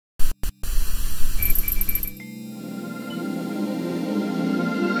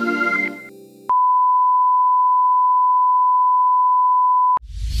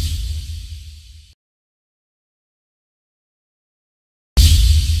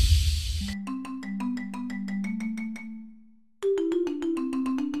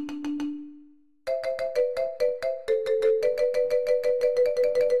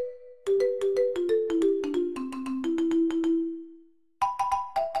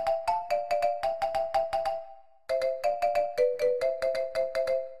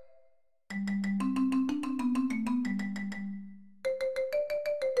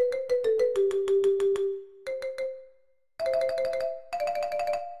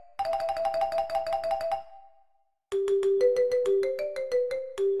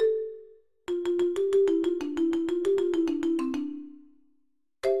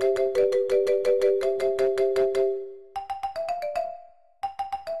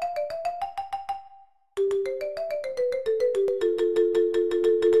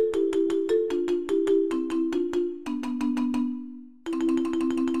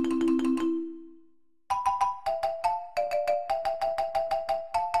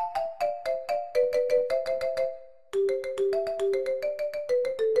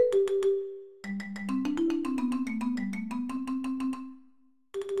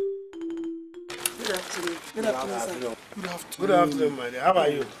Good afternoon, my dear. How are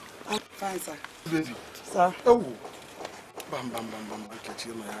you? I'm fine, sir. Good. Sir. Oh. Bam, bam, bam, bam. I catch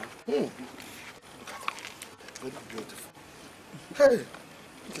you, man. Look at that. Very beautiful. Hey,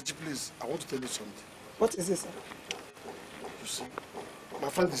 Nkechi, please, I want to tell you something. What is it, sir? You see, my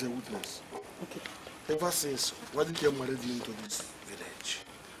friend is a witness. Okay. Ever since when you came married into this village,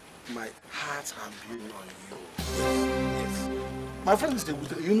 my heart has been on you. Yes. My friend is a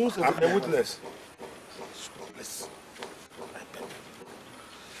witness. You know, I'm a witness. So, please.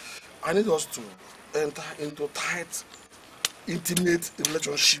 I need us to enter into tight, intimate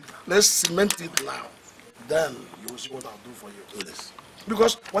relationship. Let's cement it now. Then you will see what I'll do for you. Yes.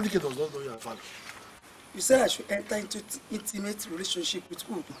 Because what does not know your father. You said I should enter into intimate relationship with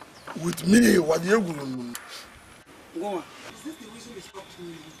who? With me. What do you do? Go on. Is this the reason you stopped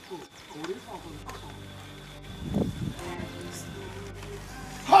me before?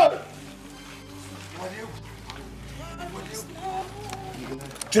 Hey!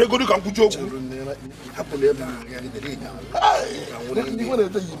 Chegou come to joke. It's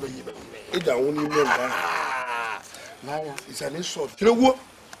an insult.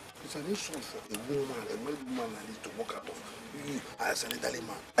 It's an insult for a woman, a married woman like this to walk out of you as an elderly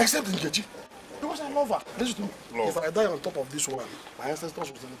man. Except in Nkechi. Because I love her. Listen to me. If I die on top of this one, my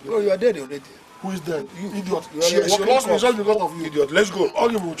ancestors will celebrate. No, you are dead already. Who is dead? You idiot. She lost me just because of you. Idiot. Let's go.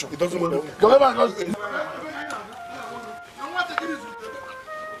 All you will. It doesn't matter.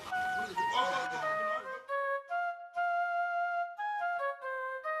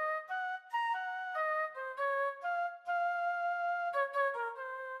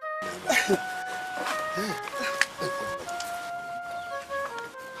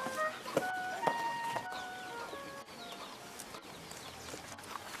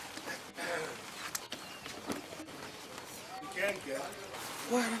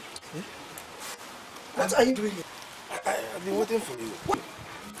 What are you doing here? I've been waiting for you.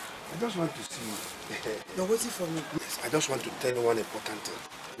 I just want to see you. You're waiting for me? Yes, I just want to tell you one important thing.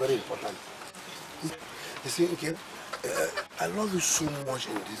 Very important. You see, okay, I love you so much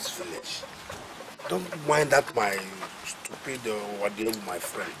in this village. Don't mind that my stupid ordeal, my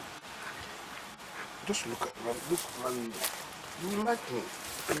friend. Just look around. You will like me.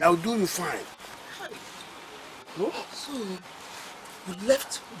 And I'll do you fine. No? So, you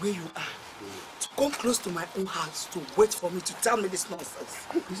left where you are to come close to my own house to wait for me to tell me this nonsense.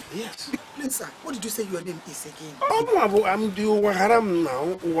 Yes. Please, sir, what did you say your name is again? Oh, I'm the Uwaharam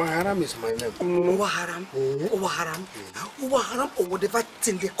now. Uwaharam is my name. Uwaharam? Uwaharam? Uwaharam or whatever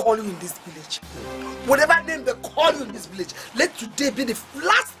thing they call you in this village. Whatever name they call you in this village, let today be the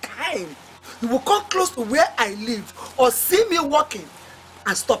last time you will come close to where I live or see me walking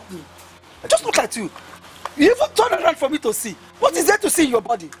and stop me. Just look at you. You even turn around for me to see. What is there to see in your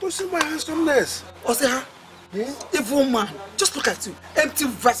body? To see my handsomeness. Oseha, evil man. Just look at you. Empty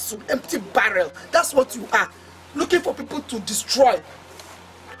vessel, empty barrel. That's what you are. Looking for people to destroy.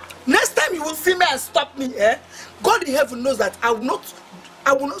 Next time you will see me and stop me, God in heaven knows that I will not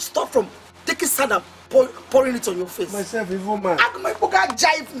stop from taking sand and pouring it on your face. Myself, evil man. I'm my poker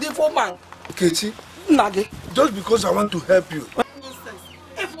jive, evil man. Nkechi, Nage. just because I want to help you. Nonsense.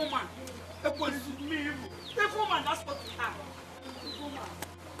 Evil man. Everybody is me evil. Evil man, that's what you are. Evil man.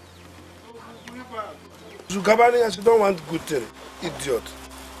 Zugabani, as you don't want good thing, idiot.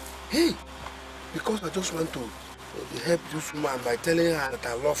 Hey, because I just want to help this woman by telling her that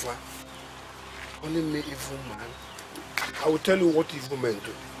I love her. Only me, evil man. I will tell you what evil men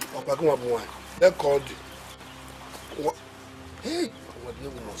do. Let's call you. Hey,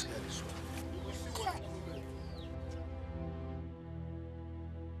 Wadiegu must hear this one.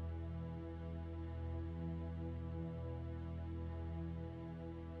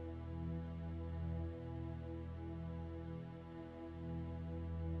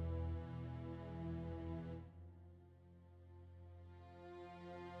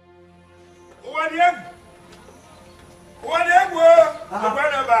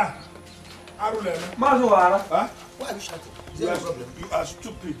 Why are you shouting? You are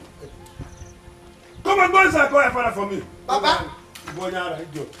stupid. Come and go inside, call your father for me. Papa!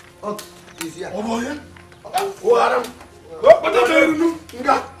 Oh, he's here. Oh, boy. Oh, Adam. What are you doing?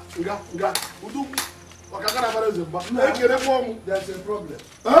 There's a problem.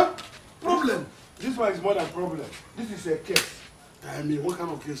 Huh? Problem? This one is more than problem. This is a case. I mean, what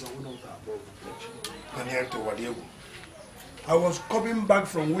kind of case are we not about? I was coming back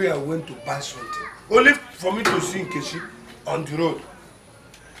from where I went to buy something. Only for me to see Nkechi on the road.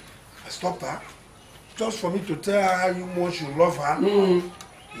 I stopped her. Just for me to tell her how much you love her. You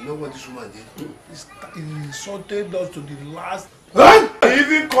know what this woman did? He insulted us to the last. He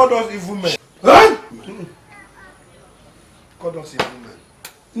even called us evil men. Called us evil men.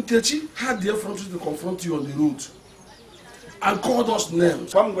 Nkechi had the effrontery to confront you on the road and called us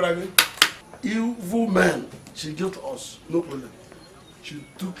names. Evil men. She gave to us, no problem. She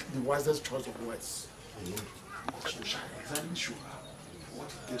took the wisest choice of words. So shall I exactly show her what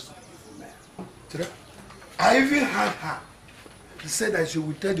it takes to be evil man. I even had her. He said that she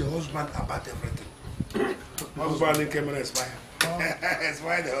would tell the husband about everything. Husband came and expired.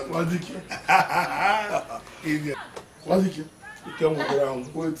 Expired the husband. What did you? What did you? He came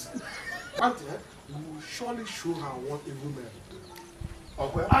around. Wait. Auntie, you will surely show her what evil men do.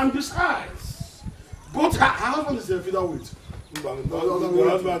 Okay. And besides, both her husband is a featherweight. The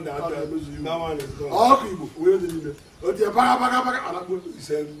husband that one is gone. Oh, people, where did you get? He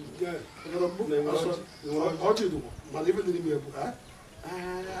said, yeah. What do you do? But even the name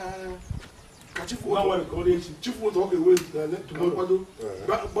Chief will talk away tomorrow.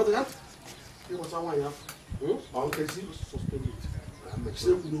 But that it was our way. Okay, see, suspended.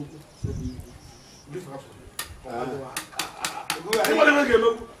 Save no good.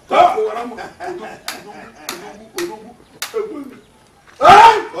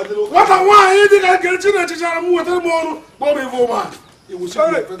 What I want, you think I can change the channel more tomorrow? What if woman? It was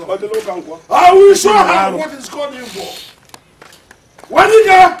sorry, but the local. I will show her what is called him for. What is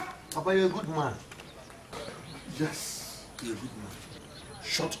that? Papa, you're a good man. Yes, you're a good man.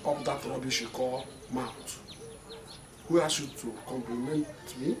 Shut up that rubbish you call mouth. Who asked you to compliment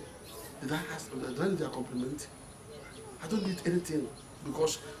me? Did I need a compliment? I don't need anything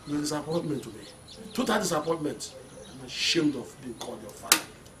because you're a disappointment to me. Total disappointment. I'm ashamed of being called your father.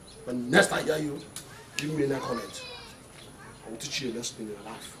 But next I hear you, give me an comment. I will teach you a lesson in your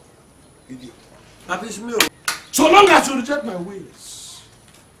life. Idiot. Papa, it's me. So long as you reject my ways,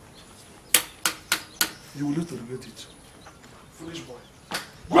 you will live to regret it. Foolish boy.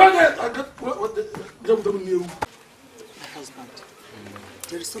 Go ahead. I get what the My husband,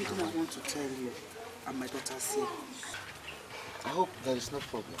 there is something I want to tell you and my daughter's here. I hope there is no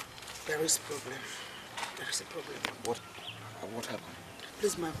problem. There is problem. There is a problem. What happened?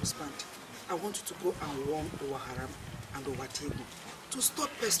 Please, my husband, I want you to go and warn Owaharam and Owategu to stop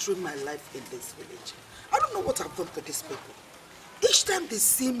pestering my life in this village. I don't know what I've done to these people. Each time they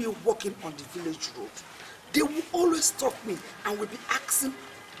see me walking on the village road, they will always stop me and will be asking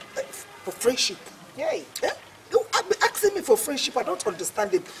for friendship. Yay. Eh? They will be asking me for friendship. I don't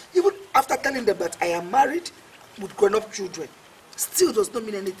understand them. Even after telling them that I am married with grown-up children, still does not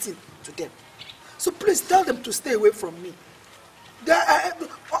mean anything to them. So please tell them to stay away from me.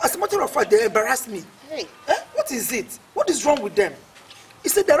 As a matter of fact, they embarrass me. Hey, what is it? What is wrong with them?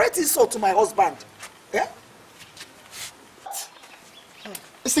 It's a direct insult to my husband. Yeah?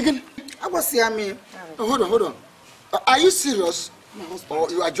 It's again. I was here, me. Hold on. Are you serious? My husband. Or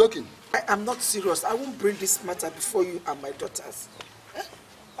you are joking? I am not serious. I won't bring this matter before you and my daughters.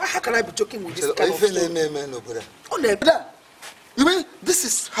 How can I be joking with this kind of story? Oh, no. You mean this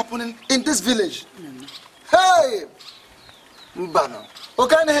is happening in this village? Hey! Mbano.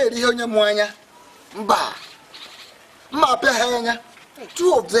 Okane heri honye mwanya. Mba. Mapia hanya.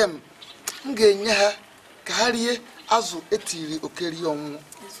 Two of them. Ngenye ha kahariye azu etiri okeri onwu.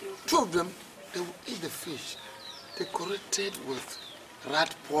 Two of them, they will eat the fish decorated with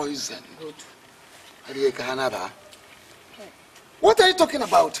rat poison. What are you talking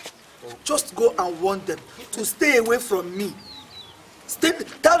about? Just go and warn them to stay away from me.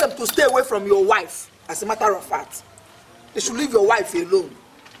 Tell them to stay away from your wife. As a matter of fact, they should leave your wife alone.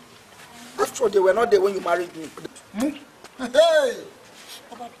 After all, they were not there when you married me. Hey!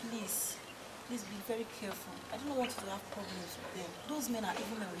 Papa, please. Please be very careful. I don't want you to have problems with them. Those men are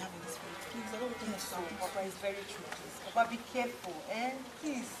evil men we have in this village. Please, I don't think so. Papa, it's very true, please. Papa, be careful, eh?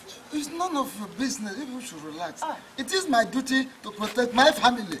 Please. It's none of your business. You should relax. It is my duty to protect my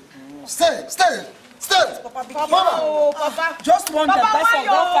family. Stay. Papa, be careful. Oh, Papa. Just want them. Papa, That's all.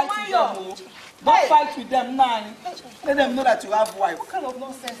 Don't fight with them. Don't fight with them now. Let them know that you have wife. What kind of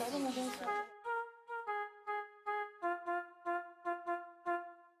nonsense? I don't know.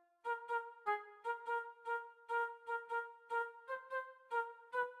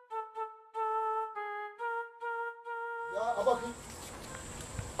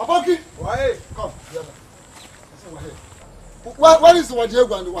 Aboki. Why? Come. Where is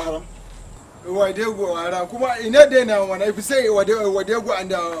Wadiego and Waharam? Wadiego Waharam. Kuma in a day now, when I say Wadiego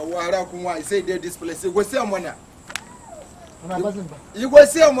and Waharam, Kuma, I say they displace. You go see someone. You go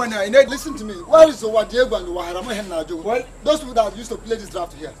see someone. Listen to me. Where is Wadiego and Waharam? Well, those people that used to play this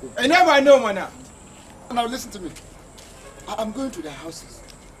draft here. I never know, man. Now listen to me. I'm going to their houses.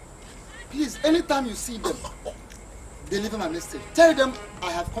 Please, anytime you see them, deliver my message. Tell them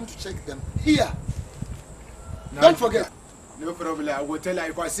I have come to check them here. No, don't forget. No problem. I will tell her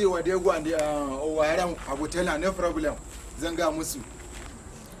if I see where they go and I will tell her no problem. Zanga Musu.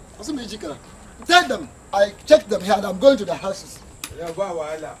 Tell them I checked them here and I'm going to the houses. Every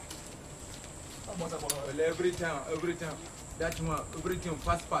time. That one, everything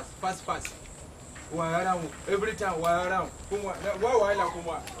fast. Every time,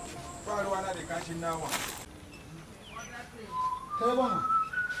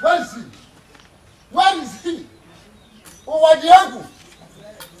 Where is he? Owadiagu!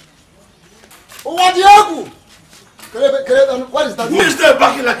 What is that? Who is there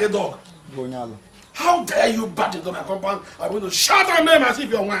barking like a dog? Bonyalo. How dare you bat into my compound? I'm going to shout her name as if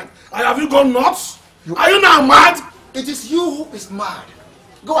you're mad. And have you gone nuts? Are you now mad? It is you who is mad.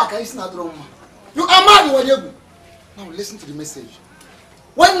 Go Akaisnadroma. You are mad, Owadiagu. Now listen to the message.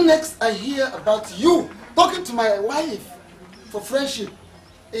 When next I hear about you talking to my wife for friendship,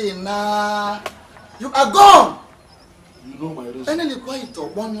 nah, you are gone. You know my reason. And then you quiet.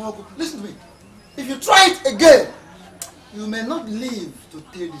 Listen to me. If you try it again, you may not live to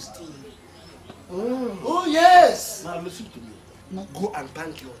tell the story. Oh yes. Now listen to me. Go and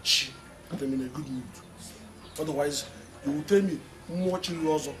thank your chief. Put them in a good mood. Otherwise, you will tell me watching you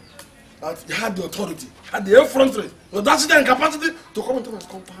also that you had the authority, had the effrontery, the audacity and capacity to come into my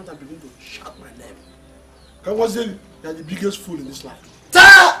compound and begin to shout my name. Can I say you are the biggest fool in this life?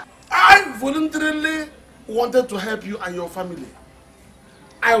 I voluntarily wanted to help you and your family.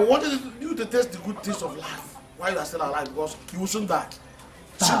 I wanted you to taste the good taste of life while you are still alive because you will soon die.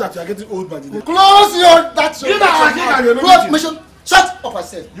 See that you are getting old by the day. Close your mission. Shut up, I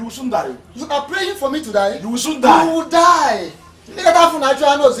said. You will soon die. You are praying for me to die. You will soon die. You will die. Hey,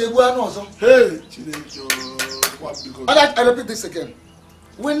 I repeat this again.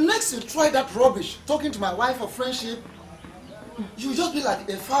 When next you try that rubbish, talking to my wife for friendship, you just be like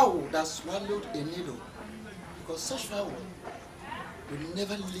a fowl that swallowed a needle. Because such fowl will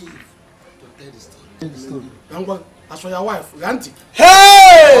never live to tell the story. As for your wife, your auntie.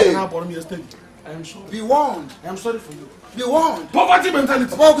 Hey! I am sorry. Be warned. I am sorry for you. Be warned. Poverty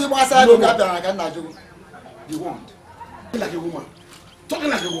mentality. Be warned. Like a woman. Talking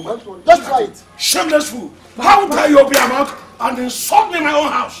like a woman. Just try it. Shameless fool. How dare you open your mouth and insult me in my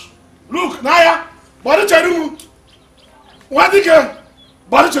own house? Look, Naya, body cherumu. What did you?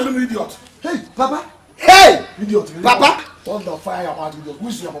 Body cherumu, idiot. Hey, Papa. Hey! Idiot. Papa. What the fire about idiot? Who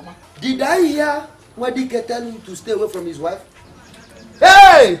is your papa? Did I hear Wadike tell him to stay away from his wife?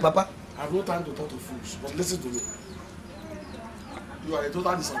 Hey, Papa. I have no time to talk to fools, but listen to me. You are a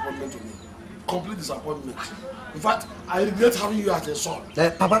total disappointment to me. Complete disappointment. In fact, I regret having you as a son.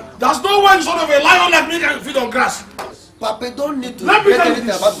 Papa. There's no one son of a lion like me can feed on grass. Papa, don't need to regret anything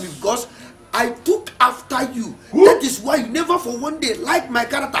about me because I took after you. Who? That is why you never for one day liked my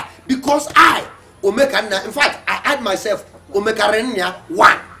character. Because I, Omekana, in fact, I add myself, Omekarenya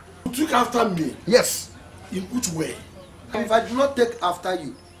 1. You took after me? Yes. In which way? If I do not take after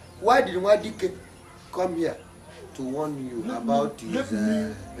you, why did Wadike come here to warn you about his...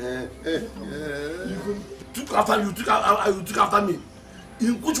 You took after me.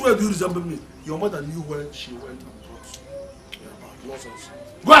 In which way do you resemble me? Your mother knew when she went and brought nonsense.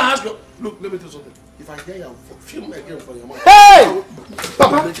 Go and ask her. Look, let me tell you something. If I hear you film again from your mother... Hey!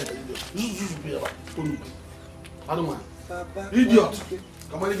 Papa! I don't mind. Papa. Idiot!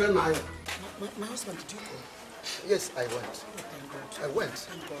 Come on, even now. My husband, did you go? Yes, I went. I went.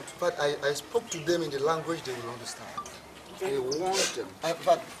 But I spoke to them in the language they will understand. I warned them.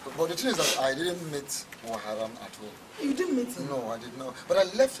 But the thing is that I didn't meet Muharram at all. You didn't meet him? No, I did not. But I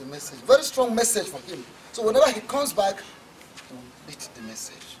left a message, very strong message for him. So whenever he comes back, he will read the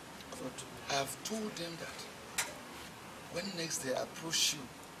message. I have told them that when next they approach you,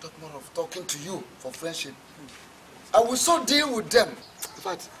 talk more of talking to you for friendship, I will so deal with them. In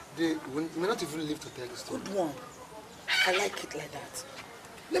fact, they may not even live to tell the story. Good one. I like it like that.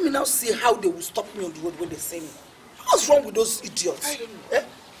 Let me now see how they will stop me on the road when they say me. What's wrong with those idiots? I don't know. Eh?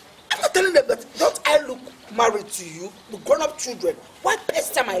 I'm not telling them that don't I look married to you, with grown-up children? Why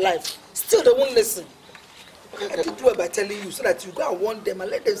pester my life? Still they won't listen. I did well by telling you so that you go and warn them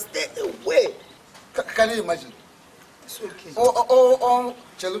and let them stay away. Can you imagine? It's okay.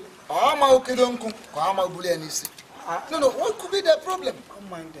 Chelu. No, what could be the problem? Don't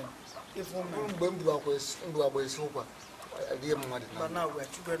mind them. If one But now we are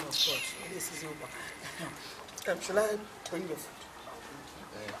children of God. This is over. Shall I bring your food?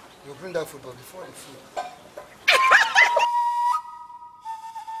 You bring that food, but before the food.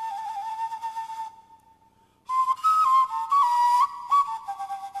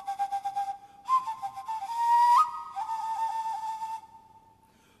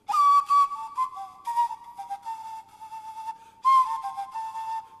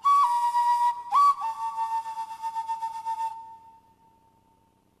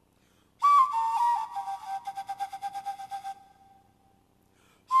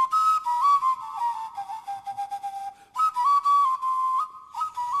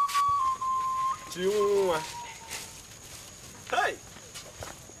 Hey,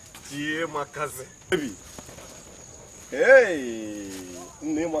 dear my cousin. Baby. Hey,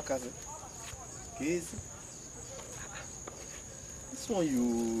 name my cousin. Casey. This one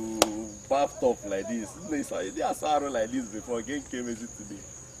you bathed up like this. They are sorrow like this before again came into today.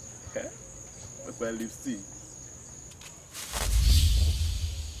 Okay? That's why I live see.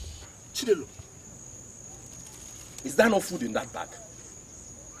 Chidelo. Is there no food in that bag?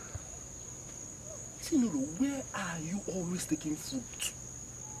 Where are you always taking food to?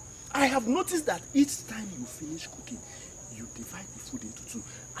 I have noticed that each time you finish cooking, you divide the food into two,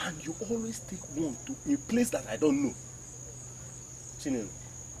 and you always take one to a place that I don't know. Chinelo.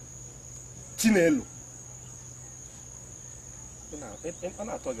 I'm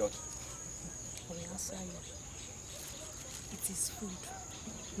not talking about. I will answer you. It is food.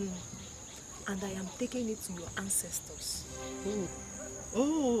 And I am taking it to your ancestors.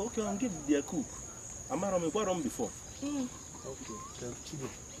 Oh, okay, I'm getting their cook. I'm not on before. Okay,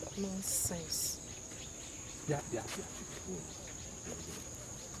 nonsense. Yeah.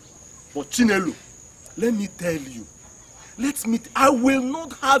 But Chinelo, let me tell you, I will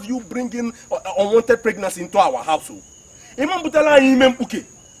not have you bringing unwanted pregnancy into our household. Okay,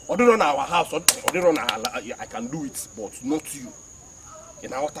 or on our house, or on I can do it, but not you.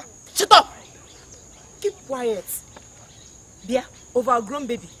 In our water. Shut up! Keep quiet. Dear, overgrown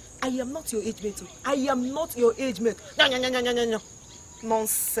baby. I am not your age mate. I am not your age mate. No.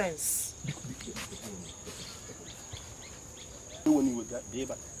 Nonsense.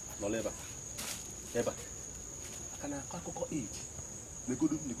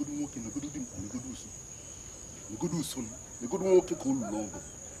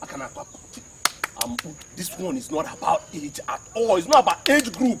 This one is not about age at all. It's not about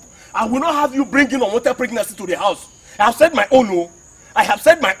age group. I will not have you bringing unwanted pregnancy to the house. I have said my own, no. I have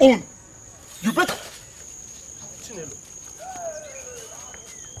said my own. You better. Chinelo.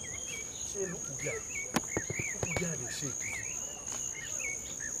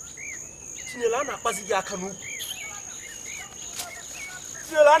 Chinelo, I'm not passing your canoe.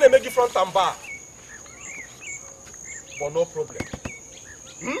 Chinelo, I'm making front and back. But no problem.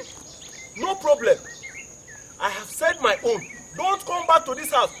 No problem. I have said my own. Don't come back to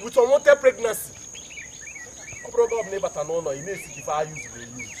this house with unwanted pregnancy. No problem, neighbor, no. You need to give our use.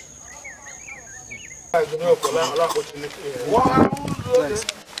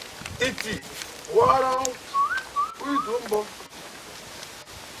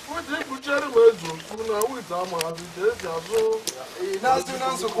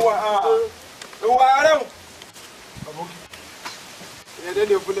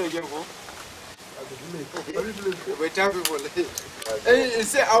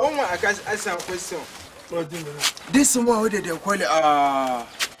 Say, I want to ask a question. This one who did they call it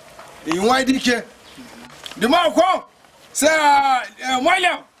in why did you the man come say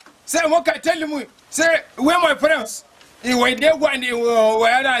William say what can tell me say where my parents he went there one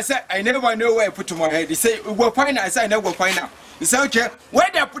where I said I never know where I put to my head. He say we will find out. I said I never find out. He said okay where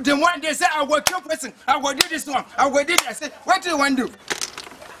they put them one they say I will kill person I will do this one I will do that. I say what do you want to do?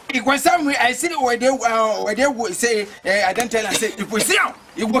 It was somewhere I see where they would say, I don't tell and say, if we see him,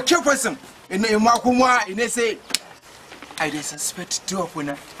 it will kill person. In Makuma, and they say, I suspect two of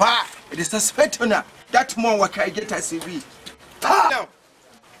them. It is suspect her. That more what I get as CV. Now,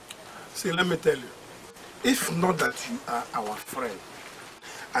 see, let me tell you, if not that you are our friend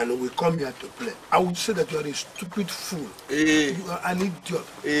and we come here to play, I would say that you are a stupid fool. You are an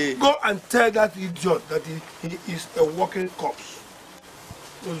idiot. Go and tell that idiot that he is a walking corpse.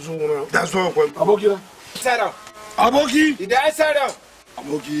 That's all. Aboki. Sit down. Aboki. Did I sit down?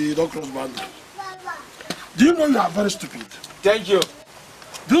 Aboki, don't cross boundary. Do you know you are very stupid? Thank you.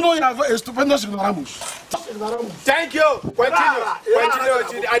 Do you know you are very stupendous ignoramus? Thank you.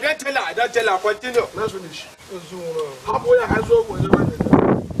 Continue. I don't tell her. Continue. Let's finish. How about your hands over?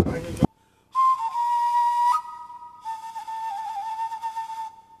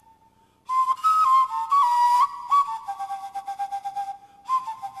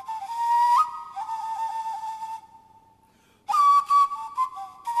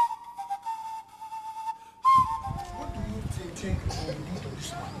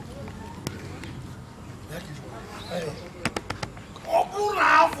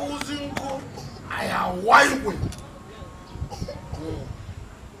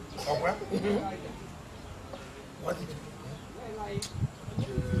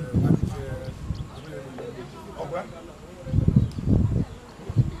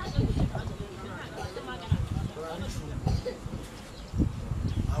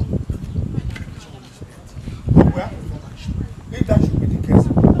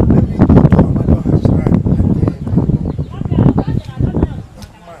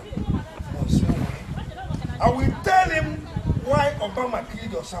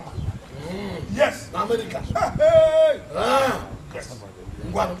 Yes. America. Hey. Yes.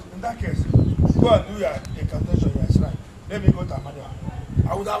 Well, in that case, go and do your incantation, your shrine. Let me go to Amadio.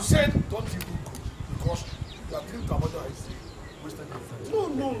 I would have said, don't even go, because you are going to Amadio is wasted your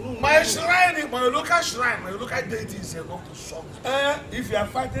time. No. My shrine, my local shrine, my local deity is enough to solve it. If you are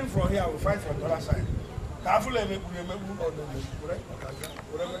fighting from here, I will fight from the other side.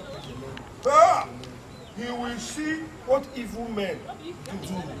 He will see what evil men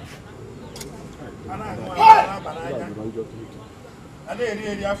do.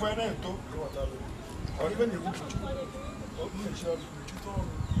 Or even the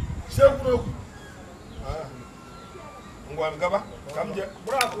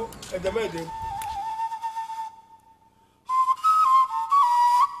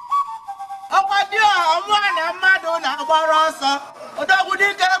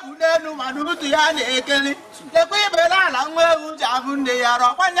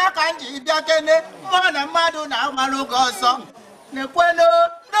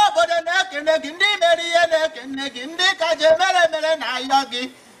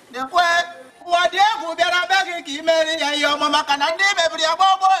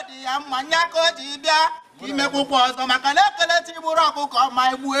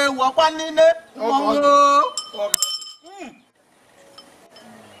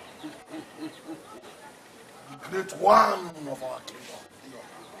great one of our kingdom,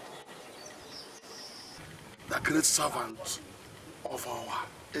 the great servant of our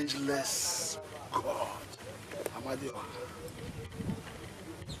ageless God, Amadio.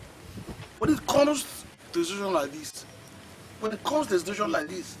 When it comes to a situation like this,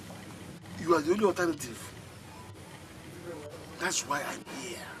 you are the only alternative. That's why I'm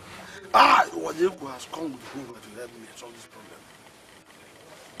here. Wadeko has come with Google to help me solve this problem.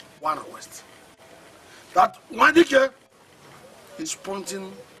 One request. That Wadike is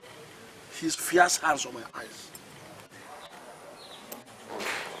pointing his fierce hands on my eyes.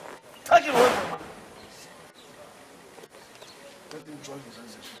 Take him away from me. Let him join his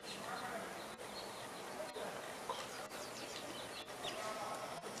ancestors.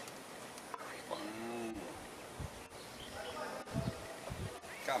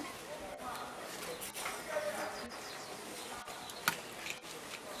 Come.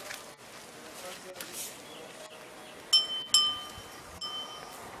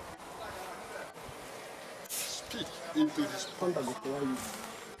 Speak into this ponder before you.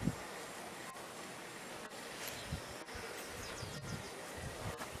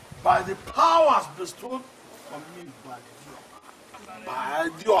 By the powers bestowed on me by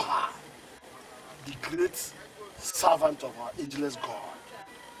Dioha, the great servant of our ageless God,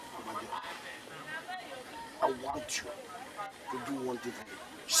 I want you to do one thing for me.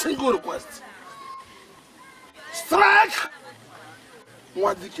 Single request. Strike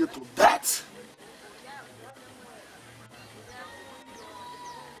Wadike to death.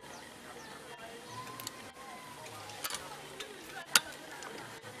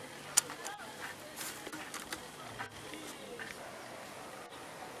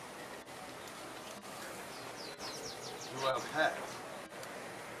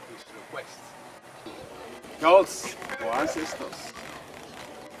 his request. Gods, your ancestors,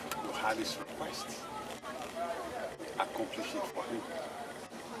 you had his request. Accomplish it for him.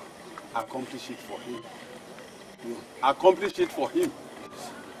 Accomplish it for him. Accomplish it for him.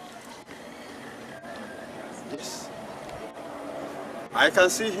 Yes. I can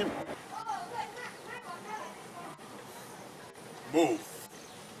see him. Move.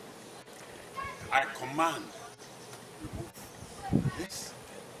 I command. You move. Yes.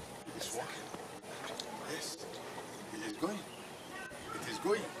 It is working. Yes. It is going. It is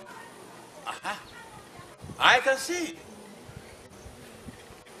going. Aha. I can see.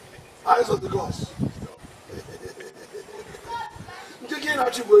 Eyes of the gods.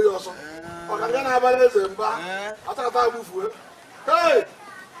 Hey!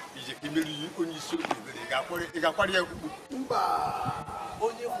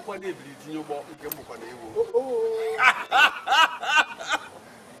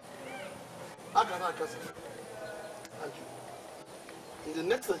 In the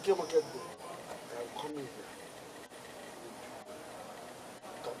next game market day, I'll come in here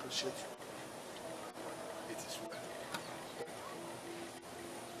to appreciate you. It is well.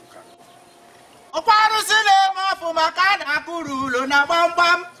 Okwarusi na-eme ọfụma ka a na-akụrụ ụlọ na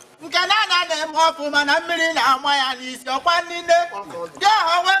gbamgbam nke na-eme ọfụma na mmiri na-ama ya n'isi ọkwa niile dị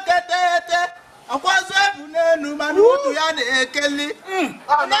ọha nwoke teghete ọkwazu ebu n'elu mana utu ya na-ekeli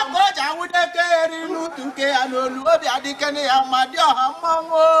onye ka o ji anwụde ke eri n'utu nke ya n'olu obi adịkene ya mma dị ọha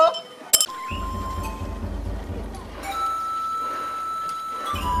mmanwụ.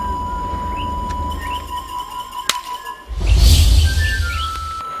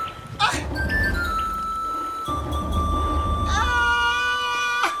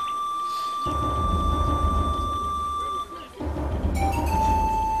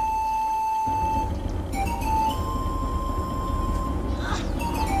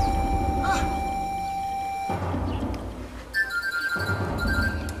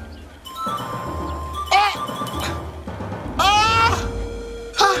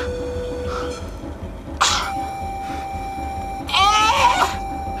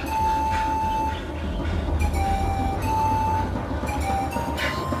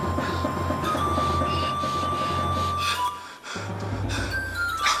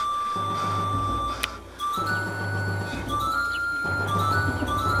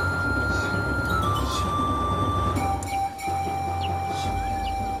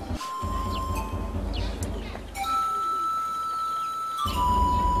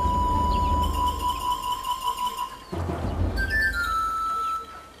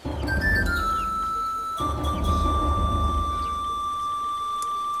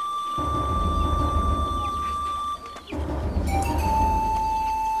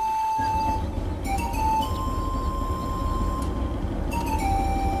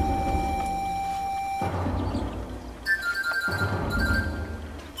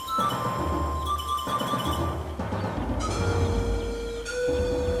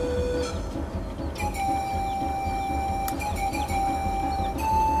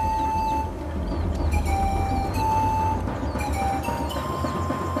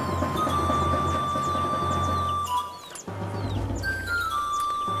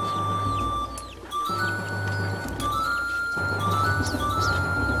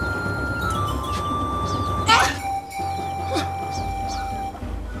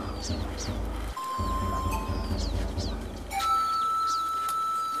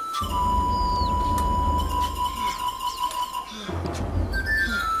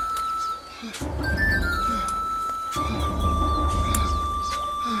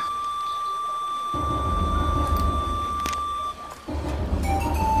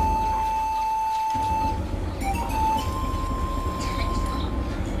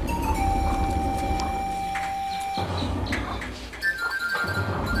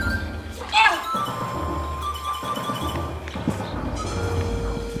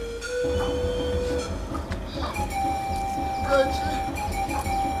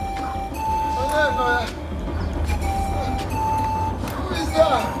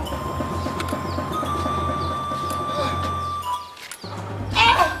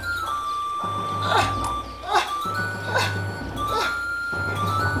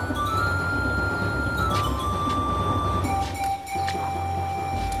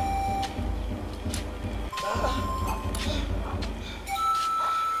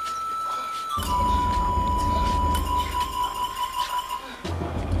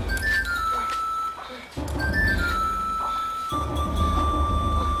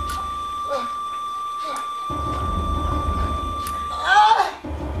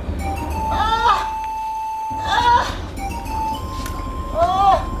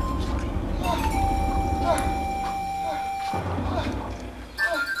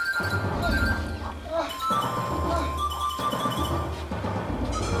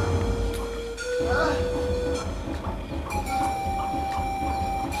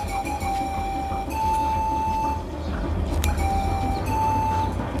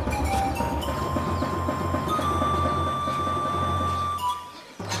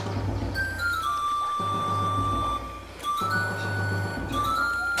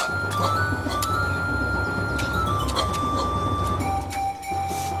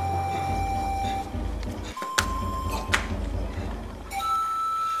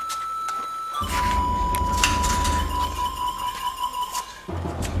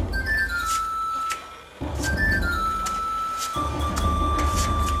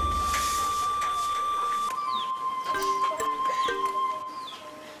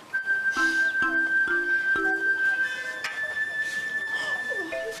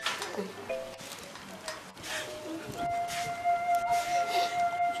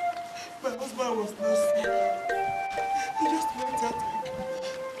 was not sick. He just went out.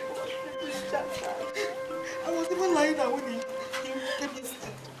 I was even lying down when he came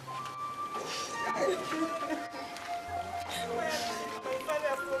inside.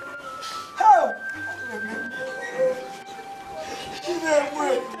 Help!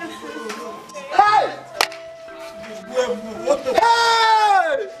 Hey!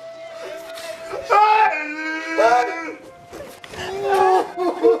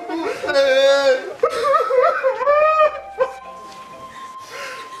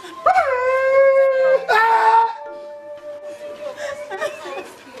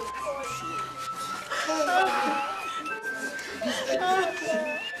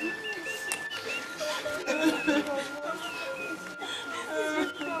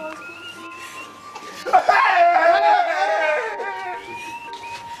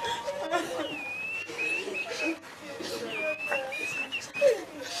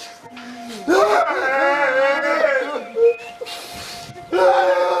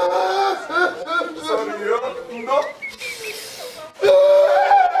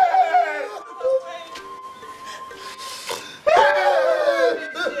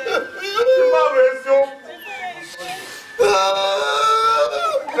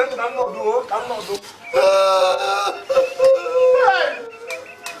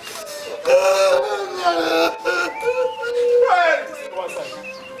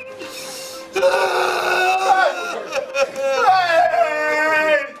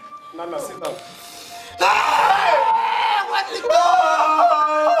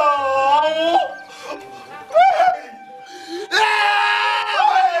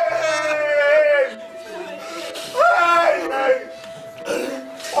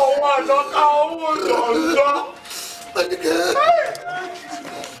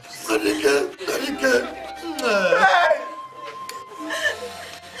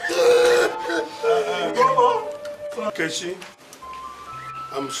 Keshi,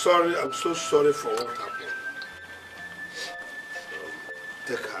 I'm sorry, I'm so sorry for what happened.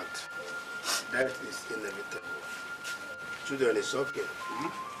 Take heart. That is inevitable. Children, it's okay.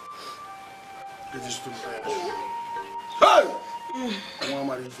 It is too bad. Hey!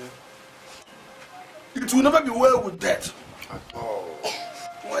 It will never be well with death. At all.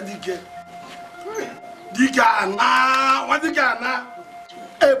 What did you get? What did you get?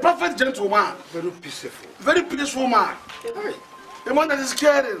 A perfect gentleman. Very peaceful. Very peaceful man. Hey. A man that is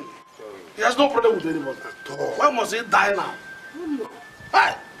caring. He has no problem with anybody. At all. Why must he die now?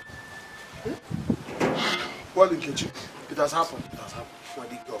 Hey! Well, in kitchen, it has happened. It has happened. What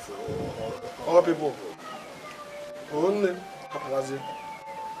did you offer? All people. Only.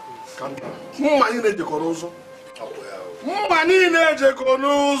 Calm down. Money in the corozo. Money in the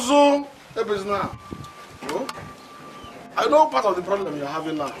corozo. Now. I know part of the problem you're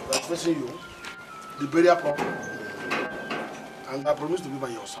having now that's facing you, the burial problem. And I promise to be by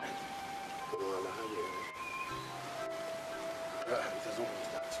your side.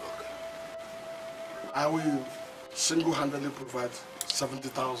 I will single-handedly provide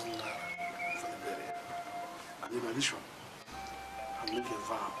 70,000 naira for the burial. And in addition, I'll make a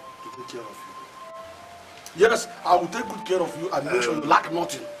vow to take care of you. Yes, I will take good care of you and make sure you lack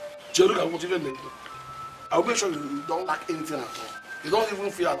nothing. I will make sure you don't lack anything at all. You don't even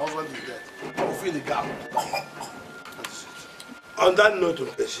feel an husband is dead. I will fill the gap. That is it. On that note,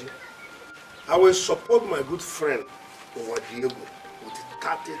 Keshi, I will support my good friend Diego with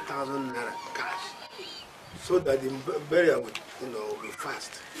 30,000 naira cash, so that the burial will be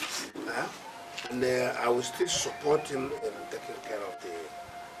fast. And I will still support him in taking care of the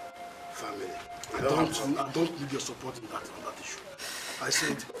family. I don't need your support on that issue. I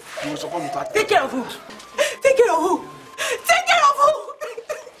said you will support me. Take care of who? Take care of who? Take care of who?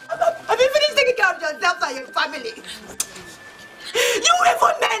 Have you finished taking care of yourself and your family? You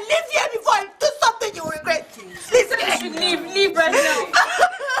evil men, leave here before I do something you will regret. Listen, you should leave right now.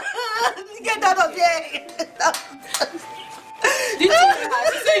 Get out of here. Did you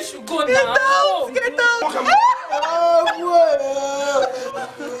say you should go now? Get out.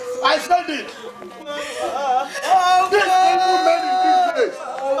 I said it. This evil man in this place.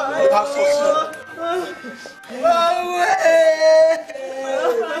 You have succeeded.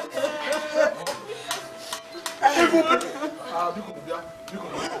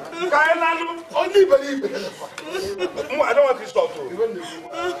 Only believe it. I don't want this talk to you.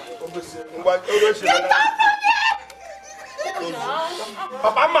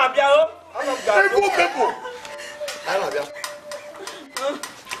 Papa, evil people.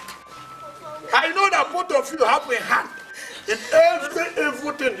 I know that both of you have a hand in every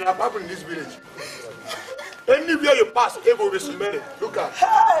evil thing that happened in this village. Anywhere you pass, evil will smell it. Look at.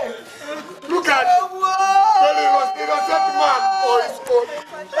 Hey! Look at. When he was innocent man for his own.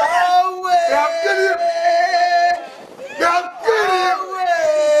 They have killed him. They have killed him.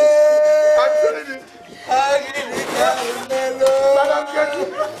 I'm telling you. Madam, get you.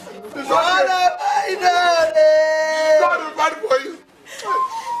 It's not bad for you.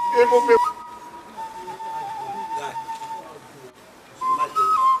 Evil people.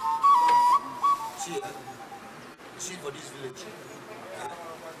 See for this village,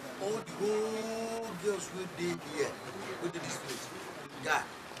 all the whole girls who did here, who did this village, God,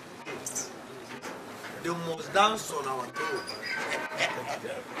 they must dance on our throne.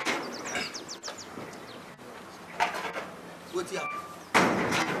 What's here?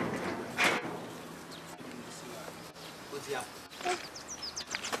 What's here?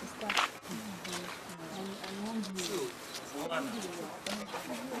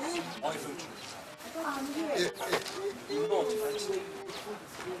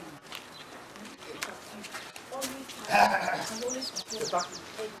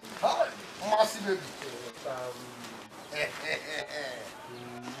 Massive baby.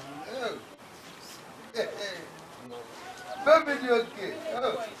 Baby, you okay?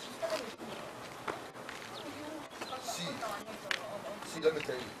 See, let me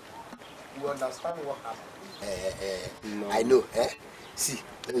tell you. We understand what happened. No. I know, eh? See,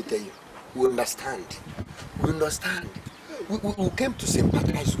 let me tell you. We understand. We understand. We came to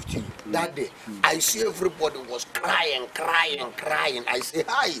sympathize with you that day. I see everybody was crying. I say,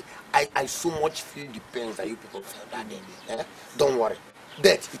 hi. I so much feel the pain that you people felt that day. Eh? Don't worry.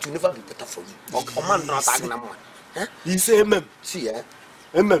 That it will never be better for you. He say amen. See, eh?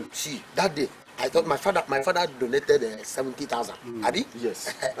 Amen. See, that day, I thought my father donated 70,000. Adi?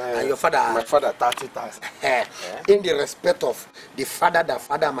 Yes. And your father? My father 30,000. In the respect of the father that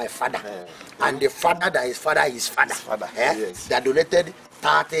father my father, and the father that his father his father. Yes. That donated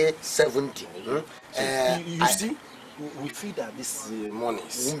 30, 70. You see, we feel that this money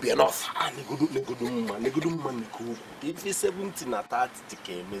won't be enough. If it's 17 or 30,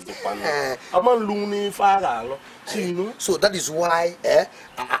 so that is why,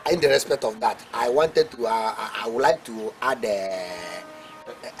 in the respect of that, I wanted to, I would like to add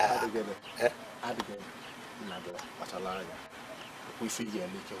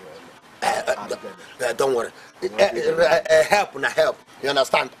don't worry. Help. You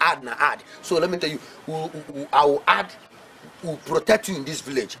understand? Add. So let me tell you, I will add. Will protect you in this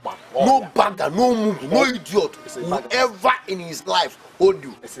village. No bagger, no mugu, no idiot. Whoever in his life hold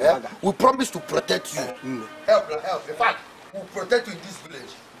you. We promise to protect you. Help. In fact, we'll protect you in this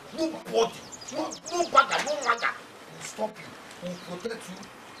village. Nobody, no bagger, no maga will stop you. We'll protect you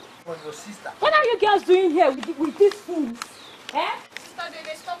from your sister. What are you girls doing here with these fools? Eh? Sister,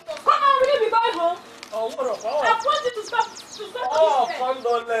 they stopped us. Come on, will you be going home? Oh, what up? I want you to stop. Oh,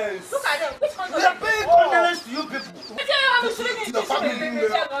 condolence. Look at them. Which condolence? We are paying condolence to you people.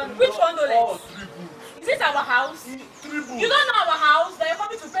 Which condolence? Is this our house? You don't know our house. They're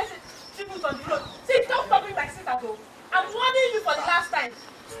coming to pay tribute on the road. See, stop stopping my sister though. I'm warning you for the last time.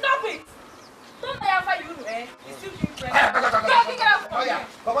 Stop it. Don't let her fight you, eh? You still doing pressure. Get out from here.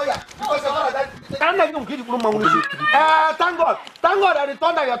 Thank God that the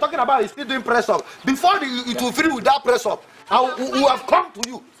thunder you're talking about is still doing press up. Before it will free with that press up, we have come to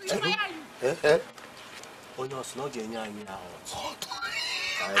you. Oh no, it's not genuine.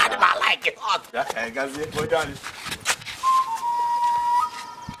 I like it hot.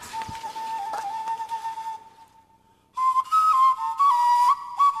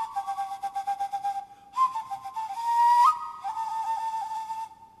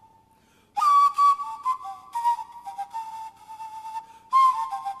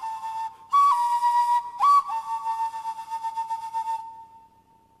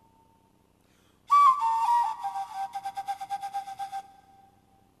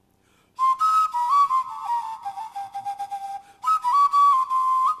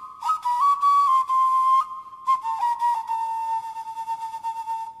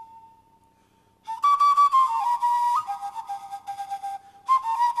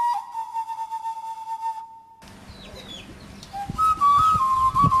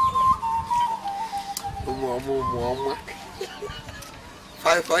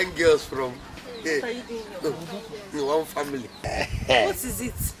 Fine girls from one family. What is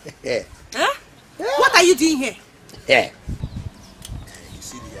it? Huh? What are you doing here? You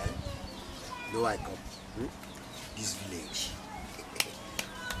see the I come this village.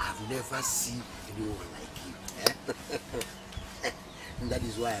 I've never seen anyone like you. And that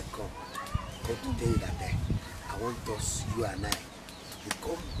is why I come to tell you that I want us, you and I,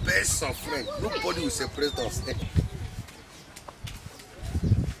 become best of friends. Nobody will separate us.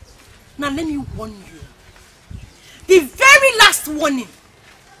 Now let me warn you. The very last warning.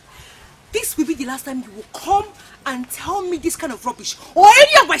 This will be the last time you will come and tell me this kind of rubbish or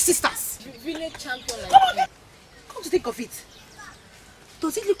any of my sisters. Village champion like come on. Come to think of it.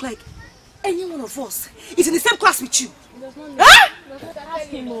 Does it look like any one of us is in the same class with you? Huh?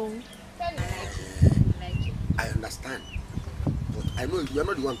 I understand. But I know you are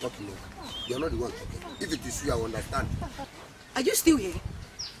not the one talking. You are not the one talking. If it is you, I understand. Are you still here?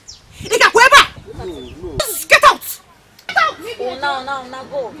 No. Get out! Get out! Oh, now,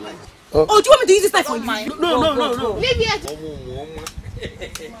 go. Oh, do you want me to use this knife for you? No. Leave here.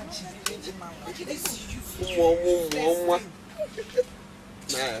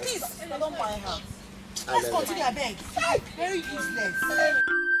 Please, I don't mind her. Let's continue, I beg. Very useless.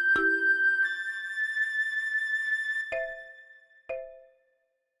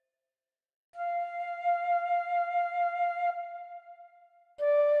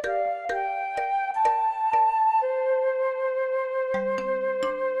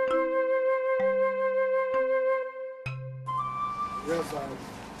 Yes,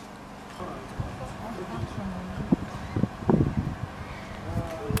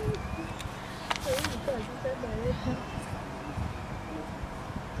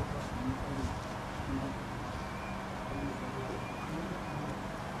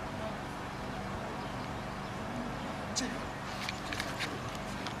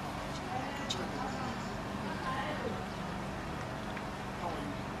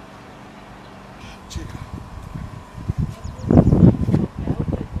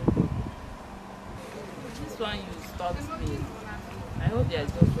 One you stopped me. I hope there is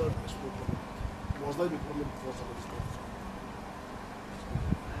no problem. Was that the problem before somebody stopped?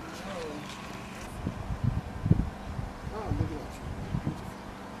 I'm looking at you.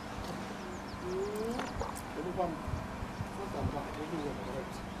 Beautiful. First time back, everything was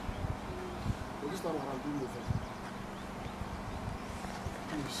correct. But this time around, do me a favor.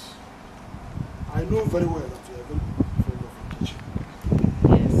 Please. I know very well that you are very friend of the kitchen.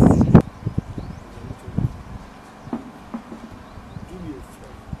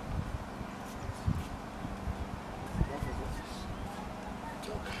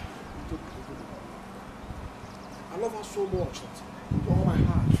 I love her so much that with all my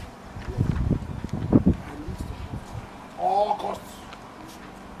heart, I love her. I need to have her at all costs.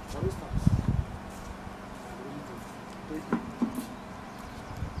 For instance, I really to take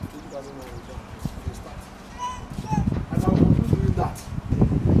 20,000 naira to start. And I will continue doing that.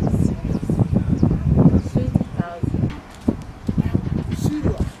 20,000.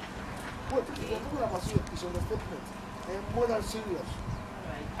 Serious. What you're talking about is understatement. I am more than serious.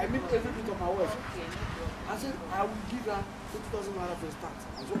 I mean every bit of my words. Okay, no problem. I said I will give her 20,000 naira for a start.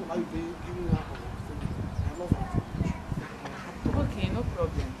 And so now you're giving her on I love her. Okay, no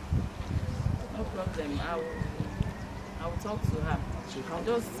problem. No problem. I will talk to her. I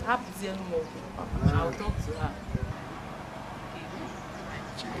just have to say no more. I will talk to her.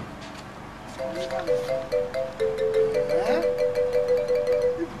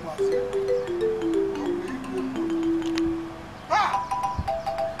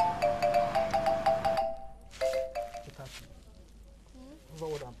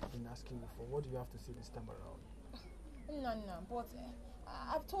 What I've been asking you for, what do you have to say this time around? No, but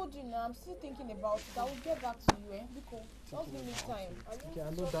I've told you now, I'm still thinking about it. I will get back to you, Because just give me time. Okay, I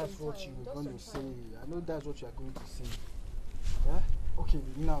know that's what you were going to say. I know that's what you are going to say. Yeah? Okay,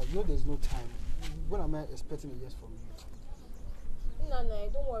 now, you know there's no time. When am I expecting a yes from you? No,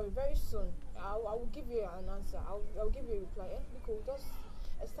 don't worry. Very soon, I will give you an answer. I'll give you a reply, Because just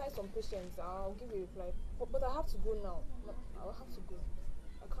exercise some patience. I'll give you a reply. But I have to go now. I'll have to go.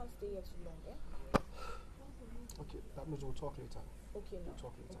 I can't stay here too long, Okay, that means we'll talk later. Okay, now. We'll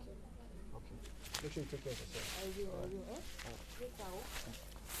talk later. Okay. Make sure you take care of yourself. I will, Later,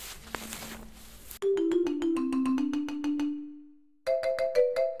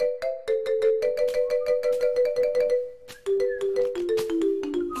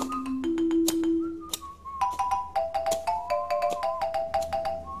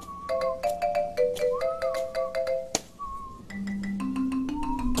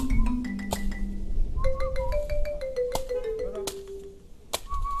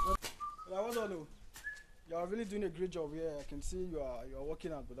 You are really doing a great job here. I can see you are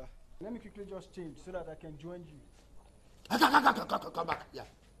working out, brother. Let me quickly just change so that I can join you. Come back. Yeah,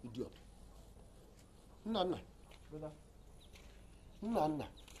 idiot. No. Brother. No.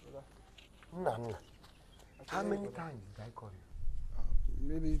 How many times did I call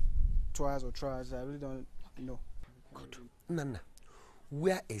you? Maybe twice or thrice. I really don't know. Good. No.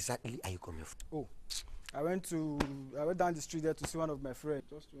 Where exactly are you coming from? Oh, I went down the street there to see one of my friends.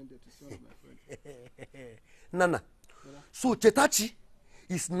 Just went there to see one of my friends. Nana, so Chetachi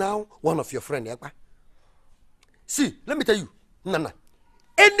is now one of your friends. See, let me tell you, Nana,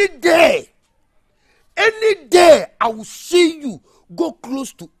 any day I will see you go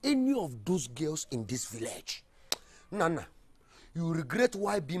close to any of those girls in this village. Nana, you will regret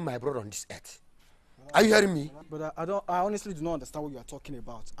why being my brother on this earth. Are you hearing me? But I honestly do not understand what you are talking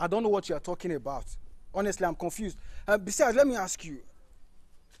about. I don't know what you are talking about. Honestly, I'm confused. Besides, let me ask you,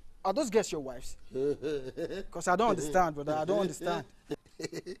 are those girls your wives? Because I don't understand, brother. I don't understand.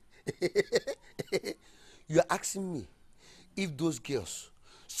 You are asking me if those girls,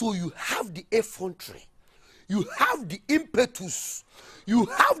 so you have the effrontery, you have the impetus, you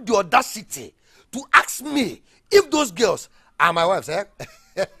have the audacity to ask me if those girls are my wives, eh?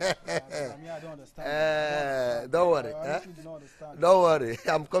 I don't understand. Don't worry. Don't worry.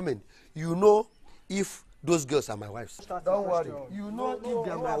 I'm coming. You know if those girls are my wives. Don't worry. You know if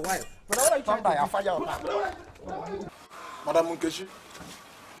they are my wife. Madam Nkechi,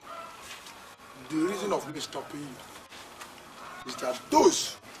 the reason of me stopping you is that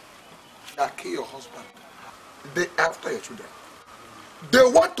those that kill your husband, they after your children. They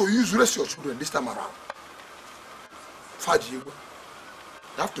want to raise your children this time around. Faji, you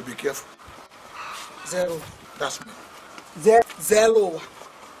have to be careful. Zero. That's me. Zero.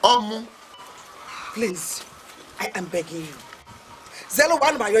 Please, I am begging you. Zero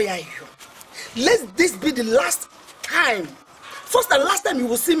one by your eye. Let this be the last time. First and last time you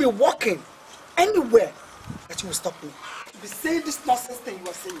will see me walking anywhere that you will stop me. To be saying this nonsense thing you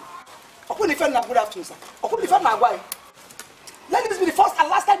are saying. I couldn't defend my good afternoon, sir. I couldn't defend my wife. Let this be the first and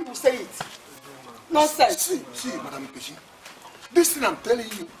last time you will say it. Nonsense. See, Madam Nkechi. This thing I'm telling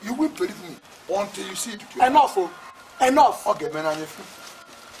you, you won't believe me until you see it. Enough, oh. Enough. Okay, man, I'm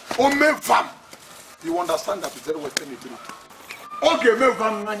vam. You understand that it's very well telling the truth. Okay, man,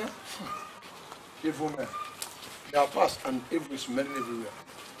 vam, nanya. Evil men. They are fast and evil is smelling everywhere.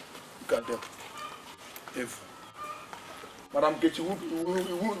 Look at them. Evil. Madam Nkechi, we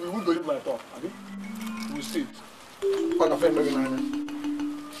won't believe my talk. We will see it. What a friend, nanya.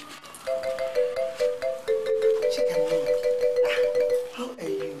 How are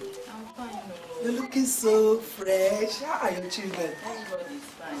you? I'm fine. You're looking so fresh. How are your children? Everybody's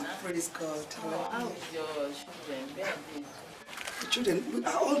fine. Praise God. How is your children? Where are they? The children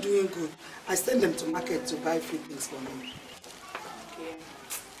are all doing good. I send them to market to buy few things for me. Okay.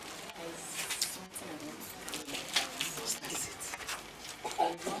 There's something I want to tell you. What is it?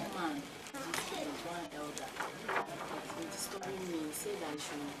 There's one man, there's one elder. He's been disturbing me. He said I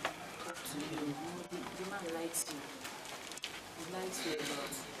should talk to you. The man likes you. He likes you a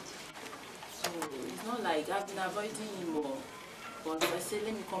lot. So it's not like I've been avoiding him more. But I said,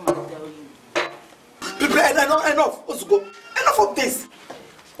 let me come and tell you. Enough, Ozugo. Enough of this.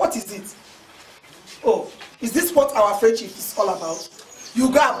 What is it? Oh, is this what our friendship is all about? You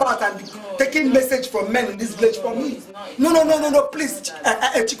go about and be taking message from men in this village for me? No, please,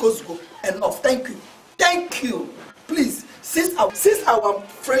 Chikozugo. Enough. Thank you. Please, since our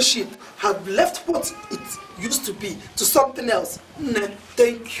friendship have left what it used to be to something else,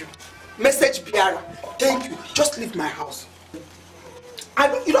 thank you. Message Biara, thank you. Just leave my house.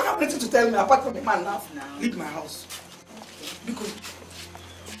 You don't have anything to tell me apart from the man now. Leave my house. Because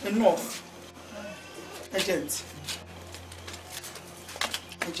enough. Agent.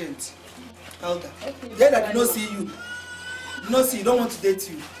 Elder. Then I did not see you. Don't want to date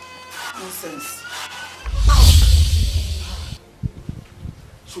you. Nonsense.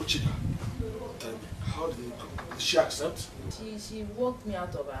 So, Chica, tell me, how did it go? Did she accept? She walked me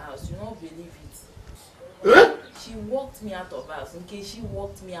out of her house. You don't believe it. Eh? She walked me out of her house. In case she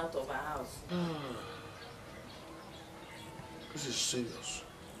walked me out of her house. This is serious.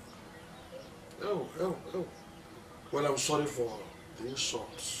 Oh. Well, I'm sorry for the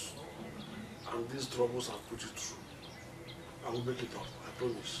insults and these troubles I've put you through. I will make it up, I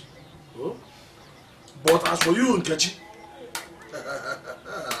promise. Huh? But as for you, Nkechi,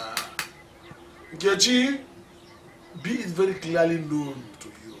 be it very clearly known to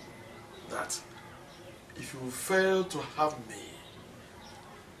you that if you fail to have me,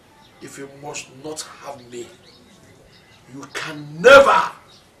 if you must not have me, you can never,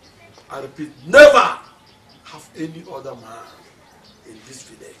 I repeat, never have any other man in this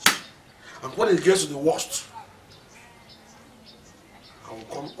village. And when it gets to the worst, I will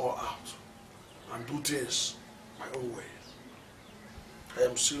come all out and do things my own way. I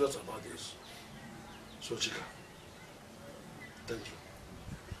am serious about this. So, Chika, thank you.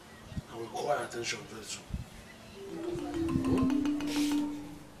 I will call your attention very soon.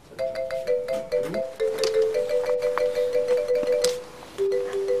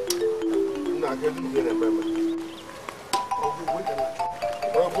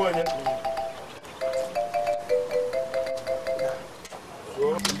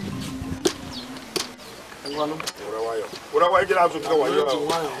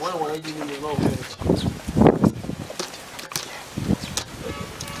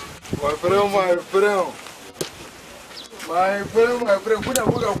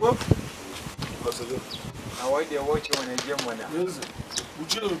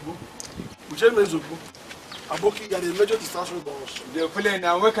 Aboki got a major distraction boss. They play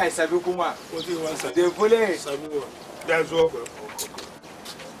now. Where can I sabi kuma? They play. That's all.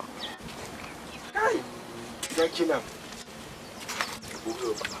 Don't kill him.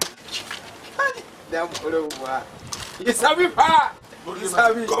 Damn, what? You sabi pa? You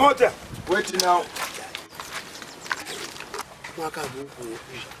sabi? Come on there. Wait now.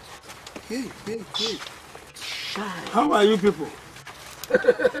 Hey. How are you people?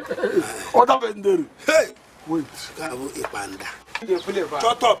 Other vendor. Hey! Wait. Shut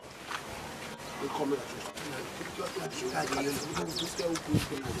up. Come on.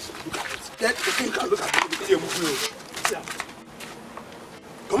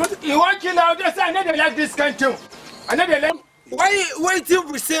 You want to kill out this? I never like this country. I never like. Why waiting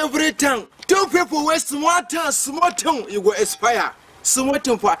for say every time? Two people waste small time, you go expire. Small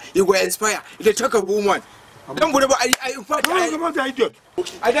time, you go expire. You talk a woman. Don't worry about in fact, I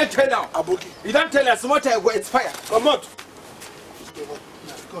don't tell now. You don't tell us what I will expire. Come on.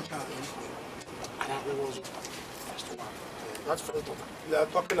 That's first one. We are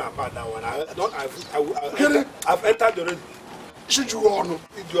talking about that one. I've entered the room. Should you honor?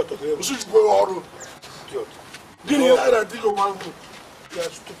 Idiot. Should you honor? Idiot. Give me that thing you want.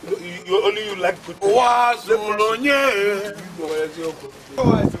 You only you like good things. Look,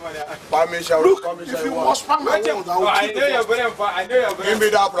 if you must find my word, I know you're going to. Give me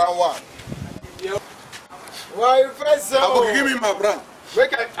that brown one. Why, first, Give me my brown.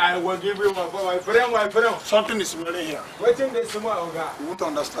 I will give you my friend. Something is smelling here. Waiting this tomorrow. You won't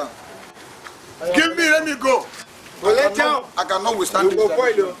understand. Give me, let me go. I cannot withstand this.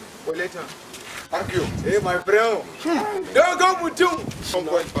 Thank you. Hey, my friend. Don't go with you.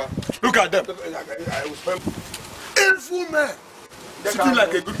 Look at them. Evil men. Sitting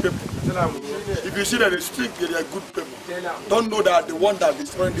like a good people. If you see that they speak, they are good people. Don't know that the one that is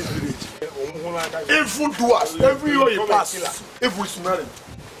destroying this village. Evil doers. Everywhere you pass, evil smelling.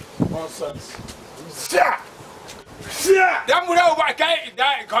 Nonsense. That would have what I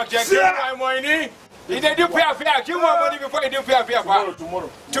can't my money. You didn't pay a fair. Give more money before you didn't pay a fair.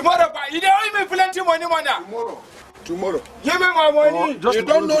 Tomorrow, but you don't even plenty money Tomorrow. Give me my money. You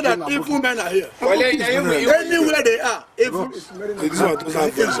don't know that evil men are here. Anywhere they are, evil is smelling.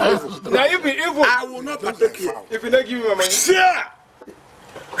 Now you be evil. I will not partake here. If you don't give me my money.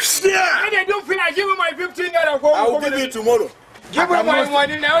 When they don't feel like give me my 15 naira. I will give you tomorrow. Give me my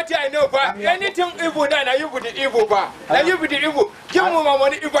money now. I know, but anything evil, now you be the evil, but now you be the evil. Give me my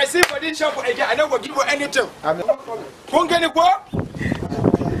money. If I see for this shop again, I never give you anything. Who can you go?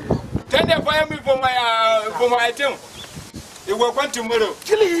 Then they fire me for my item. You will come tomorrow.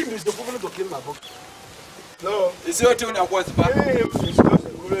 Killing him is the equivalent of killing my book. No, it's your tune that was back. It's your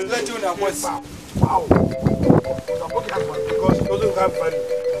tune that was. Wow. Because it doesn't have value.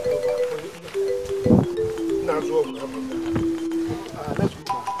 That's what let's go.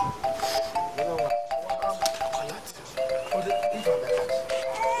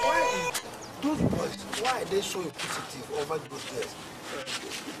 Those boys, why are they so inquisitive over those girls?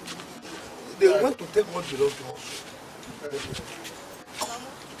 They want to take what belongs to us.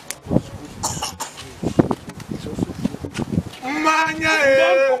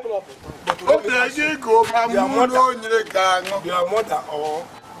 Their mother or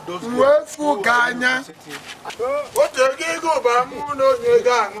those girls.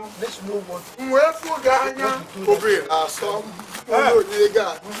 Let's know what.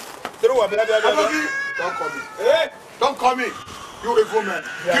 Don't call me. You a woman.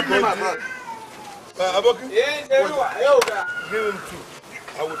 Give me my man. Aboki? Give him 2.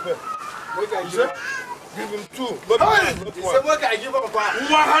 I will pay. Give him 2. Not one. I give up.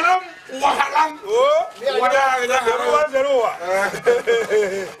 Wahalam.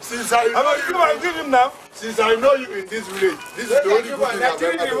 Since I know you, give him now. Since I know you in this village, this is the only good thing I've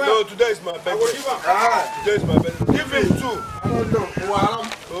ever done. No, today is my birthday. Today is my birthday. Give him 2. I don't know. Wahalam.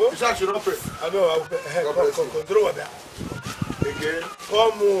 You said I should not pay. I know. I will pay. Hey, come. Throw it there. Again.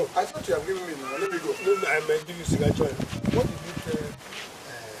 Come on. I thought you have given me now. Let me go. No, I may give you cigar joint. What did you tell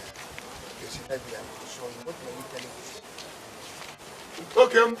what were you telling us?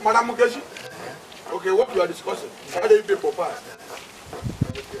 Okay, Madam Mukeshi. Okay, what you are discussing? How do you pay for part?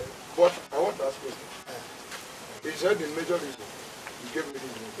 But I want to ask you. He said the major reason gave me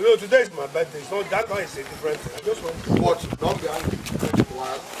this. You know, today is my birthday, so that one is a different thing. I just want to... What? Don't be angry.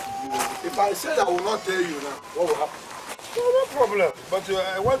 If I said I will not tell you now, what will happen? No problem. But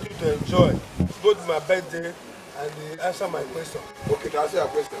I want you to enjoy both my birthday and answer my question. Okay, can I answer your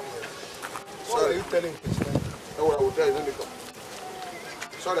question? What are you telling me? No, I will tell you. Let me come.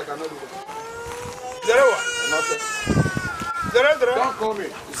 Sorry, I cannot do that. Zero one. Zero. Don't call me.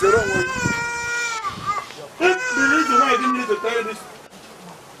 Zero one. If the reason why I didn't need to tell you this,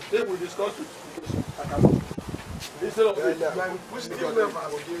 they will discuss it. I cannot. Instead of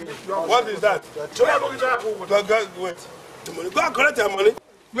what is that? Wait. Go and collect your money.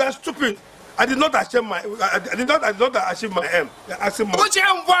 You are stupid. I did not achieve my achieve my aim. Which you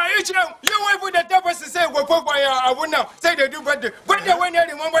wait for the deposit say go for I will now say they do better. When they when they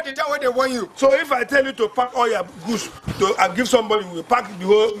remember the time when they want you. So if I tell you to pack all your goods and give somebody, you will pack the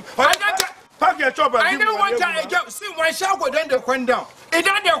whole. Pack your chop and I don't want to see my shop go then they went down. It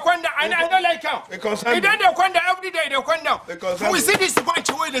done they went down and I don't like how. It done they went down every day they went down. We see this bunch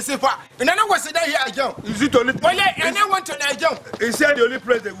away the safe. And I know what's there here again. Is it only? Well, and I went to Nigeria. He said the only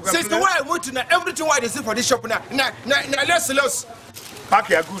place they could. Since the way I went to everything why they say for this shop now. Now let's pack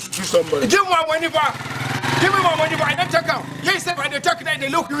your goods to somebody. Give me my money back. Give me my money back. I don't take out. Yes, if I don't take it, they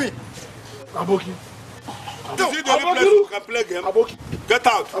look at me. Aboki. Is it the only place you can play game? Aboki. Get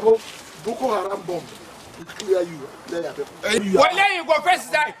out. Aboki. Boko Haram bomb. It clear you. Well, there you go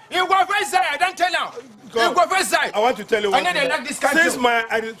first side. You go first side. I don't tell now. You go first side. I want to tell you one thing. Like this country.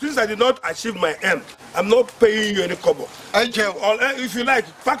 Since I did not achieve my aim, I'm not paying you any kobo. If you like,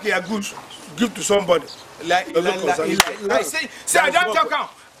 pack your goods, give to somebody. I see, I don't talk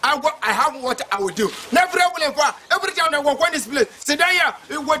out. I have what I will do. Never every time I walk on this place. So there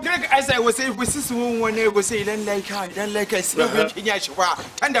you would drink as I was saying, we see someone they will say, you don't like her, you don't like us.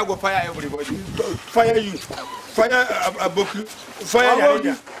 And I will fire everybody. Fire you. Fire Aboki. Fire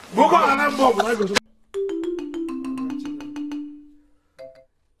Yaria. Boko Haram bomb.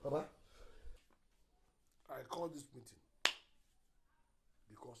 Baba, I call this meeting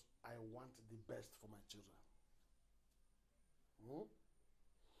because I want the best for my children.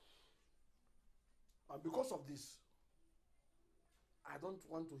 And because of this, I don't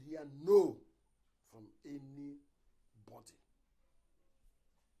want to hear no from anybody.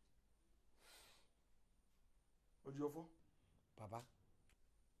 Ojiofo, Papa,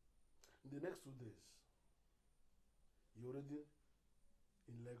 in the next 2 days, you're already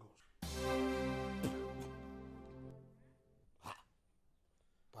in Lagos.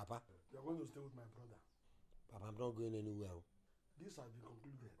 Papa, You're going to stay with my brother. Papa, I'm not going anywhere. This has been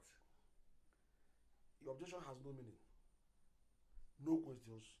concluded. Your objection has no meaning. No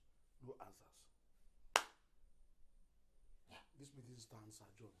questions, no answers. This meeting stands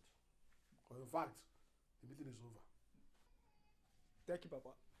adjourned. Or in fact, the meeting is over. Thank you,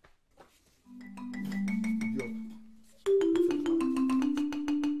 Papa. Idiot.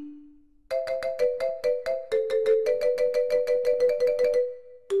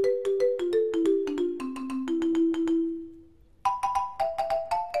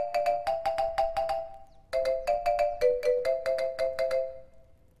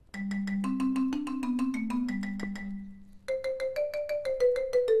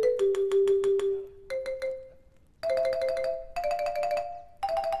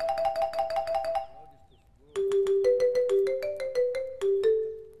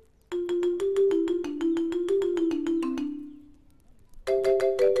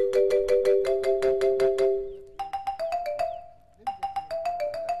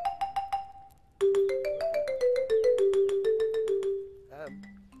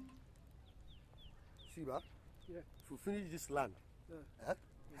 Finish this land. Yeah. Huh?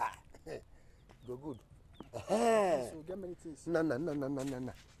 Go good. So get many things. No.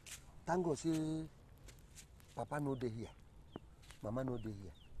 Thank God, say, Papa no dey here. Mama no dey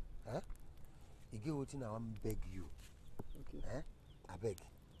here. Huh? You get what I want beg you. Okay. Huh? I beg.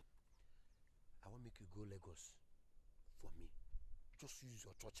 I want make you go Lagos for me. Just use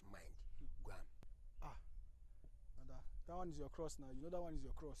your church mind. Go on. That one is your cross now. You know that one is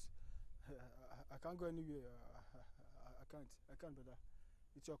your cross. I can't go anywhere. I can't, brother.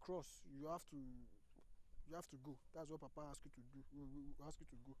 It's your cross. You have to go. That's what Papa asked you to do. We ask you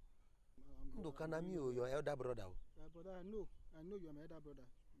to go. No, can I mean your elder brother? Brother, I know you're my elder brother.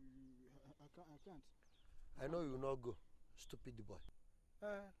 I can't. I know you will not go. Stupid boy.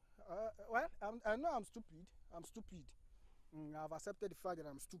 Well, I know I'm stupid. I've accepted the fact that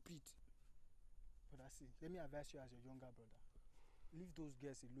I'm stupid. But I see, let me advise you as your younger brother. Leave those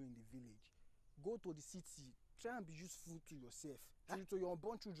girls alone in the village. Go to the city. Try and be useful to yourself, to your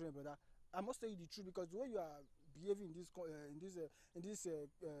unborn children, brother. I must tell you the truth because the way you are behaving in this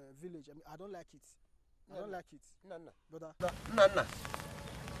village. I mean, I don't like it. I don't like it. Nana. Brother. Nana.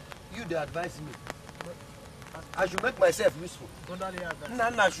 You they advise me. I should make myself useful. Brother,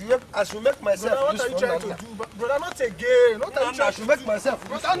 Nana, I should make myself brother, useful. What are you trying to do? Brother, not again. What are you Nana, I should make myself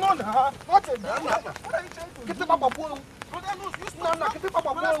useful. Brother, no, not again. Nana. What are you trying to do? Keep the papa boy. Brother, no, you stop. Nana, keep the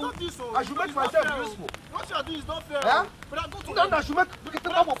papa Brother, boy. stop this. I should make myself useful. What you are doing is not fair. Huh? Brother, go to Nana, I should make the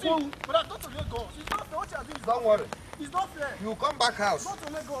papa boy. Brother, go to Lagos. It's not fair. What you are doing is Don't worry. It's not fair. You come back house. Go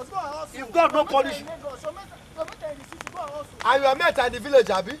to Lagos. Go and hustle. If God don't punish you. Your mate in the city. Go and hustle. And your mate at the village,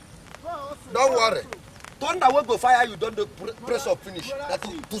 Abi? Go and hustle. Don't worry. Thunder will go fire you, don't press or finish. That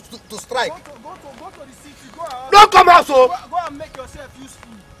to strike. Go to the city. Go and hustle. Don't come out, so. Go and make yourself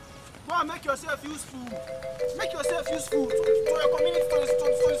useful. Go and make yourself useful. Make yourself useful to your community, to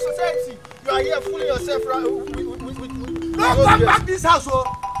the society. You are here fooling yourself. Don't come back this house, oh.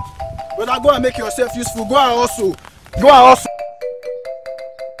 Brother, go and make yourself useful. Go and hustle. Go and hustle.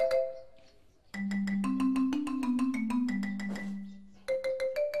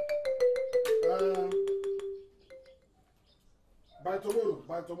 By tomorrow,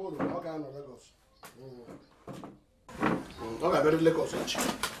 I'll go to Lagos. I'll go to Lagos.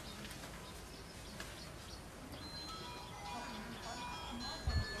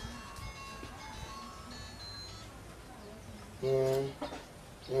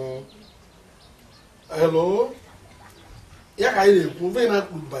 Hello? Yeah, I did. Moving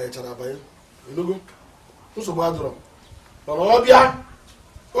out by a charabai. You know, who's a bad drum? But all yeah,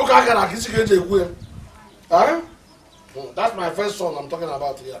 okay, I can kiss you. Huh? That's my first son I'm talking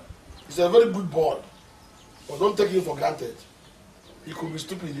about here. He's a very good boy. But don't take him for granted. He could be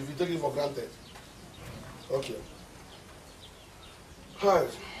stupid if you take him for granted. Okay. Hi.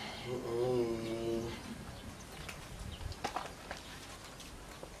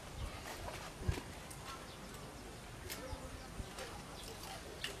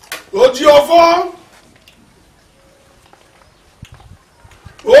 Ojiofo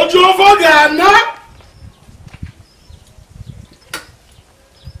Ghana.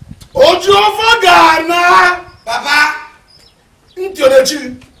 Ojiofo Ghana. Papa. Ntionechi.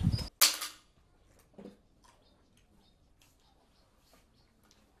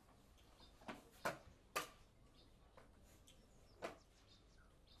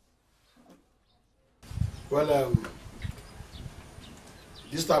 Well,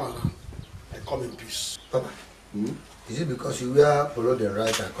 this time around, I come in peace. Papa, is it because you wear polo the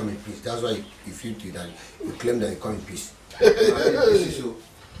right and come in peace? That's why you feel to that you claim that you come in peace. So.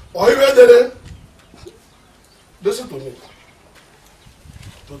 Or you there? Listen to me.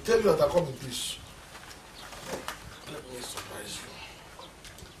 To tell you that I come in peace. Let me surprise you.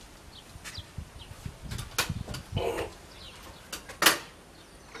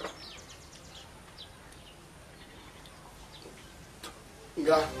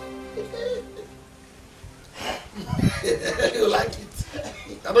 Yeah. You like it.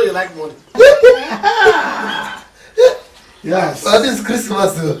 I know you like money. Yes. But this is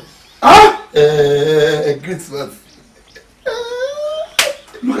Christmas, though. Huh? Christmas.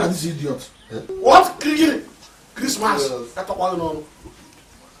 Look at this idiot. What? Christmas? That's all I know.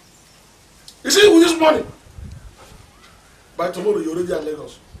 You see, with this money, by tomorrow you're already in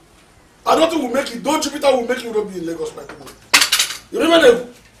Lagos. I don't think we'll make it. Don't Jupiter will make you not be in Lagos by tomorrow. You remember?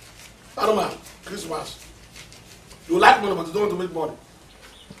 I don't know. Christmas. You like money, but you don't want to make money.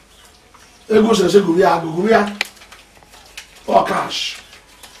 Ego says, go here. Or cash.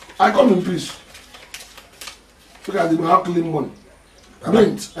 I come in peace. Look at the how clean money.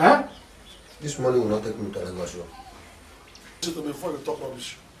 Mint, eh? This money will not take me to Lagos. Listen to me before you talk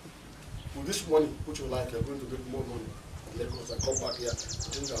rubbish. With this money, which you like, you're going to make more money in Lagos and come back here.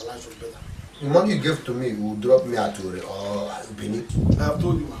 Things our lives will be better. The money you gave to me will drop me at Ure or Benin. I have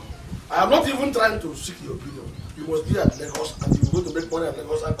told you now. I am not even trying to seek your opinion. You must be at Lagos and you're going to make money at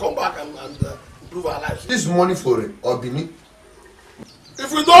Lagos and come back and improve our lives. This money for Ure or Benin?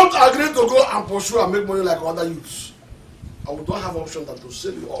 If we don't agree to go and pursue and make money like other youths, I will don't have option than to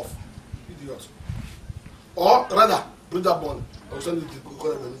sell you off, idiot. Or rather, bring that money. I will send it to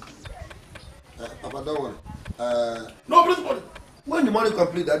Kokoremeni. Papa, don't worry. No, bring the money. When the money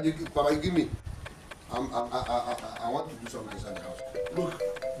complete, that you, Papa, you give me. I want to do something inside the house. Look,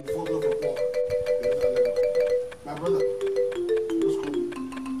 before go for Paul, my brother, just call me.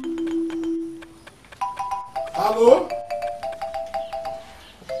 Hello?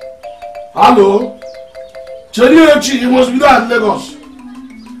 Hello? Chedi, you must be there at Lagos.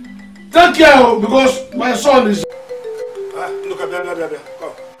 Take care, because my son is. Look at that.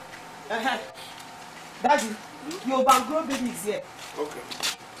 Come. Daddy, your background baby is here. Okay.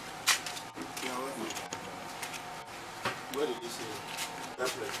 Where did you see that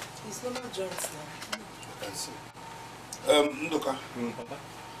place? It's normal joints now. I can see. Ndoka. Papa.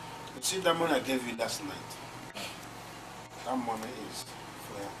 You see that money I gave you last night? That money is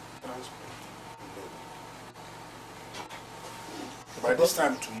for your transport. By this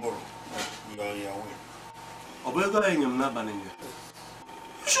time tomorrow, you are on your way.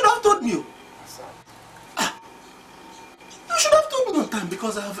 You should have told me. You should have told me on time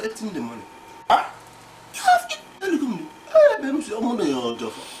because I have eaten the money. You have eaten the money.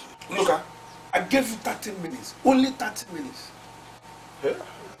 Look, I gave you 30 minutes. Only 30 minutes. Yeah.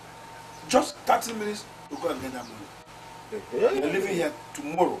 Just 30 minutes to go and get that money. Yeah. You're leaving here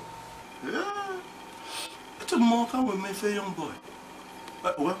tomorrow. Yeah. Tomorrow can we make a young boy?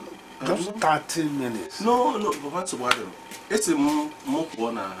 Well, just 30 minutes. No, but what's the matter? It's a more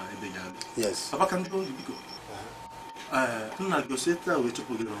one. Yes. Papa can go to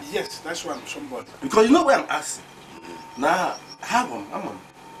yes, that's why I'm somebody. Because you know where I'm asking. Now, how am I?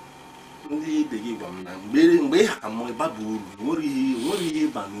 Thank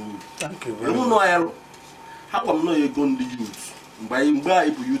you very much. How am I going to use? By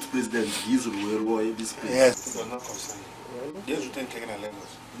youth president, this place. Yes, it does not concern you. Yes, you think Kenya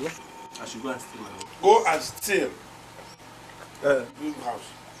Lagos. I should go and steal my house. Go and steal. Big house.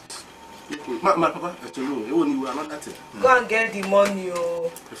 My papa, actually, you only want that thing. Go and get the money,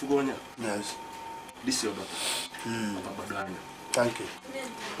 oh. If you go on, yes. This is your daughter. Thank you.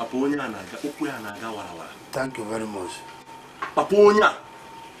 Thank you very much. Paponia.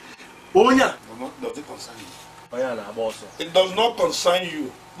 Onya. Does it concern you? It does not concern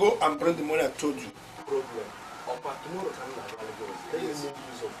you. Go and bring the money I told you. Problem.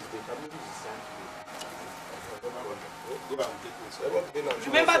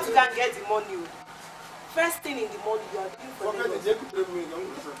 Remember to go and get the money. First thing in the morning, you are doing for the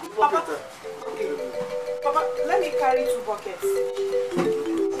Papa, okay. Papa, let me carry 2 buckets.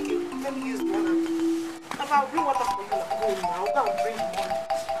 Okay, let me use one. Papa, I'll bring water for you. Go now. I'll go and bring the money.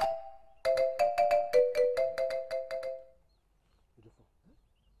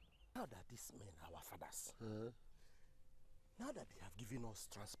 Now that these men are our fathers, now that they have given us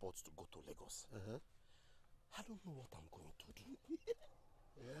transport to go to Lagos, I don't know what I'm going to do.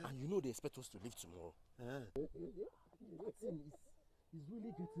 And you know they expect us to leave tomorrow. It's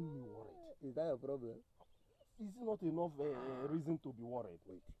really getting me worried. Is that a problem? Is it not enough reason to be worried?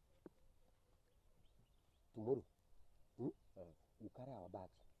 Wait. Tomorrow, we carry our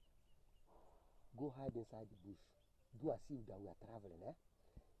bags, go hide inside the bush, do as if that we are traveling,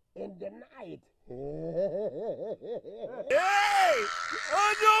 In the night. Hey!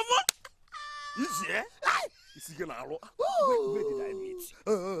 Oh, no! Is it? Is he gonna where did I meet?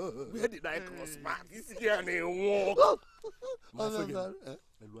 Where did I cross paths? Is he gonna walk? I'm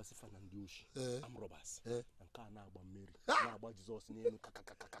robbers. And can't now about Mary. Now about Jesus name.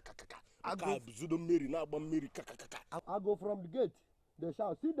 I go Mary. Now about Mary. I go from the gate. They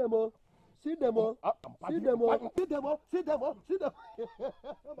shout, see them all. See them all. See them all. See them all. See them all. See them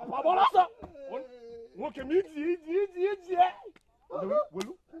all. Okay, meet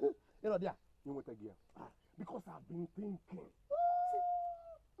you. Because I've been thinking.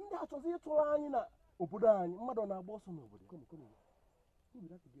 That was it for Anna. Obudan, Madonna boss on over. Come. Do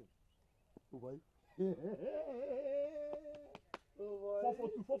that again. Oh boy.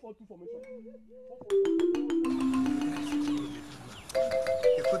 442 formation.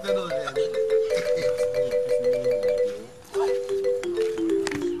 You put that on there. Boy.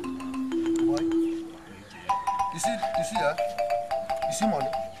 You see that? You see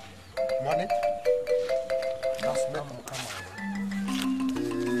money? Money? That's make them come on.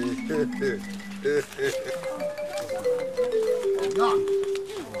 No. I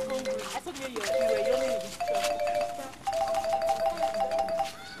thought you were yelling.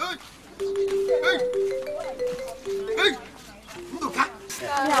 Hey!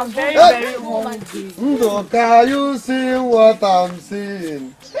 I'm very hungry. Ndoka, you see what I'm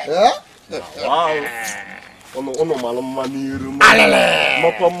seeing? Yeah? Wow.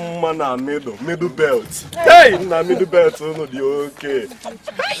 Middle belt. Hey! Middle belt, the okay.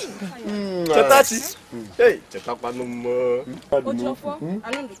 Chetachi. Hey, Ojofo,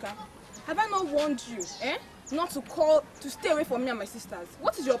 Anunduka, have I not warned you, not to stay away from me and my sisters?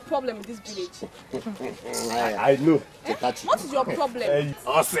 What is your problem in this village? I know. What is your problem?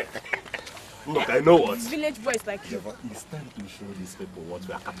 Look, I know what. Village boys like you. It's time to show these people what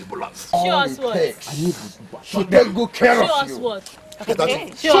we are capable of. Show us what? Should they go care of you? Show us what?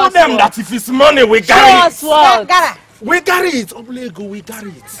 Okay. Show them that if it's money, we carry it. Show us what? We carry it. Oblego, we carry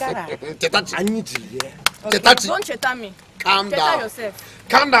it. Chetachi. I need you, Okay, don't cheta me. Calm Cheta down. yourself.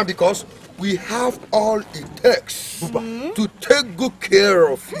 Calm down because we have all it takes to take good care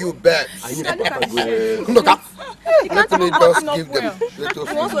of you, Beth. Let me just give them.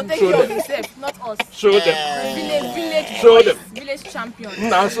 He wants to take care of himself, not us. Show them. Village Show boys, them. village champion.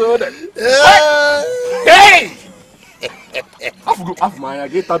 Now show them. Hey! Half my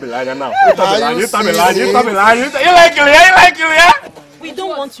get tabelanya now. You like it, yeah? We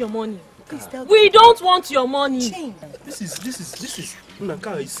don't want your money. We don't want your money. This is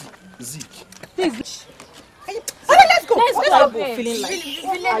Naka is Zeke. Let's go. Let's go. Feeling like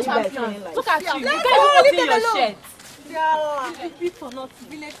Village champion. Look at you. You guys are in your shirt.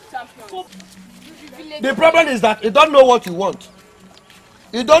 Village champion. The problem is that you don't know what you want.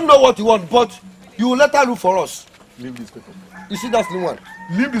 You don't know what you want, but you will later look for us. Leave this paper. You see that slim one?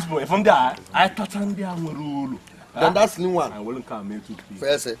 Leave this boy. From there, I thought I'm there. Then that slim one. I will come here to pay.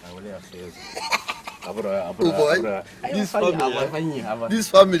 Fair say. I will have fair. This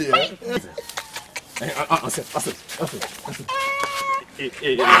family.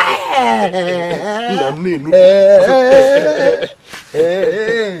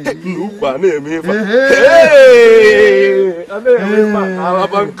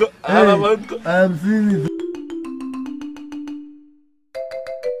 I'm feeling it.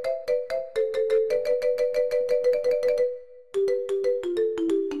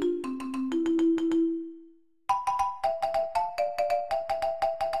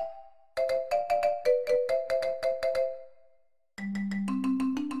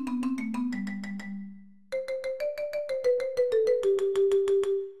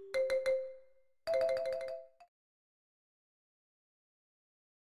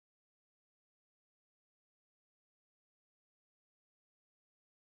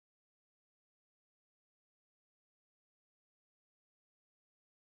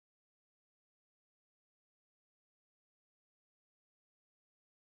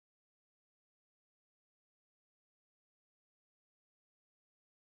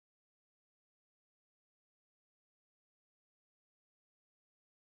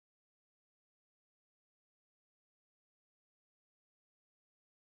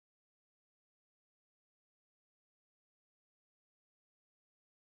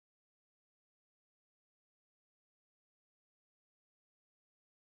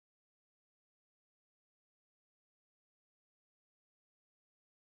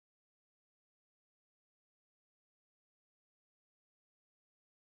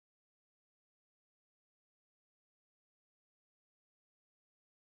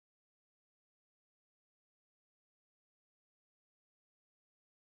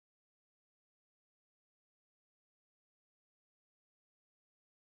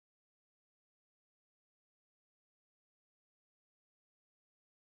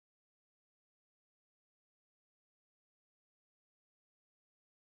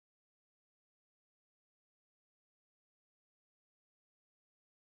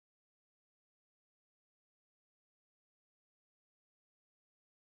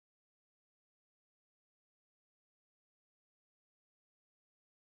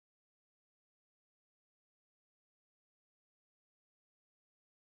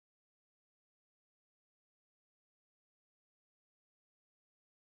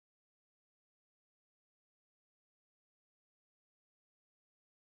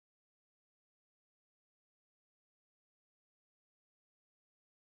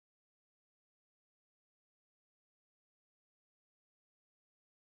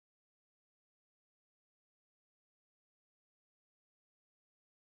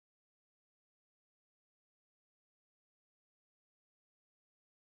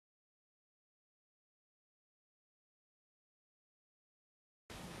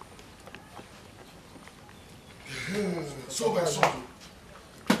 So my son,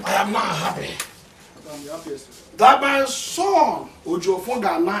 I am not happy that my son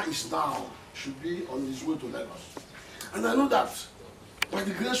Ojofogana is now should be on his way to Lagos, and I know that by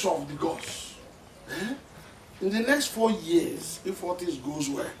the grace of the gods, in the next 4 years, if all things goes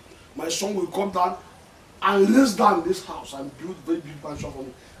well, my son will come down and raise down this house and build very big mansion for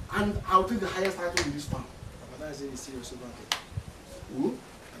me, and I'll take the highest title in this town. But that is serious about it. Who?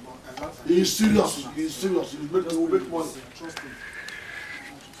 He is serious. He is serious. He will make money. Trust him.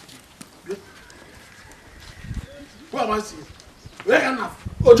 Who am I seeing? Where am I?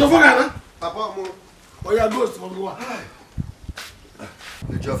 Ojofogana? Papa, Mo. Oh, yeah, ghost from the one.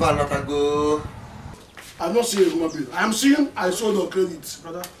 Ojofogana not go. I'm not seeing a human being. I am seeing I sold your credit.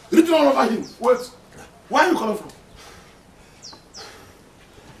 Brother. Written all over him. Wait. Where are you coming from?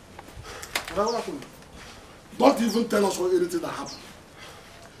 What happened? Don't even tell us what anything that happened.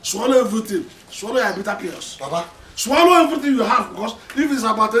 Swallow everything. Swallow your bitter pills. Baba. Swallow everything you have, because if it's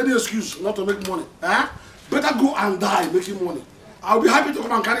about any excuse not to make money, better go and die making money. I'll be happy to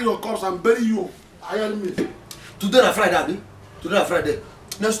come and carry your corpse and bury you. Are you hearing me? Today is Friday, Abi. Today is Friday.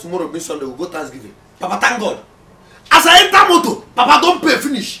 Next tomorrow, being Sunday, we'll go Thanksgiving. Papa, thank God. As I enter motor, Papa don't pay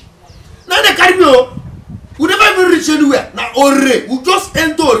finish. Now they carry me. We never even reach anywhere. Now Ore, we just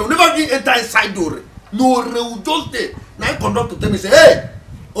enter. We never even enter inside Ore. No Ore, we just stay. Now conductor tell me say, hey,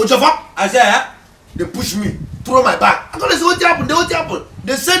 Ojafa. I say, they push me, throw my bag. I gonna say what happened? What happened?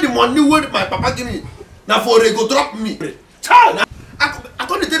 They say the money where my Papa give me. Now for Ore go drop me. Child. I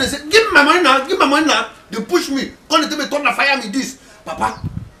can't tell them say, give me my money now, give me my money now. They push me. Can't tell me turn the fire me this. Papa,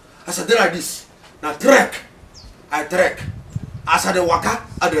 as I did like this. Now trek. I trek. As I the waka,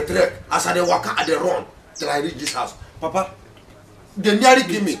 I the trek. As I the waka, I the run till I reach this house. Papa, they nearly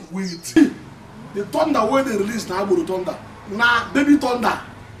give me. Wait. The thunder where they release now go to thunder. Nah, baby thunder.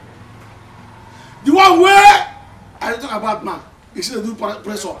 The one where I talk about now, you see they do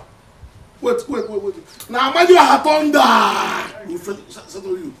pressure. Wait. Now imagine you have thunder. You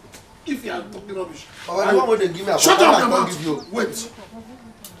settle you. If you are talking rubbish. Shut up, your mouth. Wait.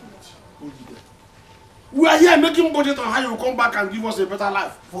 We are here making budget on how you come back and give us a better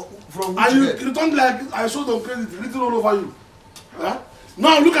life. From and you return like I showed on credit written all over you.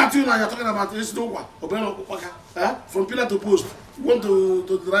 Now look at you now, you're talking about this from pillar to post. You want to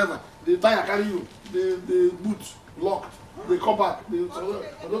the driver, the tire carry you, the boot locked, they come back, they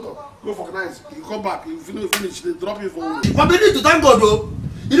go for nice, you come back, you finish, they drop you for. But you need to thank God though.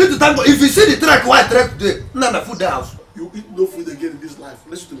 You need to thank God. If you see the track, why track today? None of food the house. You eat no food again in this life.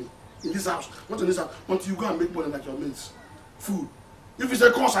 Listen to me. In this house, not in this house, until you go and make money like your mates. Food. If it's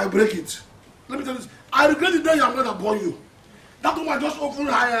a course, I break it. Let me tell you this. I regret the day I'm gonna born you. That woman just opened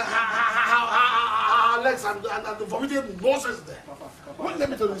her legs and vomited nonsense there. Papa, let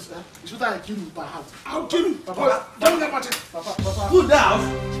me tell you this. It's better I kill you by hand. I'll kill you. Papa, tell me that much. Papa. Food the house.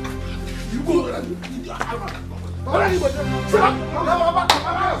 You go there.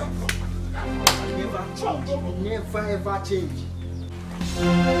 Never ever change.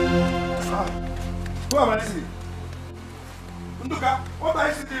 Who am I listening? Nduka, what are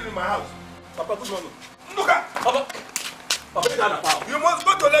you sitting in my house? Papa, good morning. Nduka! Papa, you must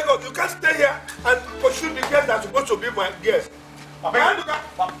go to Lagos. You can't stay here and pursue the guests that are supposed to be my guests. Papa, Nduka!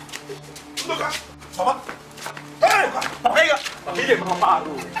 Nduka! Papa! Hey! Papa!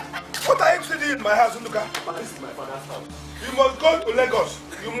 What are you sitting in my house, Nduka? This is my father's house. You must go to Lagos.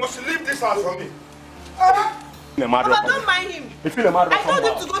 You must leave this house for me. Papa, don't mind him. I told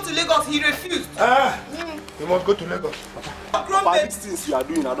him to go to Lagos, he refused. You must go to Lagos. Papa, these things you are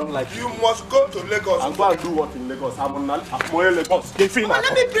doing, I don't like it. You must go to Lagos. I'm going to do what in Lagos? I'm on Lagos. Papa,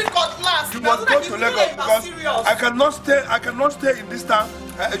 let me bring cutlass. You must go to Lagos because I cannot stay in this town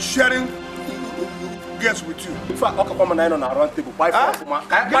sharing guests with you. If I come on a round table, buy four for my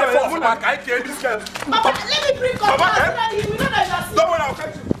can I carry this girl? Papa, let me bring cutlass. Don't worry, I'll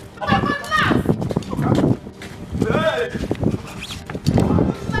catch you. Papa, cutlass. Hey!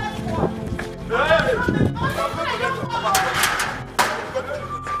 Hey!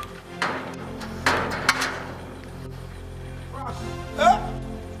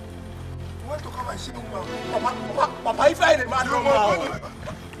 You want to come and see me? Papa, if I demand you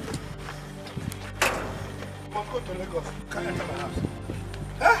must go to Lagos. You can't enter my house.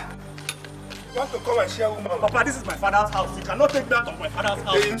 You want to come and share woman? Papa, this is my father's house. You cannot take me out of my father's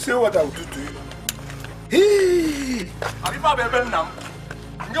house. You see what I will do to you? Hey! Have you ever been now?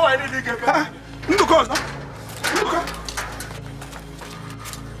 No, I didn't get back. Look,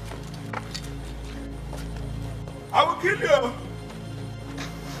 I will kill you.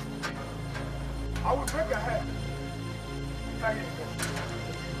 I will break your head.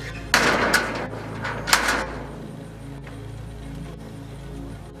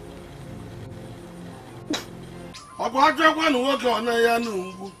 Ajwa nwoke ọ na-eya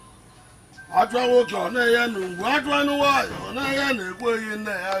n'ugwu, ajwa nwaanyị ọ na-eya na-ekweghị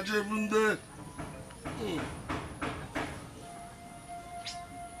nne ya jebu ndị.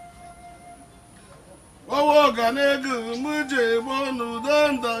 Owo ọga na-ego m ji egbo n'udo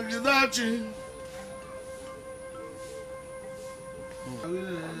ndọgidachi.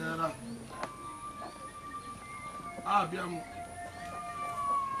 Abịa m.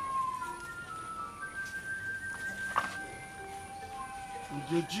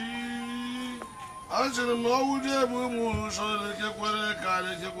 Nkechi asịrị m ọwụ dị ebe ụmụ ụsọ na-ekekwere ka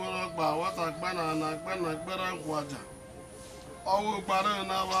na-ekekwere ọkpa nwata kpana na kpana kpere nkwaja ọwụ kpara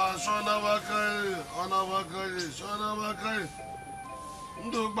nawa shọnabakaghị ọnabakaghị shọnabakaghị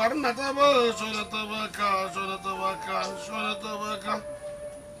ndụ gbara nnataba shọnatabaka shọnatabaka shọnatabaka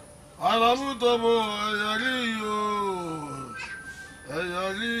anamụtọbụ yari yo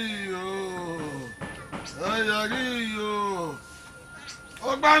Ayariyo.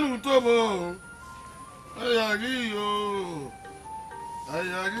 Ogbanu tobo. Ayariyo.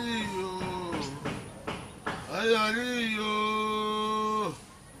 Ayariyo. Ayariyo.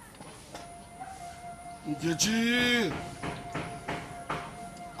 Nkechi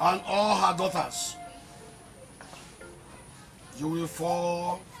and all her daughters, you will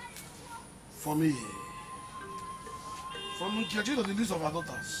fall for me. From Nkechi to the list of her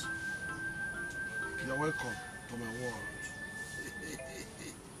daughters, you are welcome to my world.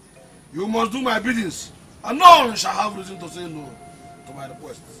 You must do my biddings, and no one shall have reason to say no to my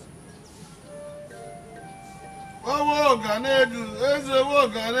requests. Owo Ganegu, Ezewo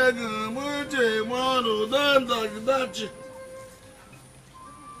Ganegu, Muje, Mano, Danda, Dachi.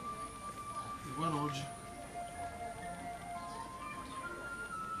 Oji.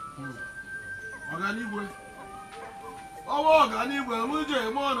 Oganigwe. Owo Oganigwe, Muje,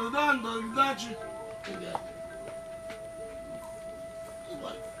 Mano, Danda, Dachi.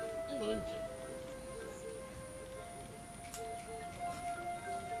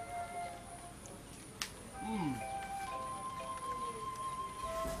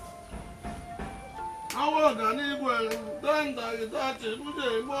 Owo Oganigwe, Danda, Dachi, Muje,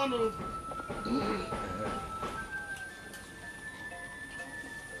 Mano.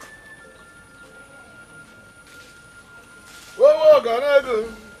 Owo Oganigwe,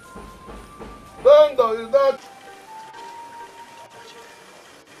 Danda, Dachi.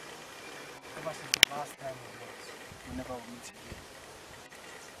 Ever since the last time whenever we meet again,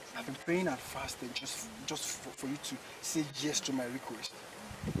 I've been praying and fasting just for you to say yes to my request.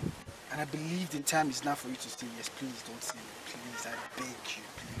 And I believe the time is now for you to say yes. Please don't say no. Please, I beg you,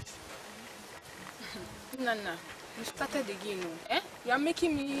 please. Nana, you started again, no? Eh? You are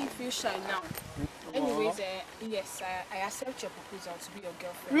making me feel shy now. Anyways, yes, I accept your proposal to be your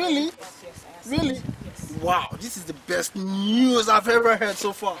girlfriend. Really? Yes, I accept. Really? Yes. Wow, this is the best news I've ever heard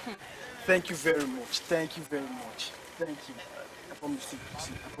so far. Thank you very much. Thank you very much. Thank you. I promise to be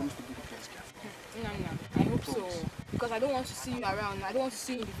the best girl. Nana, I hope so. Because I don't want to see you around. I don't want to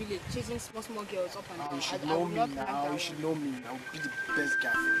see you in the village chasing small girls up and down. You should know me now. You should know me. I will be the best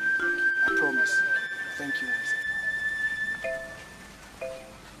guy for you. I promise. Thank you once.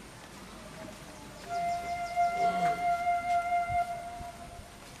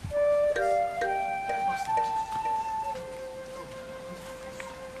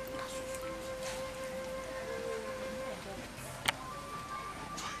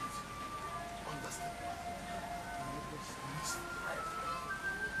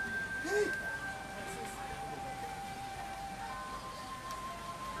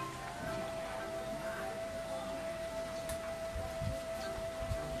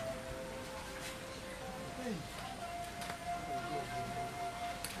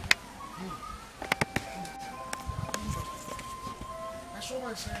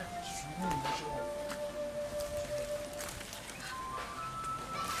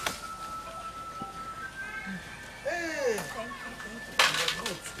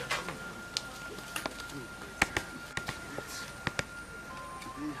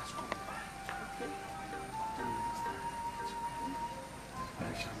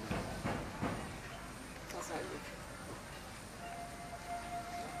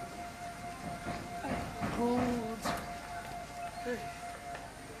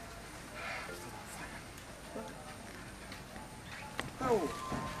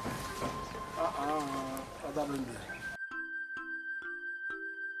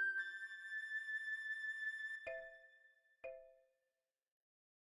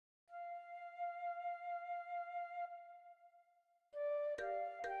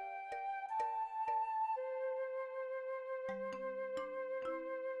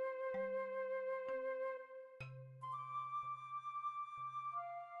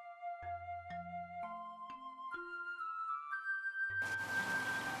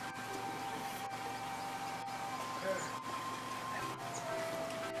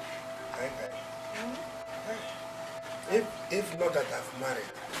 If not that I've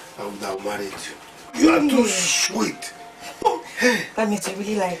married, I would have married you. You are too sweet. That means you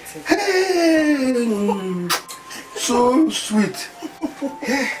really liked it. Hey, so sweet.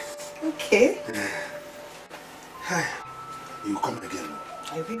 Okay. Hi. You come again.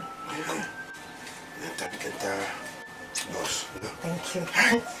 I will. Enter, boss. You know? Thank you.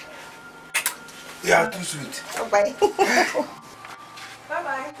 You are too sweet. Bye-bye.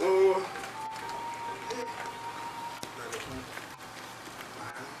 Bye-bye. Oh.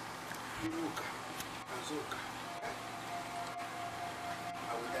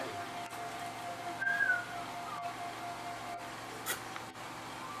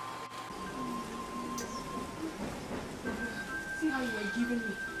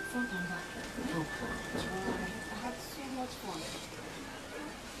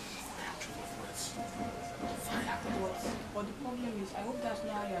 I hope that's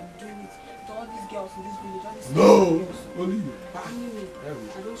not how you are doing it. To all these girls in this village, all these No, only you. Anyway,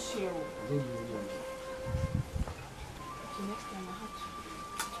 I don't share. I don't know anyone. Okay, next time I have to.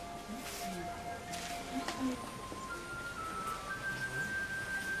 Next time.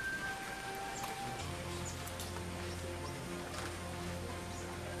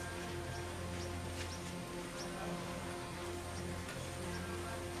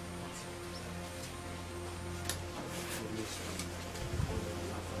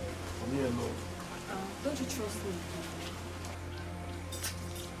 Don't you trust me?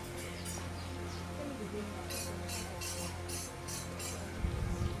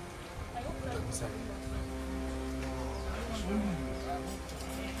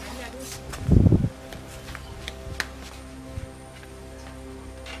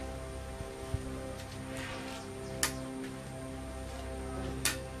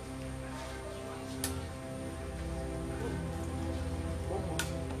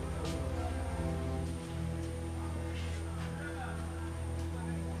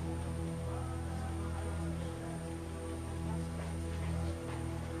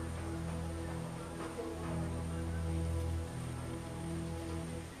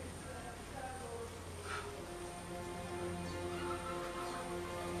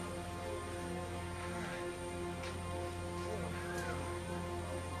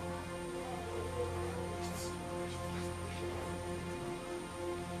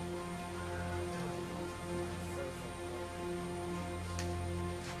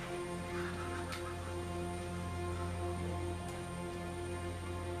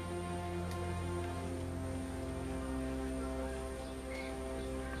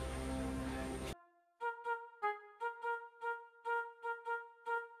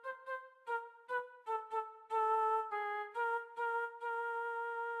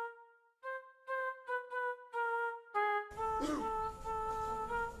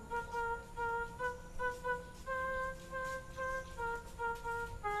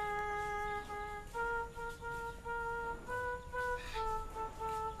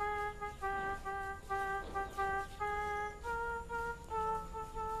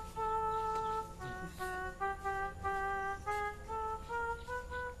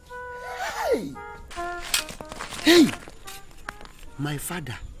 Hey, my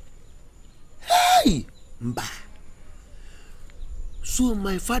father. Hey, Mba. So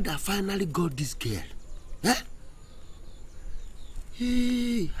my father finally got this girl. Eh?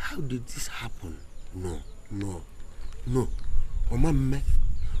 Hey, how did this happen? No. Omame.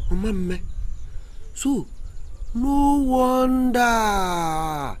 So, no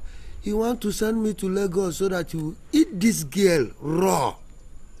wonder he want to send me to Lagos so that you eat this girl raw.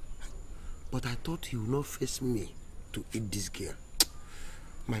 But I thought he would not face me to eat this girl.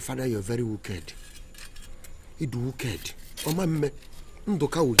 My father, you're very wicked. It's wicked. Omame,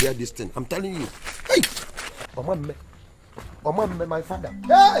 Ndoka will hear this thing. I'm telling you. Hey! Omame, my father.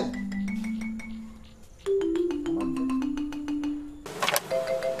 Hey!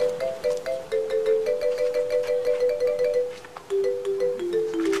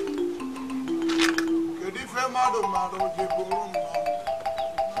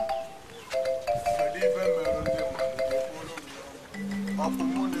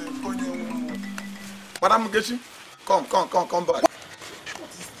 Madam Geshi, come back. What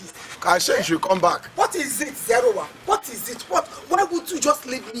is this? I said you should come back. What is it, Zeroa? What is it? Why would you just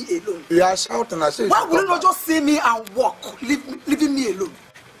leave me alone? You are shouting. I said why would you not just see me and walk, leaving me alone?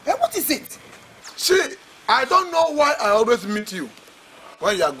 Hey, what is it? See, I don't know why I always meet you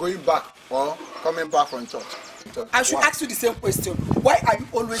when you are going back or coming back from church. I should ask you the same question. Why are you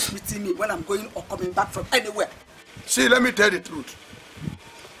always meeting me when I'm going or coming back from anywhere? See, let me tell you the truth.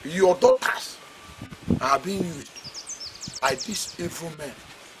 Your daughters are being used by these evil men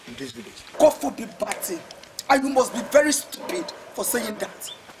in this village. God forbid, Batty. And you must be very stupid for saying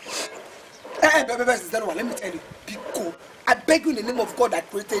that. Let me tell you, Pico, I beg you in the name of God that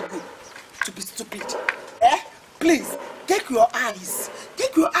created you to be stupid. Please, take your eyes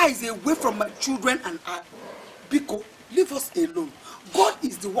away from my children and I. Pico, leave us alone. God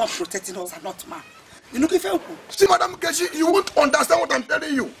is the one protecting us and not man. You know, see, Madam Keshi, you won't understand what I'm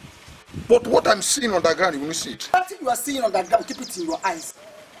telling you. But what I'm seeing on the ground, you will see it. Nothing you are seeing on the ground, keep it in your eyes.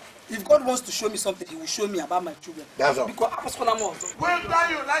 If God wants to show me something, he will show me about my children. That's all. Because I was going to whether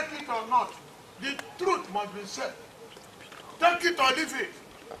you like it or not, the truth must be said. Take it or leave it.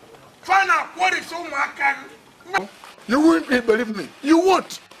 Find out what is so marked. You won't believe me. You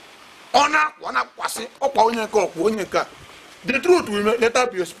won't. The truth will later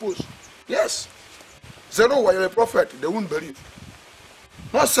be exposed. Yes. Zero, while you're a prophet, they won't believe.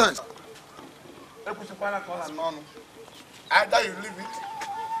 No sense. Either you leave it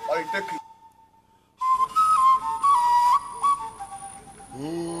or you take it.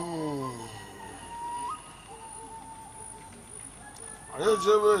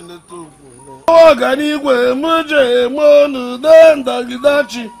 Ọganiigwe muje monu denda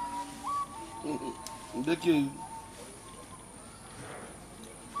gidachi. Ndeke.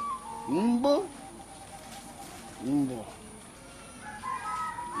 Mbo.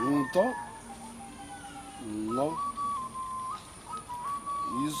 Nto. No.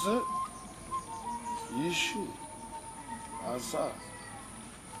 Ise. Ishi. Asa.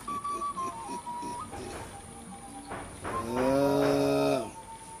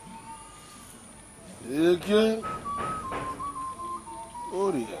 Eke.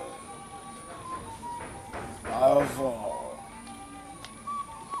 Oria. Avo.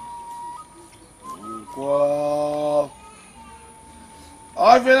 Nkwa.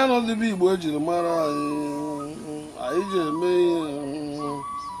 Afịa nọ ndị Igbo ejiri mara anyị ji eme ihe.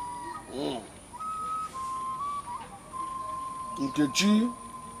 Nkechi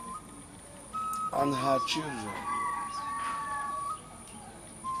and her children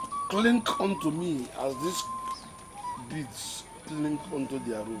cling unto me as these beads cling unto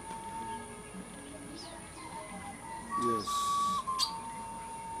their rope. Yes.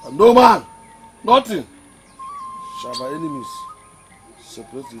 And no man, nothing shall my enemies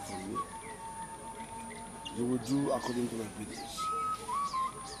separate you from me. You will do according to my biddings.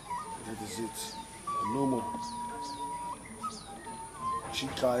 That is it. And no more.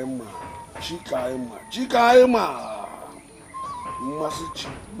 Chikaima.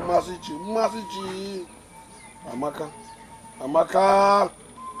 Masichi. Amaka.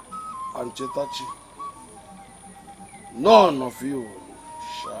 And Chetachi. None of you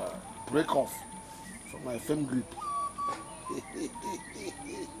shall break off from my firm grip.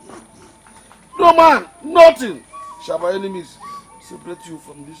 No man, nothing shall my enemies separate you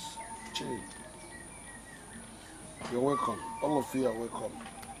from this chain. You're welcome. All of you are welcome.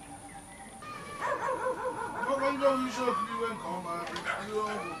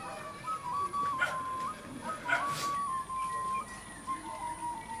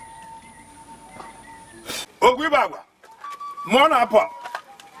 Ogwibagwa, Monapa,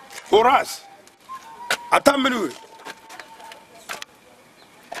 Horas, Atamelu.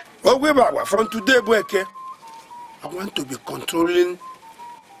 Ogwibagwa, from today, Bweke, I want to be controlling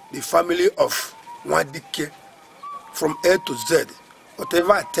the family of Mwadike from A to Z.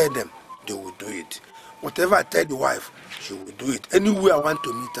 Whatever I tell them, they will do it. Whatever I tell the wife, she will do it. Anywhere I want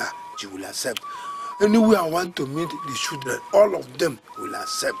to meet her, she will accept. Anywhere I want to meet the children, all of them will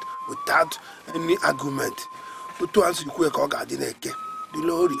accept without any argument. Otu ansi kwe ka oga dineke,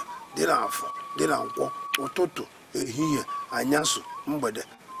 dilori, dinafo, dinanko, ototo, ehihie, anyanso, mgbede.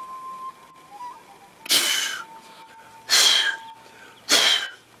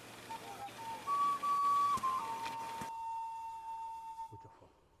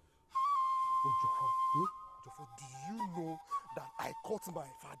 Do you know that I caught my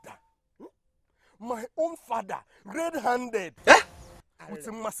father? My own father, red-handed. With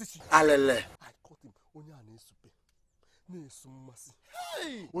a massive. Alele. I caught him.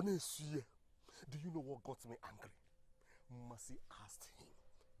 Hey! Do you know what got me angry? Mercy asked him,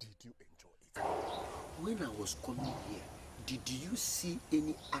 did you enjoy it? When I was coming here, did you see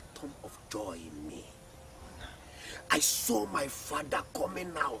any atom of joy in me? I saw my father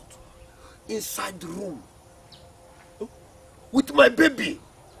coming out inside the room with my baby.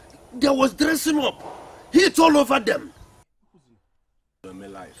 There was dressing up. Heat all over them.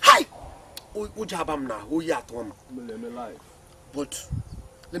 Hi! But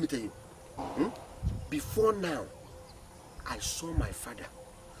let me tell you, before now, I saw my father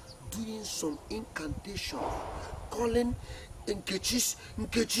doing some incantation, calling Nkechi,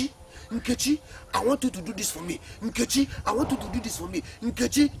 I want you to do this for me. Nkechi, I want you to do this for me.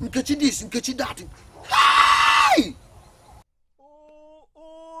 Nkechi this, Nkechi that. Hi!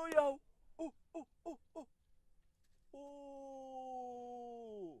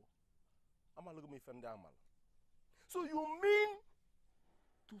 Look at me, Fendamal. So you mean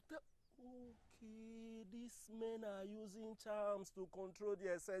to tell? Okay, these men are using charms to control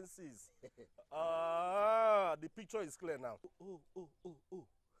their senses. The picture is clear now. Oh.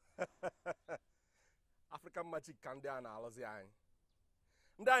 African magic can be an alozian.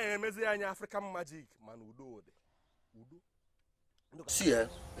 African magic, man, Udo.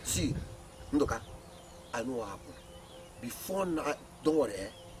 See, Ndoka, I know what happened. Before now, don't worry,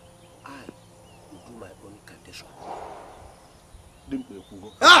 I will do my own incantation.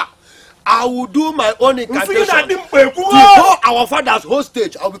 I will do my own incantation to hold our fathers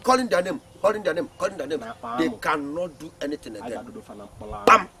hostage. I will be calling their name. They cannot do anything again.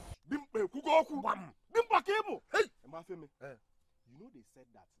 Bam! Hey! You know they said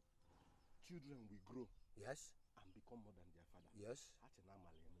that children will grow. Yes. And become more than their father. Yes.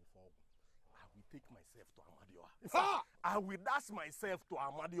 I will take myself to Amadioha. I will dash myself to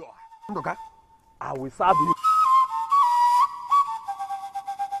Amadioha. Okay. I will serve you.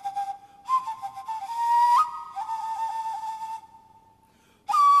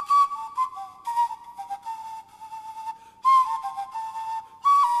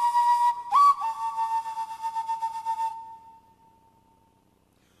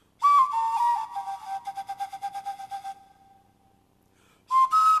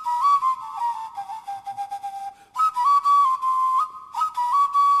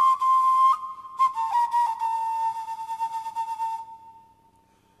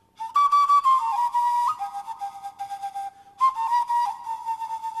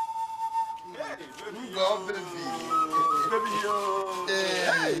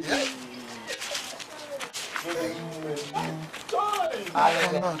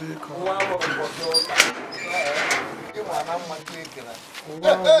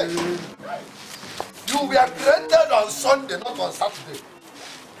 You were created on Sunday, not on Saturday.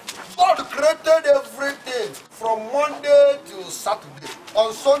 God created everything from Monday to Saturday.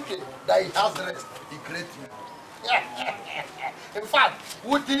 On Sunday, that He has rest, He created you. In fact,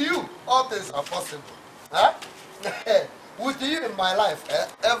 with you, all things are possible. Huh? With you in my life,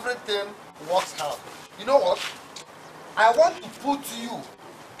 everything works out. You know what? I want to put you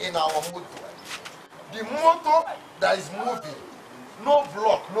in our motto. The motto that is moving. No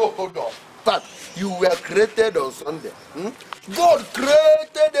block, no hold up. But you were created on Sunday. God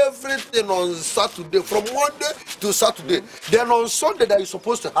created everything on Saturday, from Monday to Saturday. Then on Sunday that you're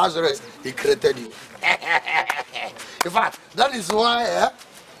supposed to have rest, He created you. In fact, that is why,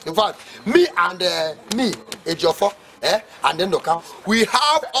 me and Ejiofor, and then Noka, we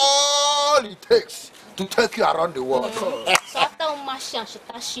have all it takes to take you around the world. So after Umasha,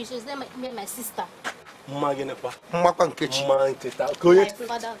 she says, my sister. My father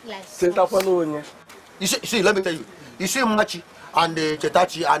likes. You see, let me tell you. You see Machi and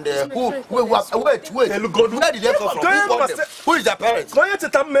Chetachi and wait. Where did they come from? Who is their parents? Come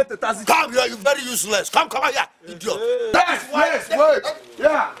here, you're very useless. Come here, idiot. That is wait.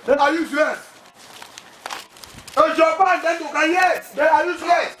 Yeah, then are useless. Your band, then you can, yes, they are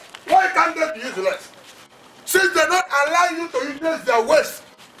useless. Why can't they be useless? Since they don't allow you to useless their waste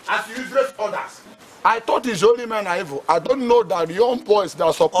as you useless others. I thought his holy men are evil. I don't know that the young boys that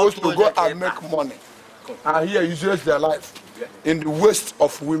are supposed to go and make money are here useless their life in the waste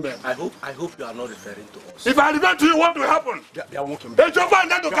of women. I hope you are not referring to us. If I refer to you, what will happen? They are walking. They jump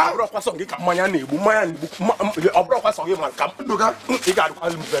and then to come.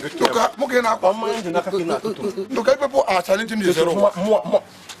 People are challenging you.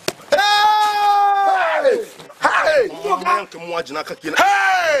 Hey! Hey! Hey!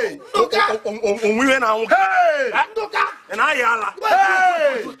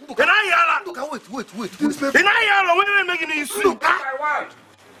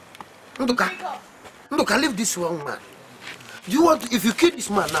 Look, I leave this one man. Do you want to, if you kill this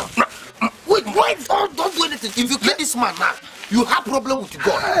man now? Wait, don't do anything. If you kill this man now, you have problem with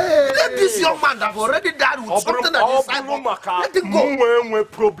God. Let this young man that have already died with something that is inside. Let him go. No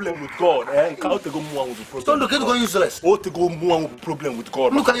problem with God. Don't look at go useless. Problem with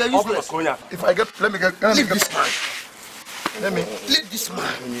God. Look at your useless. If I get, let me get. Leave this man. Leave this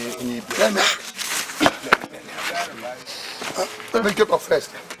man. Let me get off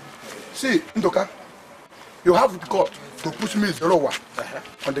first. See, Ndoka, you have God to push me 0-1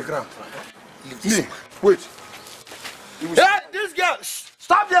 on the ground. Me, wait. Hey, this girl,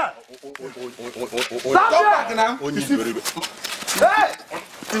 stop there! Stop there! Now. You see, hey!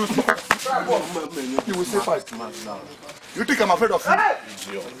 You will say fast. You think I'm afraid of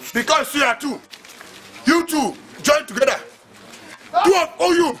you? Because you are two. You two join together. Two of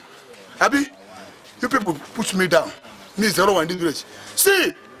all you. Abi, you people push me down. Me 0-1 in this village.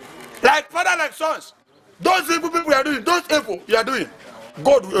 See, like father, like sons. Those evil people you are doing, those evil you are doing,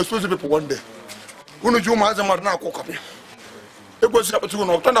 God will expose the people one day. Unu juma as a man now cook up. It was up to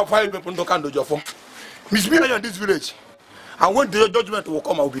you. Turn up 5 people to can do your phone. Miss me in this village. And when the judgment will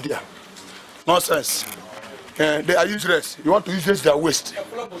come, I will be there. Nonsense. They are useless. You want to use their waste.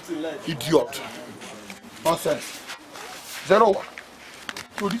 Idiot. Nonsense. 0-1.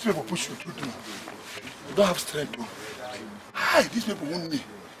 So these people push you through. You don't have strength to. Hi, these people want me.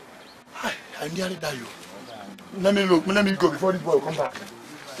 Hi, I nearly die you. Let me look. Let me go before this boy will come back.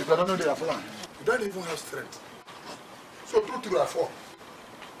 If I don't know their plan. You don't even have strength. So 2, 3, or 4.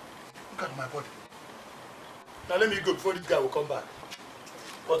 Look at my body. Now let me go before this guy will come back.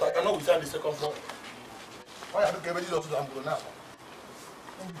 But I cannot withstand the second floor. Why are you getting this also now?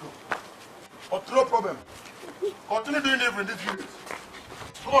 Let me go. But no problem. Continue doing evil in this village.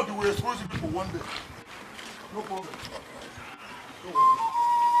 God will expose you people one day. No problem. Don't worry.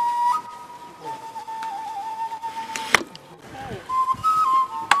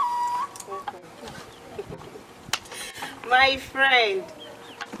 My friend.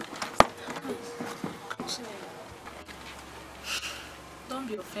 Don't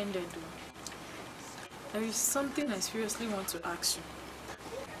be offended, though. There is something I seriously want to ask you.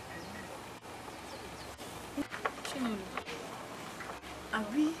 Chinelo, are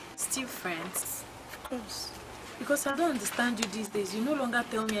we still friends? Of course. Because I don't understand you these days. You no longer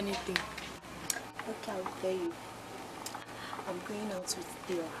tell me anything. Okay, I'll tell you. I'm going out with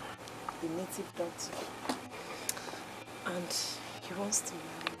Theo, the native doctor. And he wants to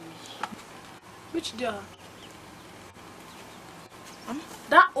marry me. Which dear?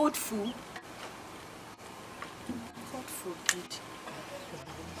 That old fool? God forbid.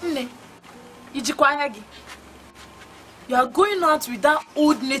 Nne, Ijikwayagi. You are going out with that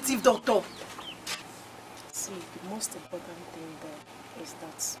old native doctor. See, the most important thing there is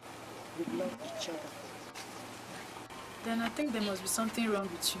that we love each other. Then I think there must be something wrong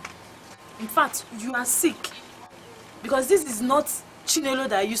with you. In fact, you are sick. Because this is not Chinelo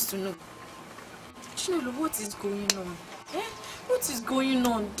that I used to know. Chinelo, what is going on? Eh? What is going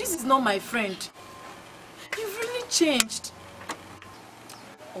on? This is not my friend. You've really changed.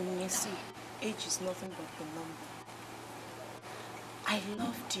 See, age is nothing but a number. I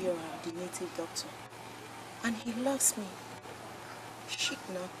love Diora, the native doctor. And he loves me. Shit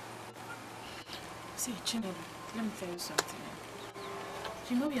now. See, Chinelo, let me tell you something.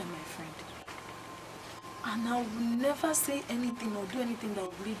 You know you are my friend. And I will never say anything or do anything that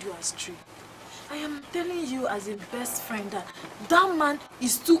will lead you astray. I am telling you as a best friend that that man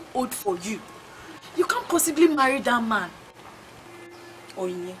is too old for you. You can't possibly marry that man.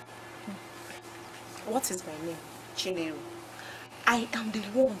 Oye, what is my name? Chinelo. I am the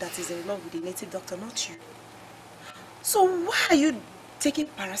one that is in love with the native doctor, not you. So why are you taking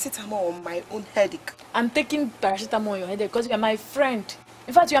paracetamol on my own headache? I'm taking paracetamol on your headache because you are my friend.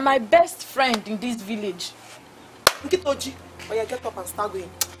 In fact, you are my best friend in this village. Nkitoji, Oya, get up and start going.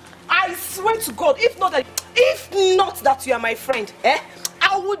 I swear to God, if not that you are my friend,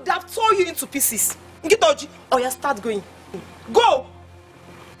 I would have torn you into pieces. Nkitoji, Oya, start going. Go!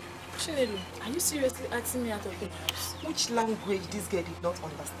 Chinelo, are you seriously asking me out of the house? Which language this girl did not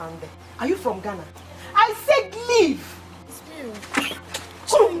understand then? Are you from Ghana? I said leave! It's me.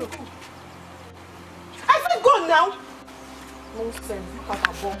 Go! I said go now! Nonsense, look at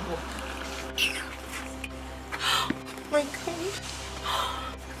her bumbo. My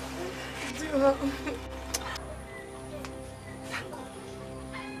God.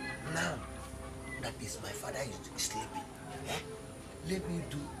 Now that is my father is sleeping, let me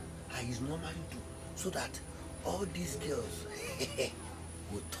do as he's normally do, so that all these girls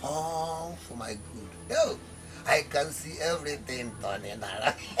will turn for my good. Oh, I can see everything turning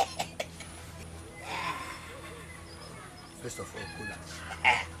around. First of all, Kula.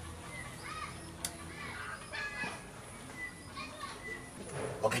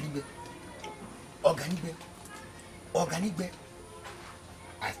 Organigbe,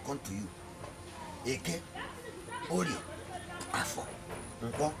 I've come to you. Eke, Ori, Afo,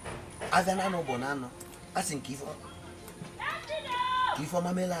 Nko, Azanano Bonano, Asin Kifo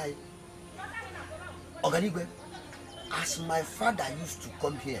Mamelai. Organigbe, as my father used to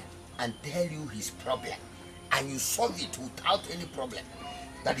come here and tell you his problem, and you solve it without any problem,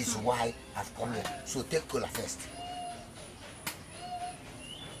 that is why I've come here. So take cola first.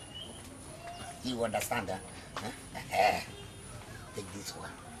 You understand that? Huh? Take this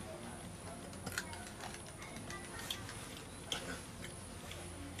one.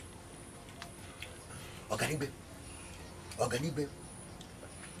 Organibe,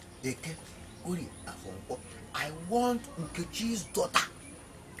 Eke, Uri, Afonko. I want Nkechi's daughter.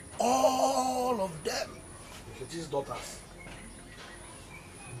 All of them. Nkechi's daughters.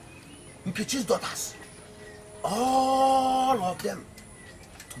 Nkechi's daughters. All of them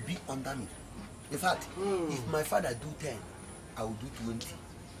to be under me. In fact, if my father do 10, I will do 20.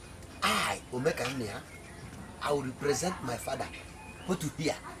 I will make a near. I will represent my father, both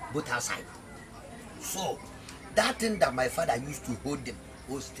here, both outside. So, that thing that my father used to hold them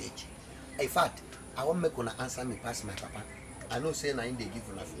hostage. In fact, I won't make una answer me past my papa. I know saying I ain't they give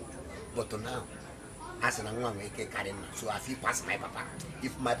una food, but now as an one way carrying. So I feel past my papa.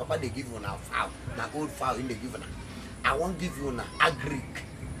 If my papa they give you a fowl, na old fowl in the given, I won't give you an agric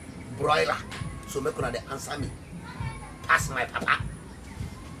broiler. So make una the answer me. Pass my papa.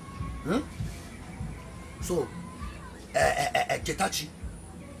 So Chetachi,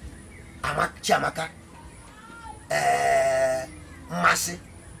 Chiamaka, Masi,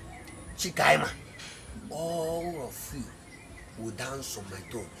 Chikaima, all of you will dance on my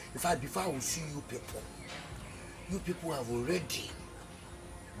toe. In fact, before I will see you people have already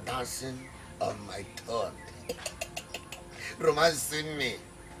dancing on my tongue, romancing me,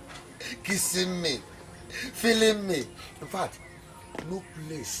 kissing me, feeling me. In fact, no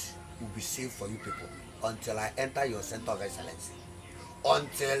place will be safe for you people until I enter your center of excellence,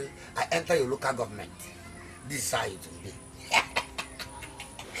 until I enter your local government. This is how it will be.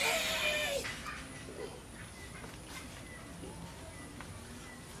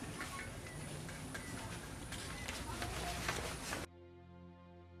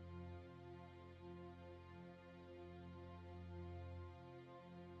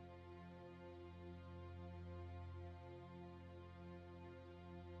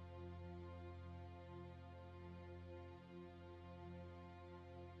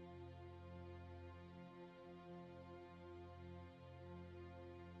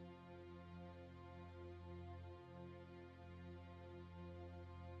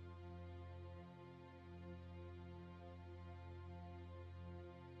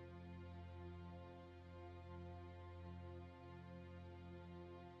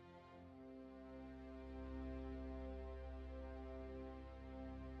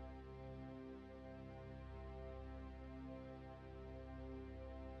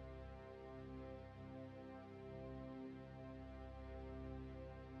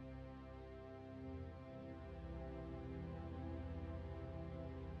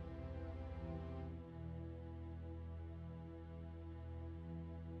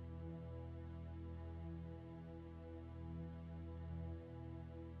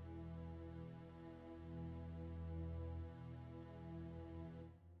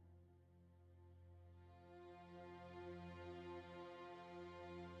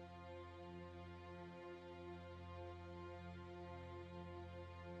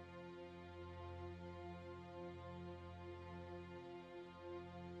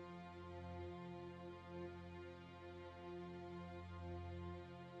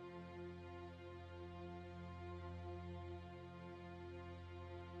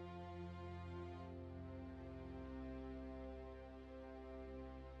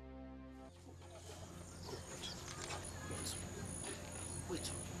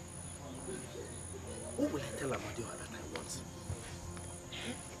 What will I tell Amadioha that I want?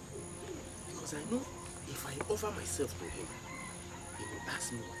 Because I know if I offer myself to him, he will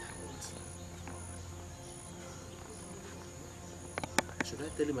ask me what I want. Should I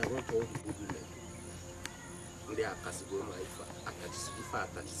tell him I want all the good women? They are Kasigo, my Atachisifa,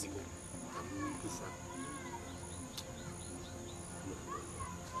 Atachisigo, Amukufa.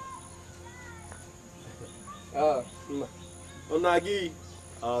 Ah, Onagi.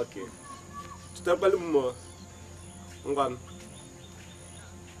 Okay. Step a little more. I'm gone.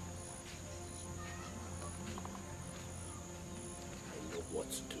 I know what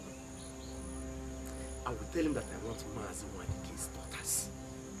to do. I will tell him that I want Mazi Wanike's daughters.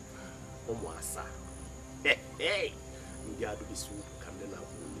 Omoasa. Hey, hey! Ndia do this soup, come then I will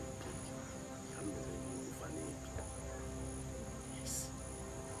yes.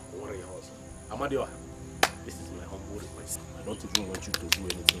 What are your house? Amadioha, this is my humble request. I don't even want you to do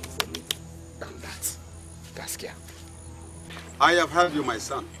anything for me than that. Gaskia. I have heard you, my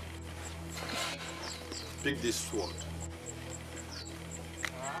son. Pick this sword.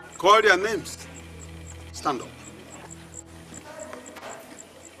 Call their names. Stand up.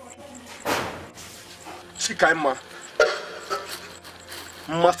 Chikaima,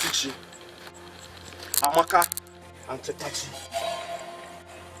 Masichi, Amaka, and Chetachi.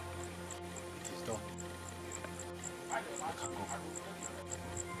 It is done. I can go.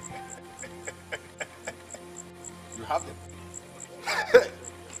 You have them.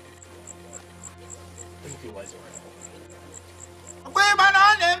 Thank you, wise one.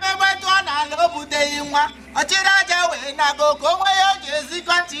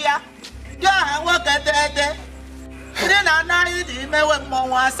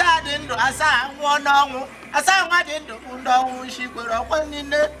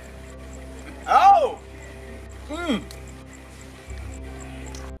 Oh!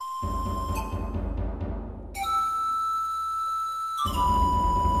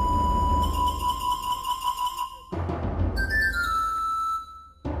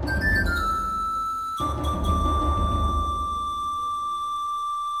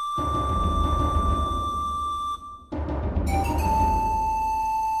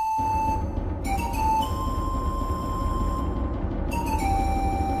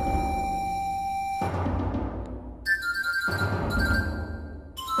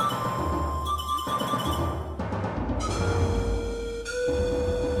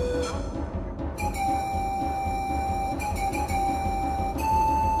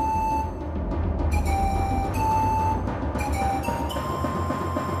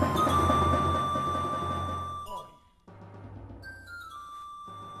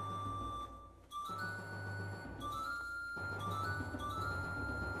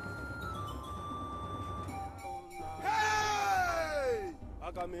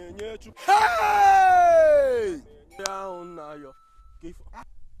 Hey!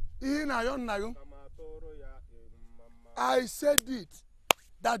 I said it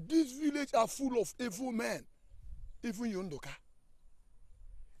that this village are full of evil men. Even Yondoka.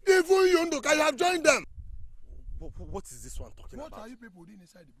 Even Yondoka, you have joined them. What is this one talking about? What are you people doing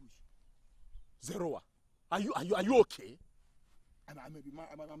inside the bush? Zeroa, are you okay? I may be mad,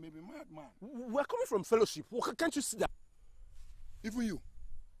 man. We're coming from fellowship. Can't you see that? Even you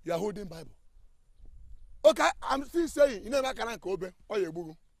are holding Bible. Okay, I'm still saying, you never can go back. Oh, you're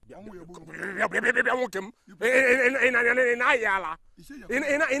boo.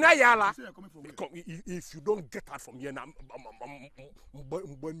 If you don't get out from here now,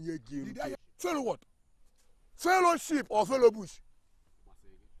 fellow what? Fellowship or fellow bush?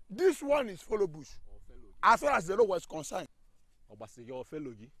 This one is fellow bush. As far as the law was concerned.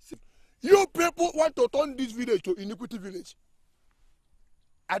 You people want to turn this village to iniquity village.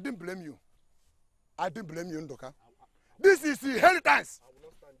 I didn't blame you. I didn't blame you, Ndoka. This is inheritance.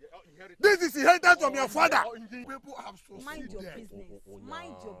 This is inheritance from your father. People have mind your business.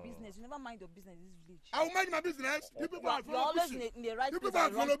 Mind your business. You never mind your business in this village. I will mind my business. You people are follow pushing. In the right place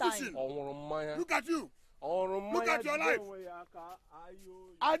at the wrong time. Look at you. Look at your life.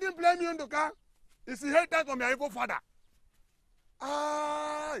 I didn't blame you, Ndoka. It's inheritance from your evil father.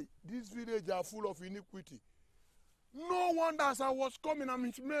 This village are full of iniquity. No wonder as I was coming, I'm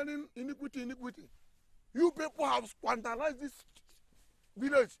smelling iniquity. You people have squanderized this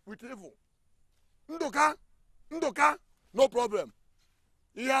village with evil. Ndoka, no problem.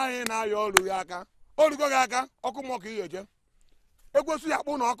 This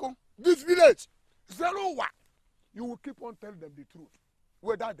village, zero one. You will keep on telling them the truth,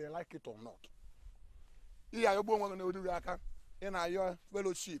 whether they like it or not. In our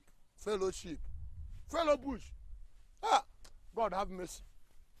fellowship, fellow bush. God have mercy.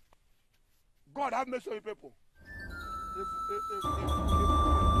 God have mercy on you people.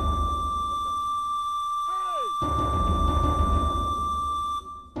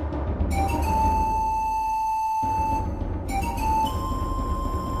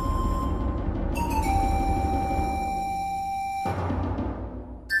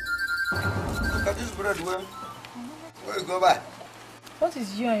 Look at this bread, where you go by? What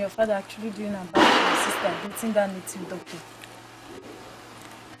is you and your father actually doing about your sister dating that native doctor?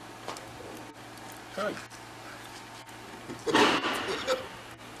 Hey.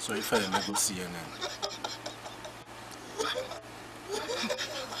 So if I never see CNN,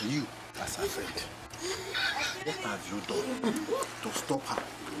 you as a friend, what have you done to stop her?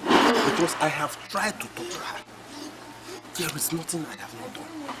 Because I have tried to talk to her. There is nothing I have not done.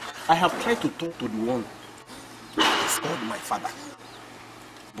 I have tried to talk to the one that is called my father.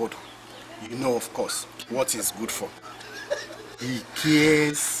 But you know, of course, what is good for. He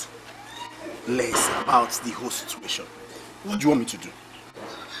cares less about the whole situation. What do you want me to do?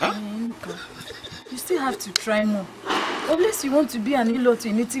 Huh? You still have to try more. Unless you want to be an in-law to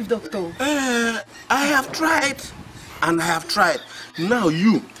a native doctor. I have tried. And I have tried. Now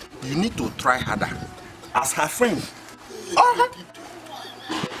you need to try harder. As her friend.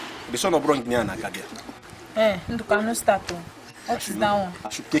 The son of Bronx Niana Kadia. You cannot start. What is that one? I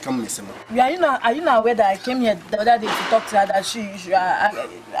should take a message. Are you not aware that I came here the other day to talk to her that she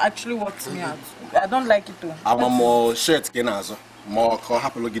actually worked me out? I don't like it too. I want more shirt, more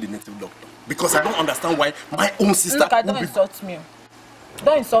happy to get the native doctor. Because I don't understand why my own sister. Look, don't insult me.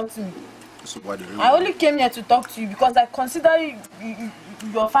 Don't insult me. So why do you I only came here to talk to you because I consider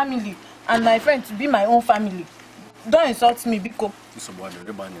your family and my friend to be my own family. Don't insult me, Biko.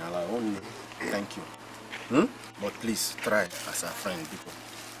 Thank you. But please try as a friend, people,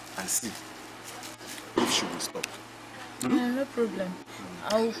 and see if she will stop. No problem.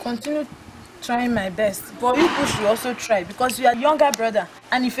 I will continue trying my best. But you should also try because you are younger brother.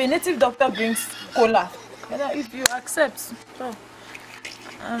 And if a native doctor brings cola, if you accept, so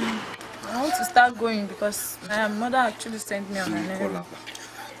I want to start going because my mother actually sent me on an errand.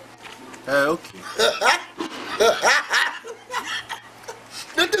 Okay.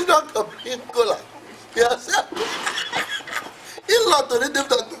 Native doctor bring cola. Yes. In lot of native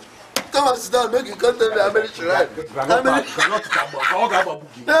doctor. Come and sit down, make you come tell me how many she write.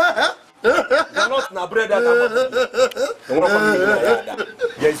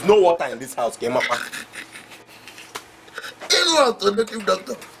 There is no water in this house, In lot of native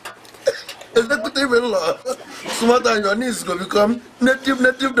doctor. Executive in law. Smarter than your niece will become native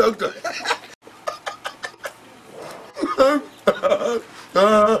doctor.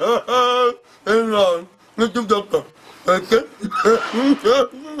 Native doctor. Okay?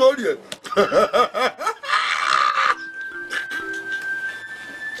 No, yet.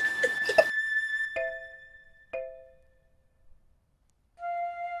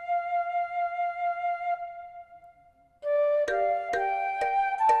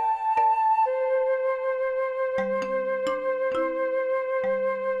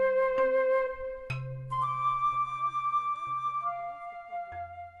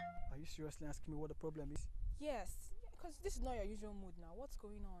 seriously asking me what the problem is? Yes, because this is not your usual mood now. What's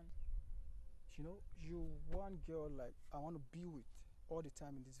going on? You know, you one girl like I want to be with all the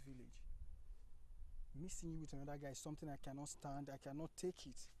time in this village. Missing you with another guy is something I cannot stand. I cannot take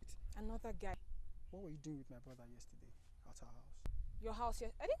it. Another guy? What were you doing with my brother yesterday at our house? Your house?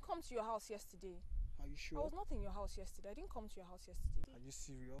 I didn't come to your house yesterday. Are you sure? I was not in your house yesterday. I didn't come to your house yesterday. Are you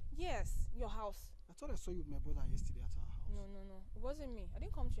serious? Yes, your house. I thought I saw you with my brother yesterday at our house. No. It wasn't me. I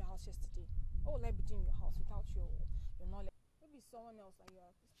didn't come to your house yesterday. What will I be doing in your house without your knowledge? Maybe someone else that you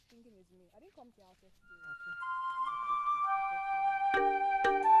are thinking is me. I didn't come to your house yesterday. Okay.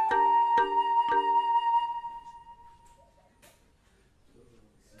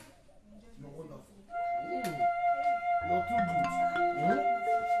 You're wonderful. You're too good. And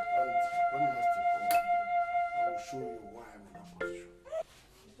when you ask you come, I will show you why I'm in that position.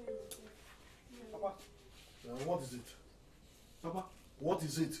 Papa, what is it? Papa, what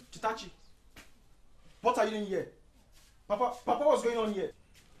is it? Chitachi, what are you doing here? Papa, what's going on here?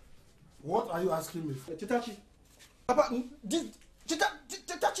 What are you asking me for? Chitachi, Papa,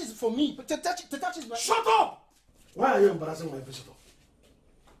 Chitachi is for me. Chitachi is my... Shut up! Why are you embarrassing my visitor?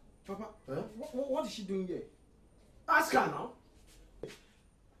 Papa, what is she doing here? Ask her now.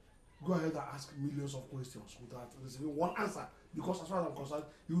 Go ahead and ask millions of questions without receiving one answer. Because as far as I'm concerned,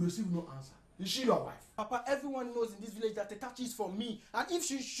 you will receive no answer. Is she your wife? Papa, everyone knows in this village that Tetachi is for me. And if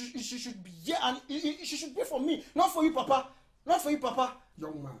she should be here, and she should be for me. Not for you, Papa. Not for you, Papa.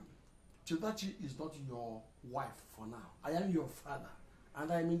 Young man, Tetachi is not your wife for now. I am your father.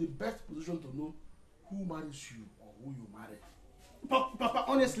 And I am in the best position to know who marries you or who you marry. Papa,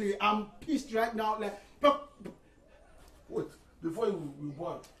 honestly, I'm pissed right now. Like, wait, before you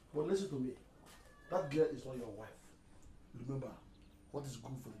boil, but listen to me. That girl is not your wife. Remember, what is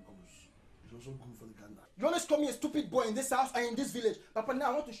good for the goose is also good for the gander. You always call me a stupid boy in this house and in this village. Papa, now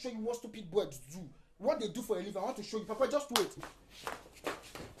I want to show you what stupid boys do. What they do for a living. I want to show you. Papa, just wait.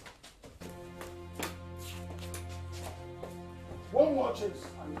 One more chance.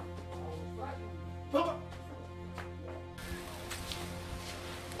 Papa.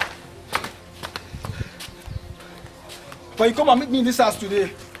 But you come and meet me in this house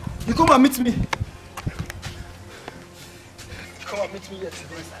today. You come and meet me. Come and meet me here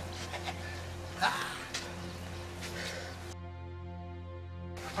today.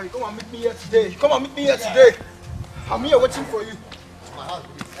 You come and meet me here today. You come and meet me here today. I'm here waiting for you. My house,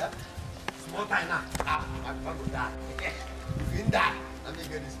 small time now. I'm going to die. If you die, let me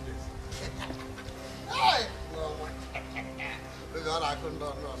get this place. Hey! No, maybe all I couldn't do.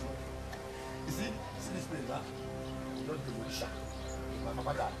 You see this place, huh? You don't demolish. My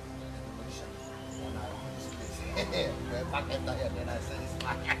papa died. Demolition. When I own this place, we're back enter here, then I say this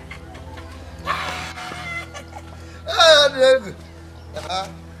back.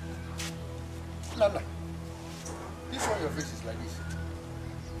 Nana, this one your face is like this.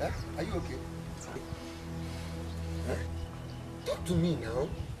 Huh? Are you okay? Huh? Talk to me now.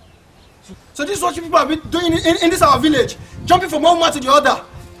 So this is what you people have been doing in this our village? Jumping from one woman to the other.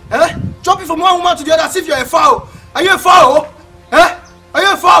 Eh? Jumping from one woman to the other as if you're a fowl. Are you a fowl? Eh? Are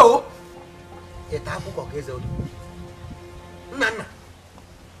you a fowl? Nana,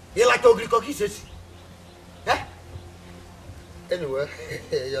 you like ugly cookies? Eh? Anyway,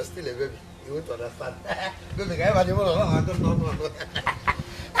 you're still a baby. You won't understand. Baby, I don't know.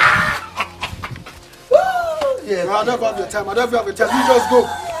 Yes. I don't have your time. I don't have your time. You just go.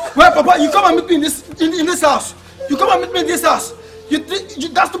 Well, Papa, you come and meet me in this house. You come and meet me in this house.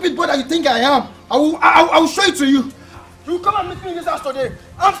 That stupid boy that you think I am. I will show it to you. You come and meet me in this house today.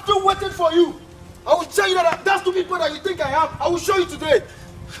 I'm still waiting for you. I will tell you that stupid boy that you think I am. I will show you today.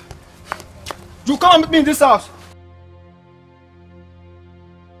 You come and meet me in this house.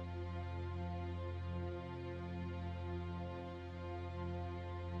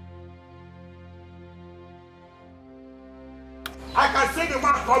 I can see the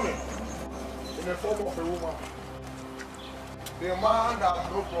man coming in the form of a woman. The man that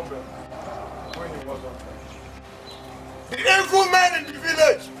had no problem when he was on there. The evil men in the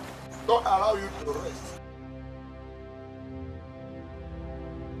village don't allow you to rest.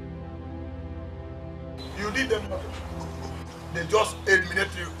 You did them nothing. They just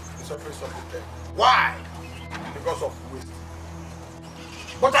eliminate you in the face of the dead. Why? Because of waste.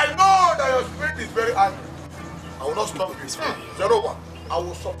 But I know that your spirit is very angry. I will not stop you. 0-1. I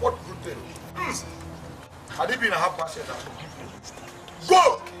will support good things. Had it been a half passion, I will give you.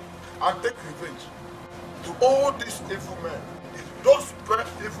 Go and take revenge to all these evil men. Don't spare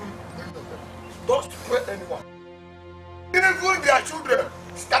evil any of them. Don't spare anyone. Even their children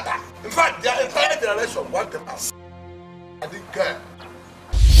scatter. In fact, their entire generation want them out. I didn't care.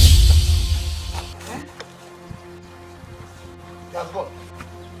 has gone.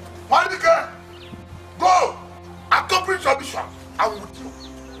 Madike, go! Accomplish your mission. I'm with you.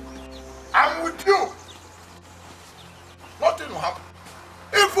 I'm with you. Nothing will happen.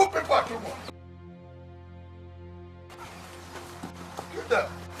 Evil people are too much. Get them.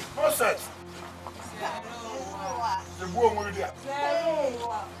 Nonsense. The boy over there.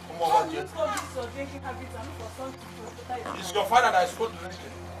 It's your father that is supposed to drink it.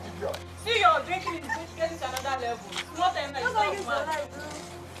 Idiot. See, your drinking is getting to another level. Not time like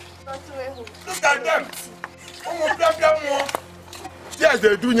Look at them. Yes,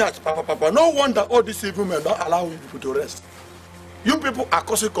 they're doing it, Papa. No wonder all these evil men don't allow you people to rest. You people are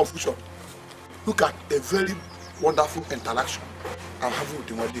causing confusion. Look at a very wonderful interaction I'm having with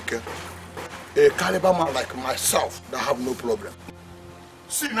Iwadike. A caliber man like myself that have no problem.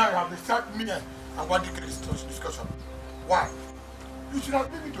 See, now you have decided me and Iwadike discussion. Why? You should have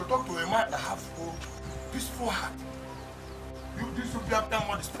been me to talk to a man that have a peaceful heart. This will be after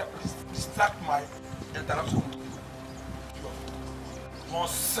more distract my interaction with you.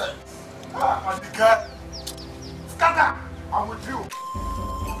 Nonsense. Iwadike, scatter! I'm with you.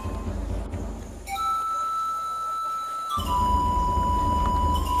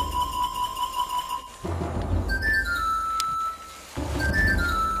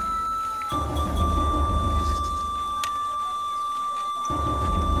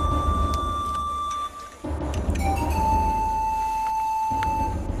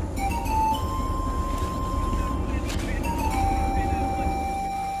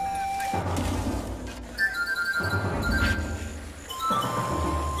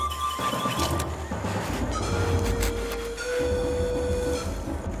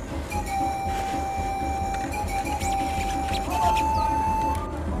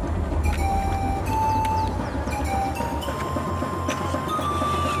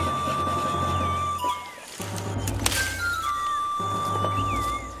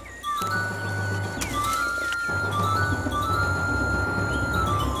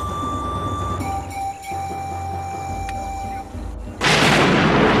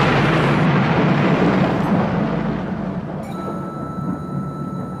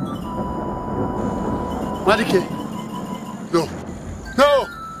 Madike. No. No!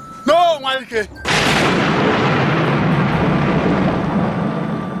 No, Madike!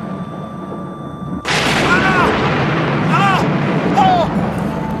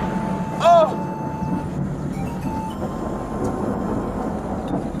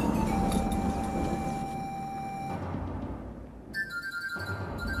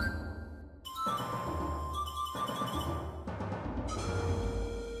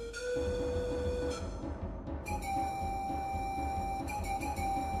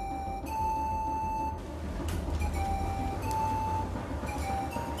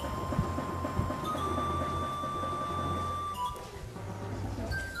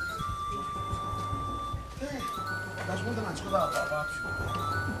 There's one thing I discovered about you.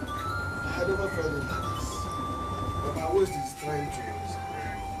 I never felt it like this. But my waist is trying to.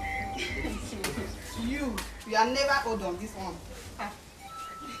 You are never old on this one.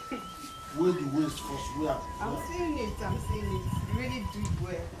 Where the waist first? Where? I'm seeing it. You really do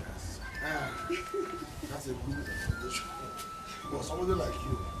well. Yes. That's a good explanation. But somebody like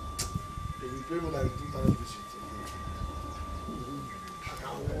you, if you pay me like 2,000 visits a year, I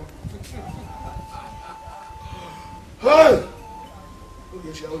can walk. Hey!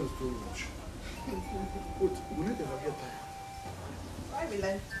 Okay, she always too much. Wait, will you ever get tired? Why will I?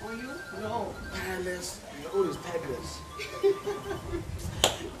 On you? No. Tireless. You're always tiredness.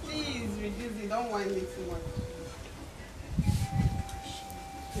 Please reduce it. Don't want me too much.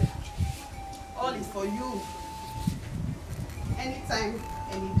 All is for you. Anytime,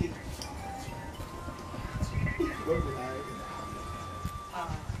 any day. What will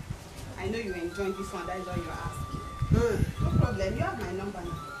I know you enjoying this one. That is why you are asking. No problem. You have my number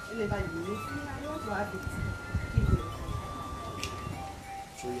now. Whenever you need me, I want to have it. Give me.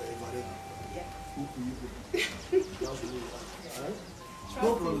 So you're a variable? Yeah. That's what you want. Alright?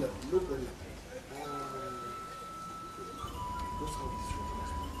 No problem. No problem. Just have this one.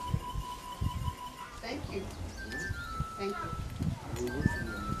 Thank you. Thank you. I will wait for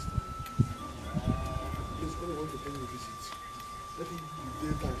you next time. Please, when you want to pay me a visit, let me be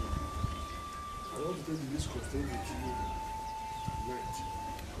daytime. I want to take the risk of staying with you tonight.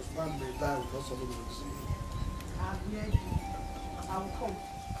 Because man may die without somebody to see you. I'm ready. I will come.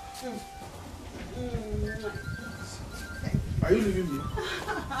 Are you leaving me? I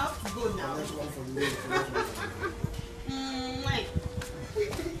have to go now. Next one for the day.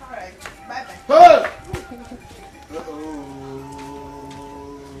 Alright. Bye-bye. Hey!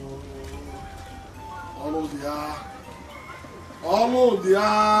 Almost there. Oh,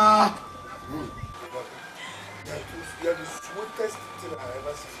 yeah. You're the sweetest thing I've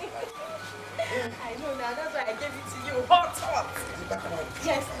ever seen in life. I know now, that's why I gave it to you. Hot.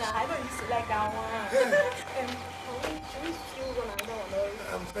 Yes, now I know you used to like that one. Should we still run another one?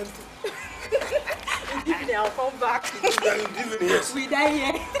 I'm venting. Evening, I'll come back. Yes. We die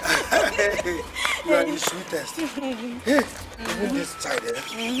here. You are the sweetest. Even this side,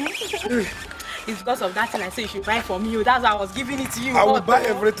 It's because of that thing I say you should buy for me. That's why I was giving it to you. I will buy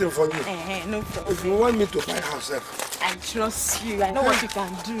everything for you. No problem. If you want me to buy a house, I trust you. I know what you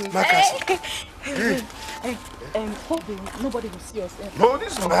can do. Hope nobody will see us. No,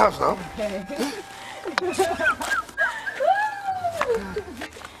 this is my house now.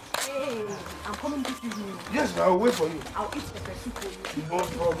 Hey, I'm coming this evening. Yes, I will wait for you. I'll eat pepper soup for you. No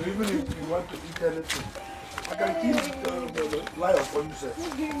problem. Even if you want to eat anything, I can keep the lion for you, sir.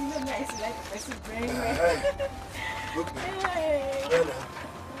 You know, nice like pepper soup very well. Look,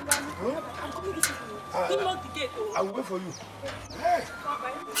 I'm coming this evening. Don't lock the gate, though. I will wait for you.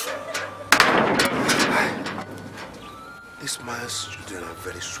 This man's children are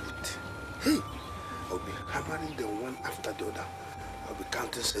very sweet. Hey, I'll be hammering them one after the other. I'll be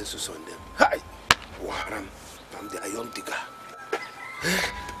counting census on them. Hi! Waharam, I'm the Iron Digger.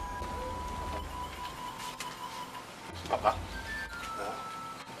 Papa.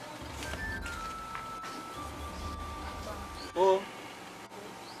 Oh.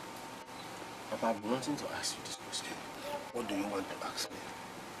 Papa, I've been wanting to ask you this question. What do you want to ask me?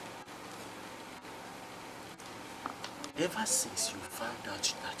 Ever since you found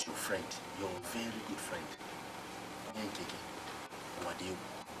out that your friend, your very good friend,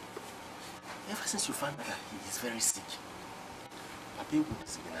 ever since you found out that he is very sick, Papa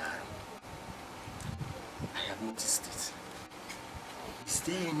is in I have noticed it. Is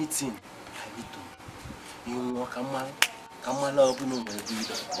there anything I need to?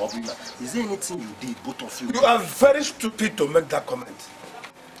 Is there anything you did, both of you? You are very stupid to make that comment.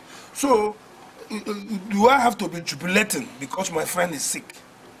 So, do I have to be jubilating because my friend is sick?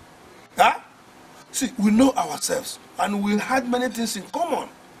 Huh? See, we know ourselves and we had many things in common.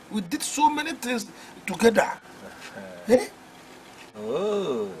 We did so many things together. Eh?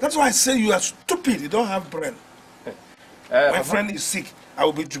 Oh. That's why I say you are stupid. You don't have brain. My friend is sick. I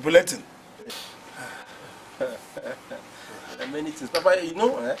will be jubilating. Many things. Papa, you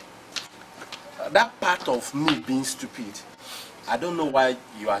know, that part of me being stupid, I don't know why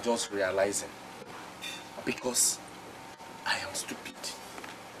you are just realizing. Because I am stupid.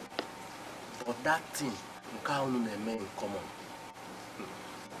 But that thing, in common.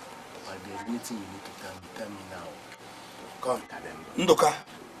 But there's anything you need to tell me now. Come, Ndoka,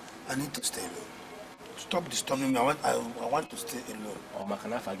 I need to stay alone. Stop disturbing me. I want to stay alone. Oh, man,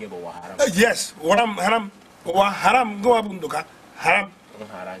 can I forget about haram? Yes, haram. Haram, go up, Ndoka. Haram.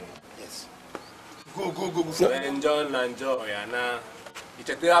 Yes. Go. So enjoy, yana. It's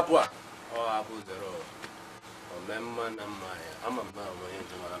a teapua. Oh, Abu Zero. Oh, Memman and Maya. I'm a man.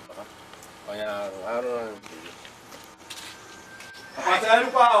 Oh, yeah, I don't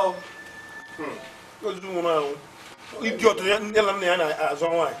know. Go do now. Idiot, am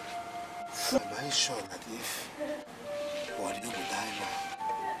I sure that if what you would die now,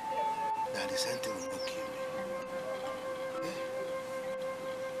 that the center will not kill me?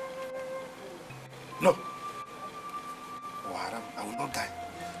 No. Haram, I will not die.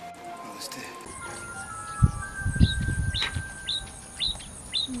 I will stay.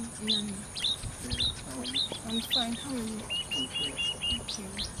 I'm fine. How are you?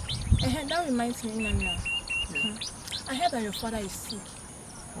 Okay. That reminds me, Nana. I heard that your father is sick.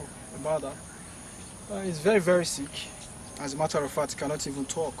 Oh, about that? He's very, very sick. As a matter of fact, he cannot even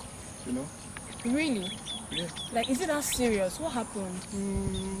talk, you know. Really? Yeah. Like, is it that serious? What happened?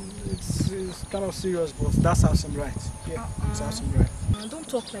 It's kind of serious, but that sounds him right. Yeah, it sounds him right. Don't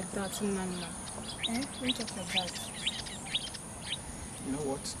talk like that, Nana. Don't talk like that. You know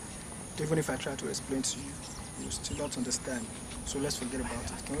what? Even if I try to explain to you, you still don't understand. So let's forget about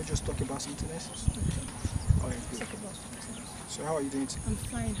it. Can we just talk about something else? Okay. Alright, good. Talk about something else. So how are you doing today? I'm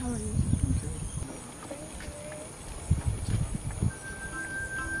fine. How are you?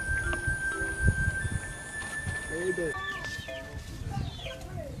 Okay. Baby.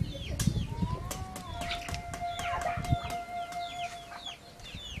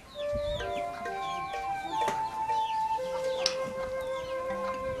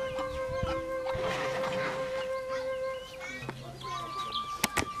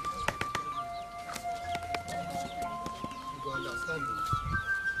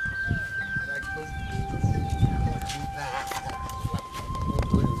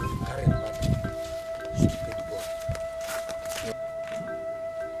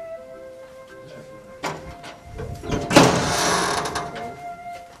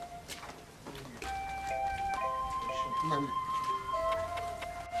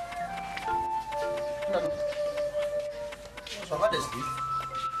 Papa, they sleep.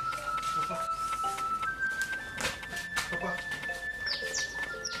 Papa. Papa.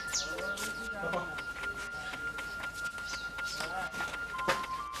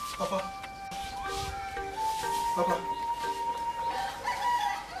 Papa. Papa.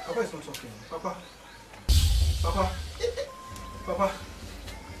 Papa is not talking. Papa. Papa. Papa.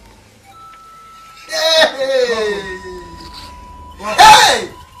 Hey!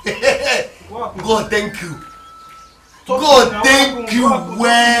 Hey! God, thank you. God, thank you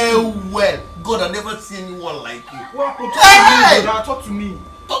well. God, I never seen anyone like you. What happened to Hey! me? Talk to me.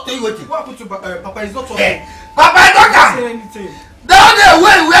 Talk to you what? What happened to Papa? Is not talking. Hey! Papa, I don't say anything. Down there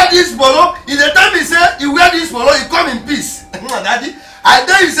where he wear this polo, in the time he say he wear this polo, he come in peace. Daddy, I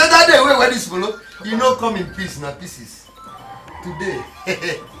tell you say that day where he wear this polo, he no come in peace, na pieces. Today,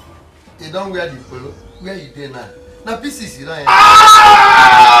 he don't wear the polo. Where you dey now? Na pieces you don't.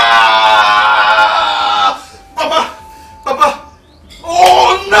 Papa! Papa!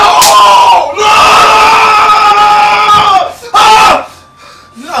 Oh no! No! Ah!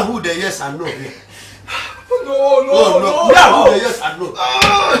 You are who the yes and no here. No, no, oh, no. You are who the yes and no.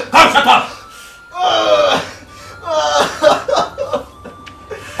 Come, shut up!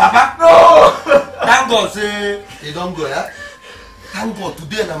 Papa? No! Thank God say you don't go, yeah? Thank God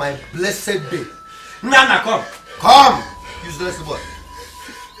today na my blessed day. Nana, come. Come! Useless boy.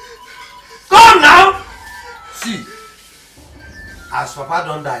 Come now! See, as Papa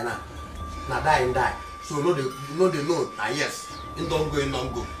don't die now, now die and die. So no they know. Ah yes, he don't go, he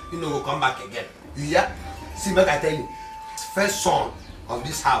don't go. He no will come back again. You hear? See, make I tell you, first son of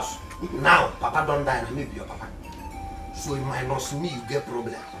this house. Now Papa don't die, and maybe your Papa. So in minus me, you get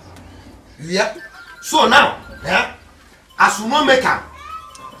problem. You hear? So now, yeah, as you no make him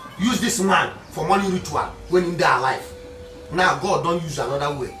use this man for money ritual when he die alive. Now God don't use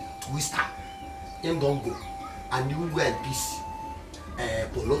another way to twist her. Him don't go. And you will go in peace.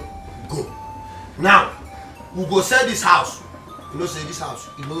 Polo, go. Now, we go sell this house. You know, say this house,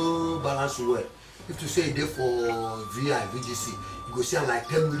 you know, balance well. If you say they for VI, VGC, you go sell like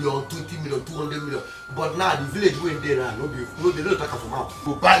 10 million, 20 million, 200 million. But now the village way there now, no, they don't talk from out.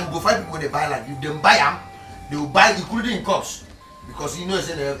 We go find people when they buy land. If they buy them, they will buy including in cups. Because you know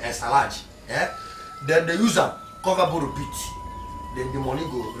it's a large. Yeah? Then they use them, cover borrow pit. Then the money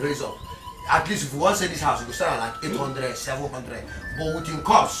go raise up. At least if you want to sell this house, you go sell like 800, 700. But within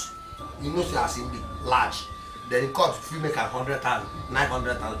cups, you know as in the large. Then in cups, if you make 100,000,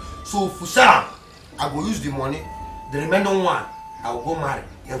 900,000. So if you sell, I go use the money. The remaining one, I will go marry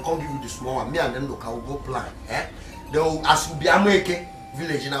and come give you the small one. Me and them look, I will go plan. Eh? They will, as you be American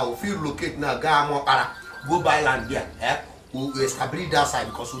village now, if you locate now, go buy land there. Eh? We'll establish that side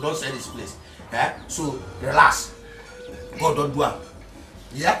because we don't sell this place. Eh? So relax. God don't do it.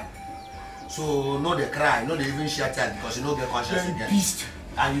 Yeah? So no they cry, no they even share time because you don't get conscious again. Beast.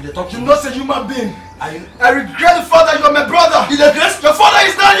 And you they talk. You not a human being. I regret the fact that you are my brother. You regret? Your father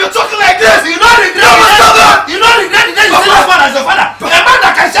is not. You're talking like this. You don't regret. You don't regret the day you say your father is your father. A man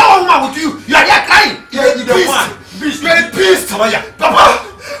that can share one woman with you, you are there crying. You're beast. You're a beast.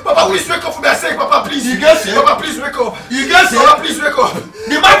 Papa. Papa, please wake up for my sake. Papa, please. You get it? Papa, please wake up. You get it? Papa, please wake up.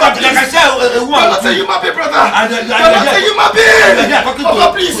 The man that can share a woman. You're not a human being, brother. You're not a human being.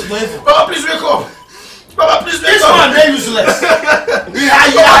 Papa, please. Papa, please wake up. Papa, please wake up. This man, they're useless. He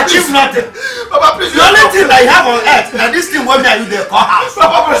achieved nothing. Papa, please the only thing that you have on earth, and this thing won't be you there call house.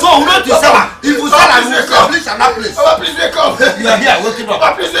 So we don't to sell. If you sell, I will establish another place. Papa, please wake up. You are here waking up.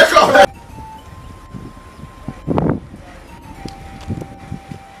 Papa, please wake up.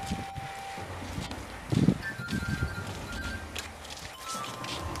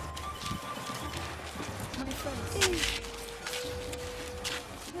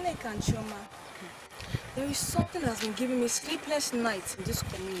 There is something that's been giving me sleepless nights in this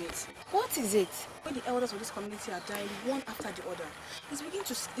community. What is it? When the elders of this community are dying one after the other, it's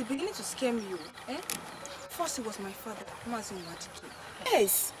beginning to scare me. Eh? First it was my father, Mazin Wadiki.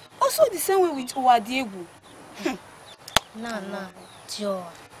 Yes. Also the same way with Owadiegu. Nah, Joe.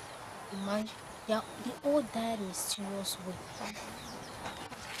 Imagine, yeah, they all died in a serious way.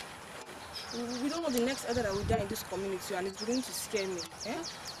 We don't know the next elder that will die in this community, and it's beginning to scare me. Eh?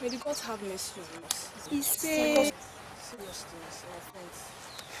 May the gods have mercy on us. Seriously, friends.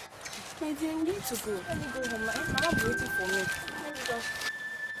 My dear, we need to go. Let me go home. My mom will be waiting for me. Let me go.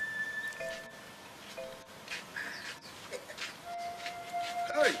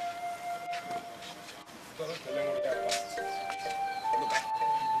 Hey!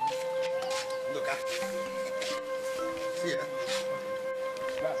 Look at. See ya.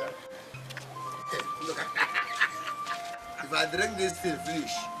 Look at. If I drink this thing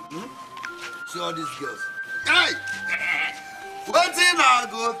finish, see all these girls. Hey! What thing I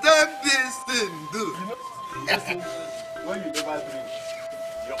go take this thing do? When you never drink,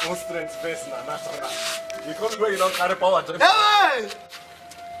 your own strength first na natural. Because when you don't carry power, just... Hey!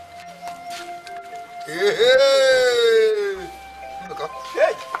 Hey! Okay.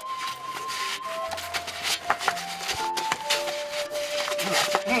 Hey!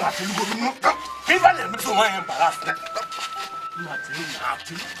 Even if it's my embarrassed. My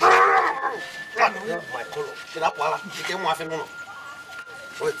color.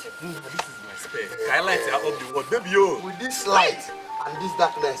 Wait, this is my spare. Can I light it up the world? Baby, yo. With this light and this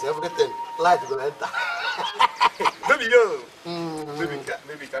darkness, everything, light will enter. Baby, yo. Baby,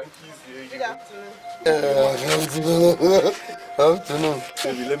 can kiss you. Good afternoon.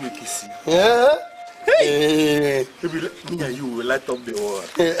 Baby, let me kiss you. Yeah? Hey! Baby, me and you will light up the world.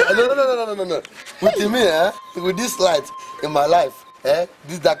 No. With me, with this light in my life,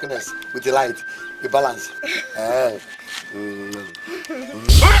 this darkness with the light, the balance.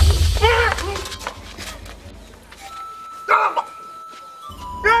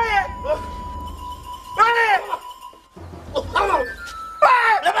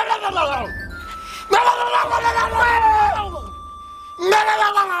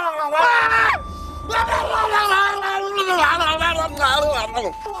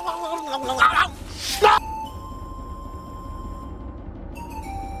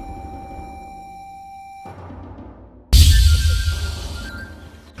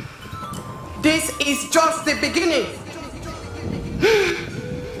 This is just the beginning.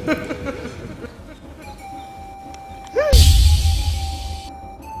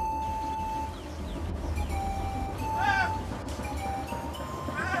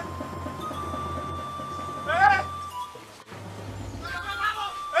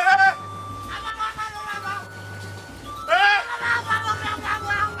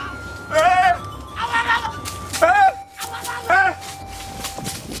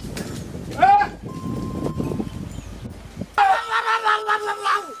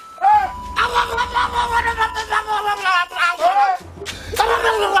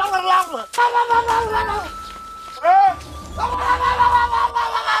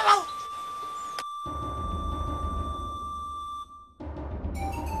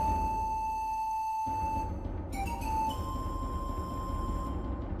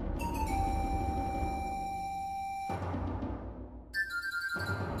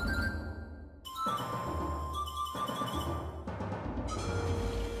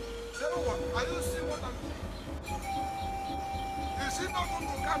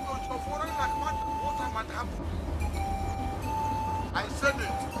 I said it,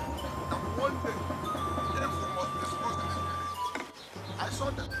 that one day, evil must be exposed in this village. I saw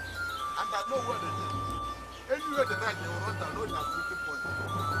them, and I know where they live. Anywhere they die, they will run down, know their meeting point.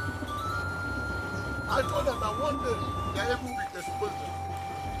 I told them that one day, their evil will expose them.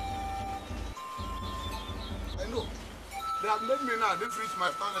 I know. They have made me now, they've reached my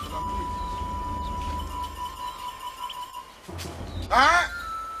planet, and I'm doing it.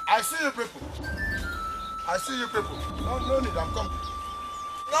 I see you people. I see you people. No need, I'm coming.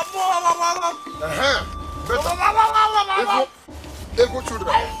 Better. Evil children.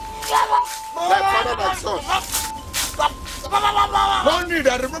 Like father, like son. No need, I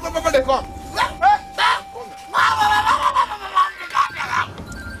remember they come.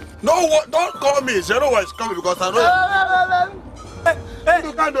 No, don't call me. Zero is coming because I know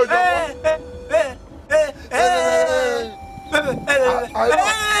you can't do it.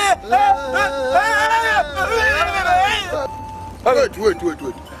 Wait. You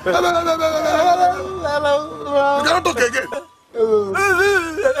cannot talk again.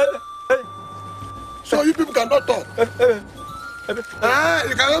 So you people cannot talk.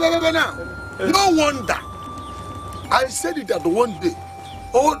 You cannot now. No wonder. I said it that one day,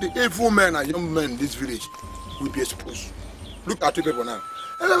 all the evil men and young men in this village will be exposed. Look at you people now.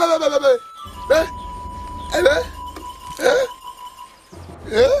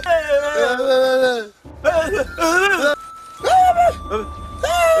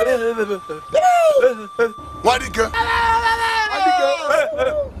 Wadika.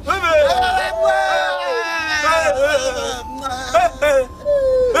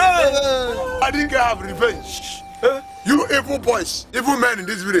 Wadika have revenge. You evil boys, evil men in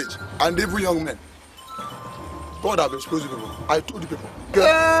this village, and evil young men. God have exposed you people. I told you people.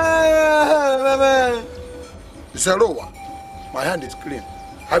 It's a rower. My hand is clean.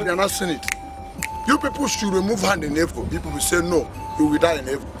 Have you not seen it? You people should remove hand in evil. People will say no, you will die in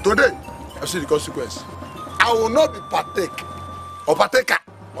evil. Today, I see the consequence. I will not be partaker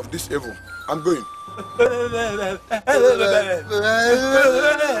of this evil. I'm going.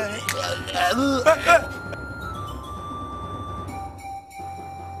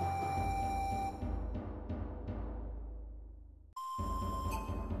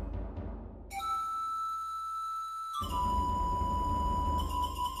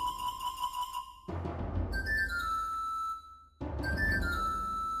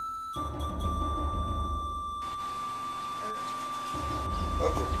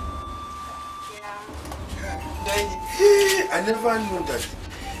 I never knew that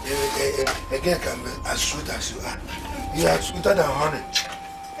a girl can be as sweet as you are. You are sweeter than honey.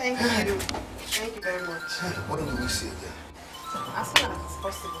 Thank you. Thank you very much. When do we see again? As soon as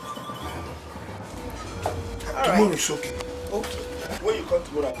possible. Tomorrow is okay. Okay. When you come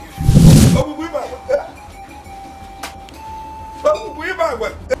tomorrow, I'll give you. Oh, we back. Oh, we back.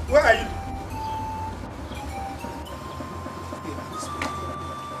 Where are you?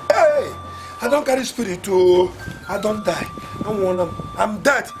 Hey, I don't carry spirit too. I don't die. I don't want them. I'm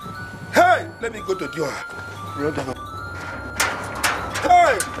dead. Hey, let me go to Dioha.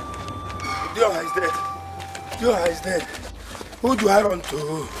 Hey, Dioha is dead. Dioha is dead. Who do I run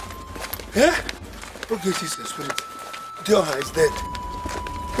to? Eh? Okay, she's a spirit. Dioha is dead.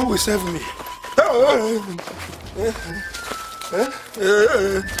 Who will save me?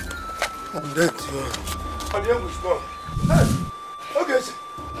 I'm dead, Dioha. My young is gone. Hey, okay,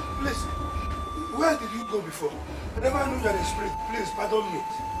 please. Where did you go before? I never knew you had a spirit. Please, pardon me.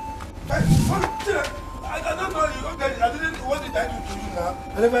 Hey, I don't know you. Okay, I didn't. What did I do to you now?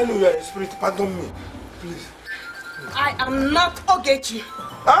 I never knew you had a spirit. Pardon me. Please. I am not Ogechi.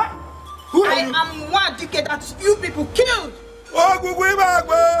 Huh? Who are I you? am one ticket that you people killed. Oh, go back.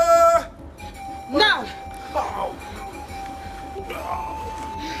 Now.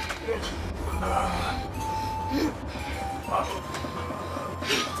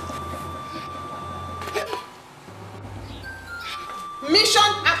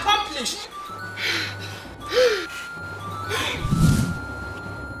 Mission accomplished.